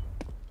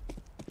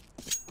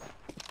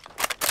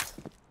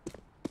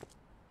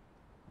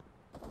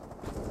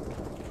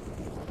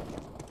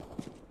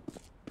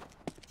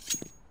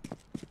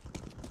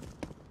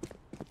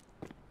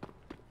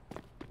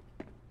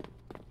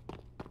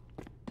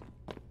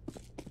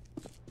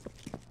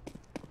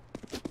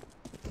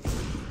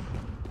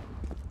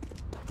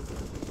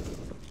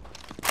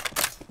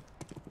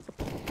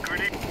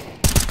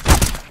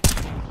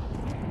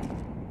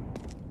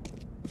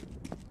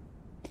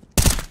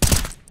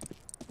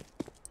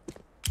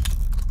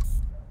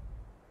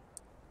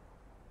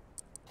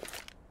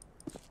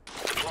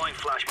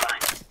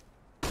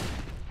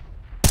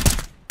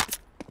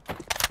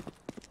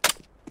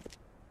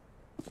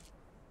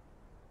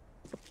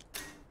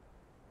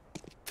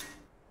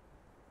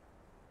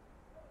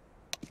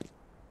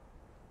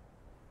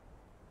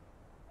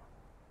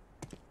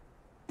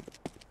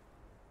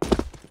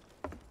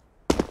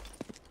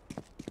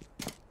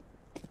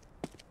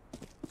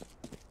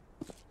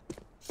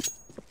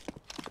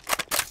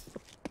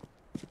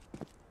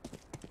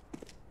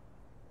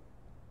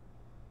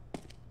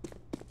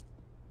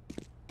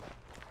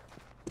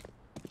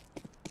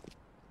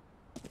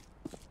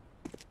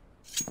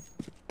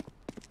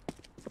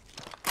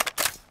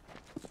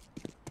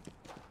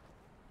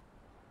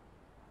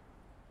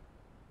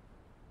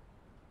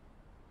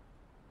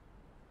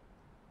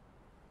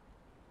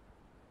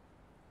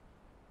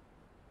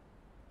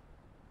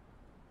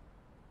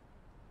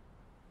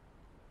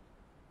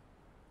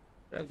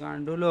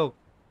 गांडू लोग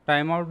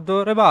टाइम आउट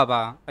दो रे बाबा,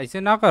 ऐसे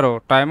ना करो।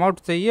 टाइम आउट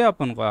चाहिए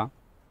अपन को।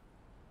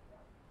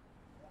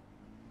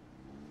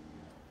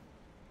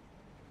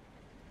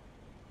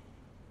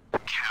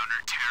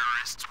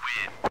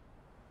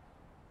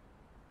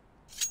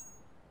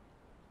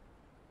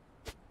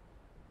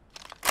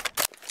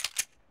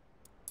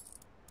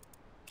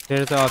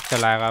 फिर से ऑफ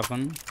चलाएगा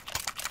अपन,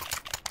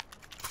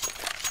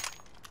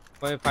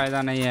 कोई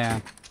फायदा नहीं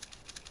है।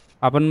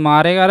 अपन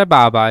मारेगा रे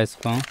बाबा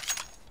इसको,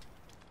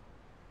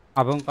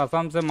 अपन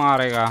कसम से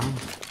मारेगा,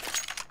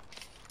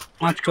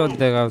 मत चोद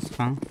देगा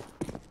उसका।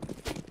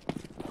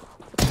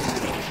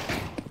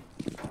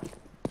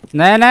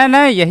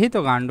 नहीं यही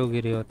तो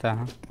गांडूगिरी होता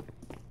है।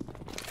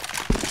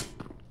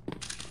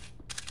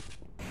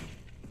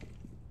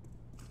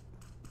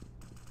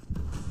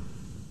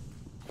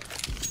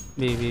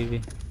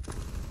 B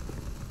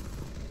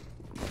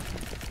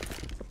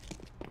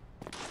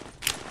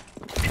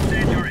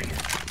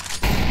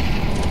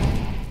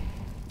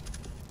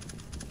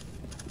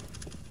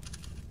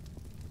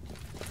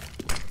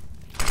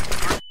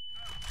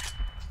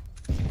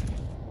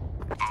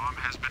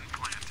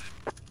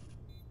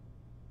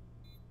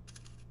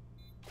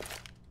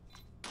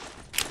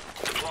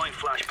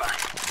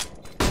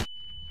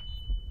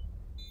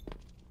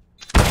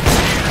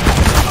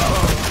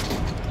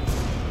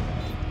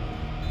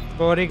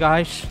Sorry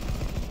guys,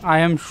 I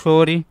am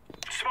sorry.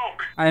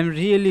 I am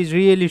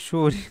really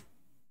sorry.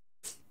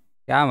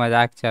 क्या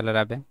मजाक चल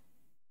रहा है।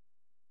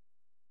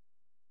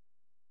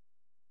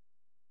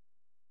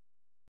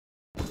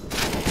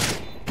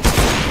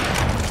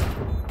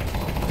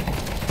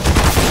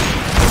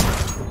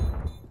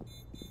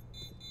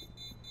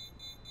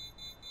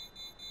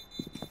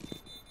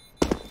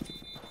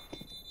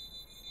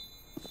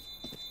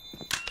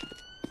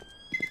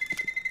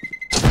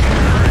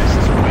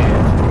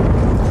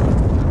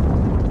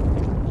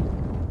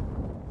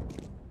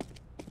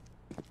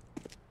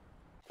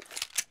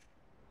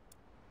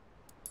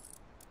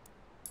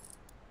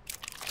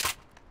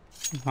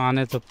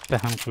 आने तो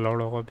पहन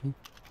क्लाउडों को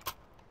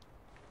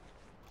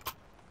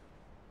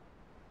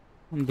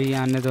भी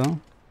आने दो।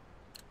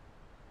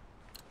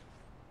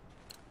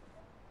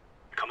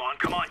 Come on,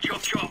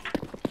 chop.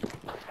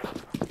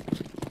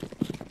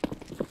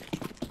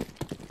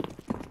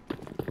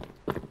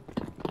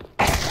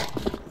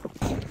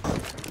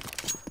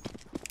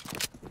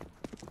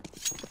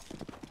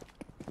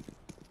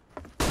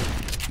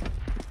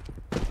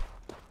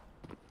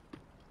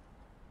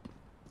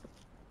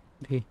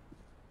 भी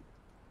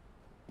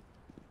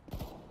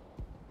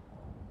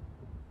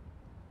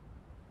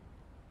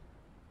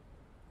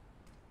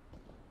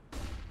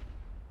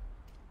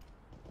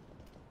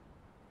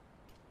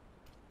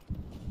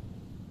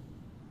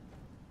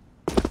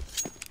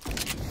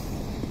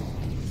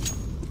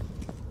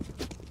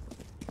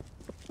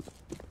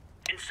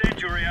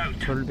Incendiary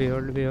out.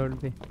 होल्ड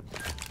भी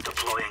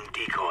Deploying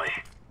decoy.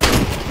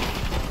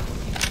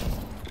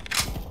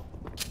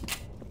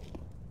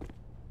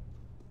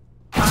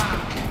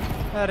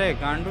 अरे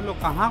गांडू लोग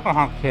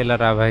कहाँ खेल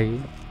रहा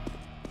भाई।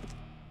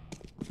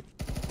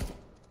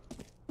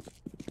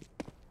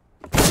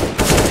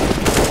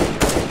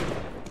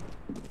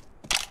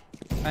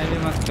 ऐसे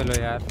मत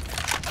चलो यार।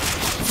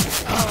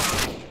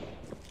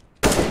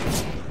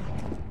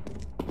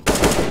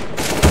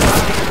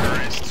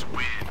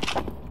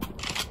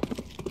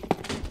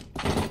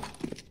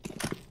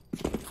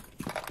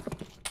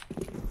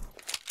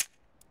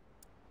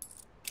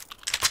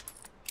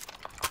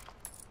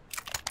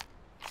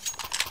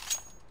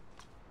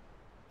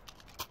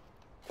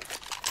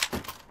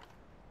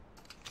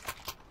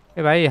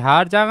 ए भाई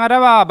हार जाएगा रे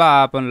बाबा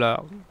अपन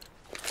लोग।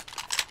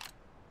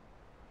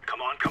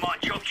 Come on,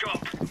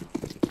 chop.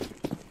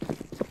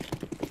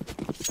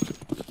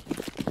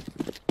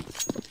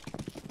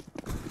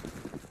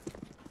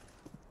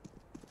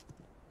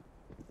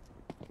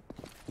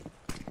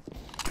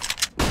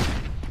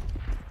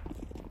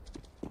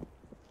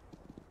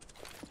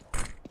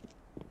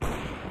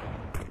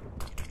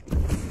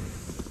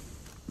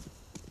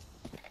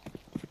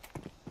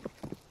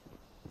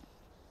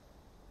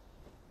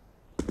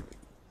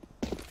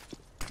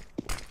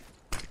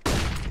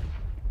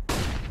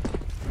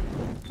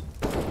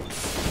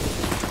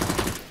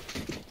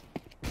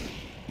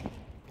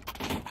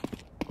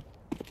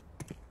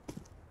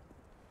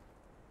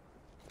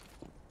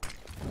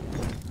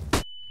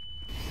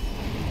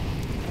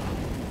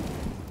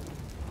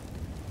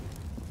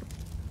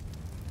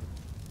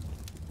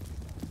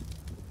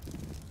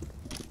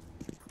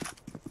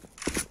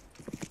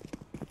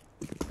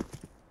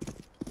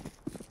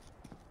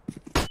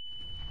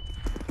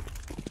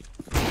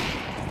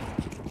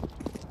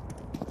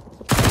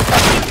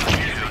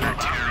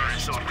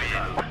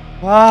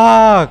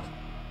 Fuck!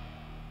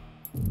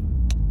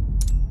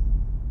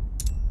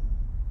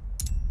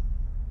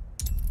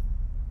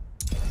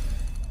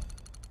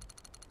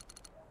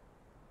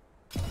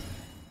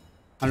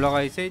 हम लोग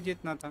ऐसे ही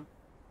जीतना था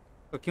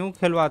तो क्यों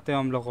खिलवाते हो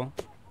हम लोग को?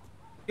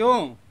 क्यों?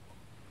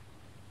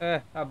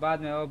 अब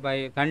बाद में ओ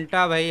भाई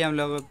घंटा भाई हम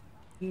लोग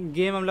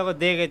गेम हम लोग को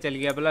दे के चल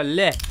गया, बोला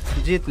ले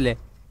जीत ले।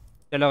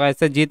 चलो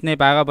ऐसे जीत नहीं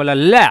पाएगा, बोला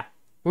ले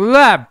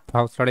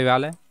भागसड़ी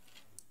वाले।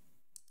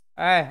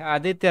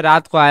 आदित्य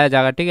रात को आया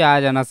जाएगा, ठीक है? आ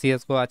जाना,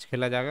 CS को आज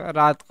खेला जाएगा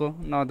रात को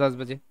 9-10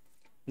 बजे।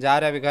 जा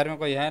रहे अभी, घर में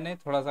कोई है नहीं,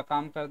 थोड़ा सा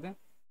काम कर दें।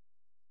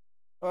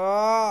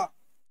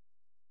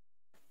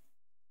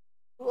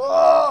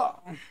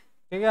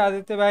 ठीक है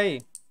आदित्य भाई,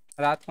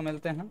 रात को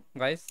मिलते हैं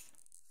गाइस।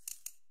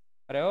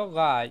 अरे ओ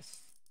guys,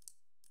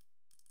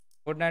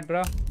 good night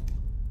bro.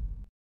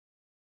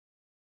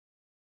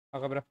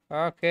 Okay bro,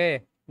 okay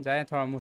जाए थोड़ा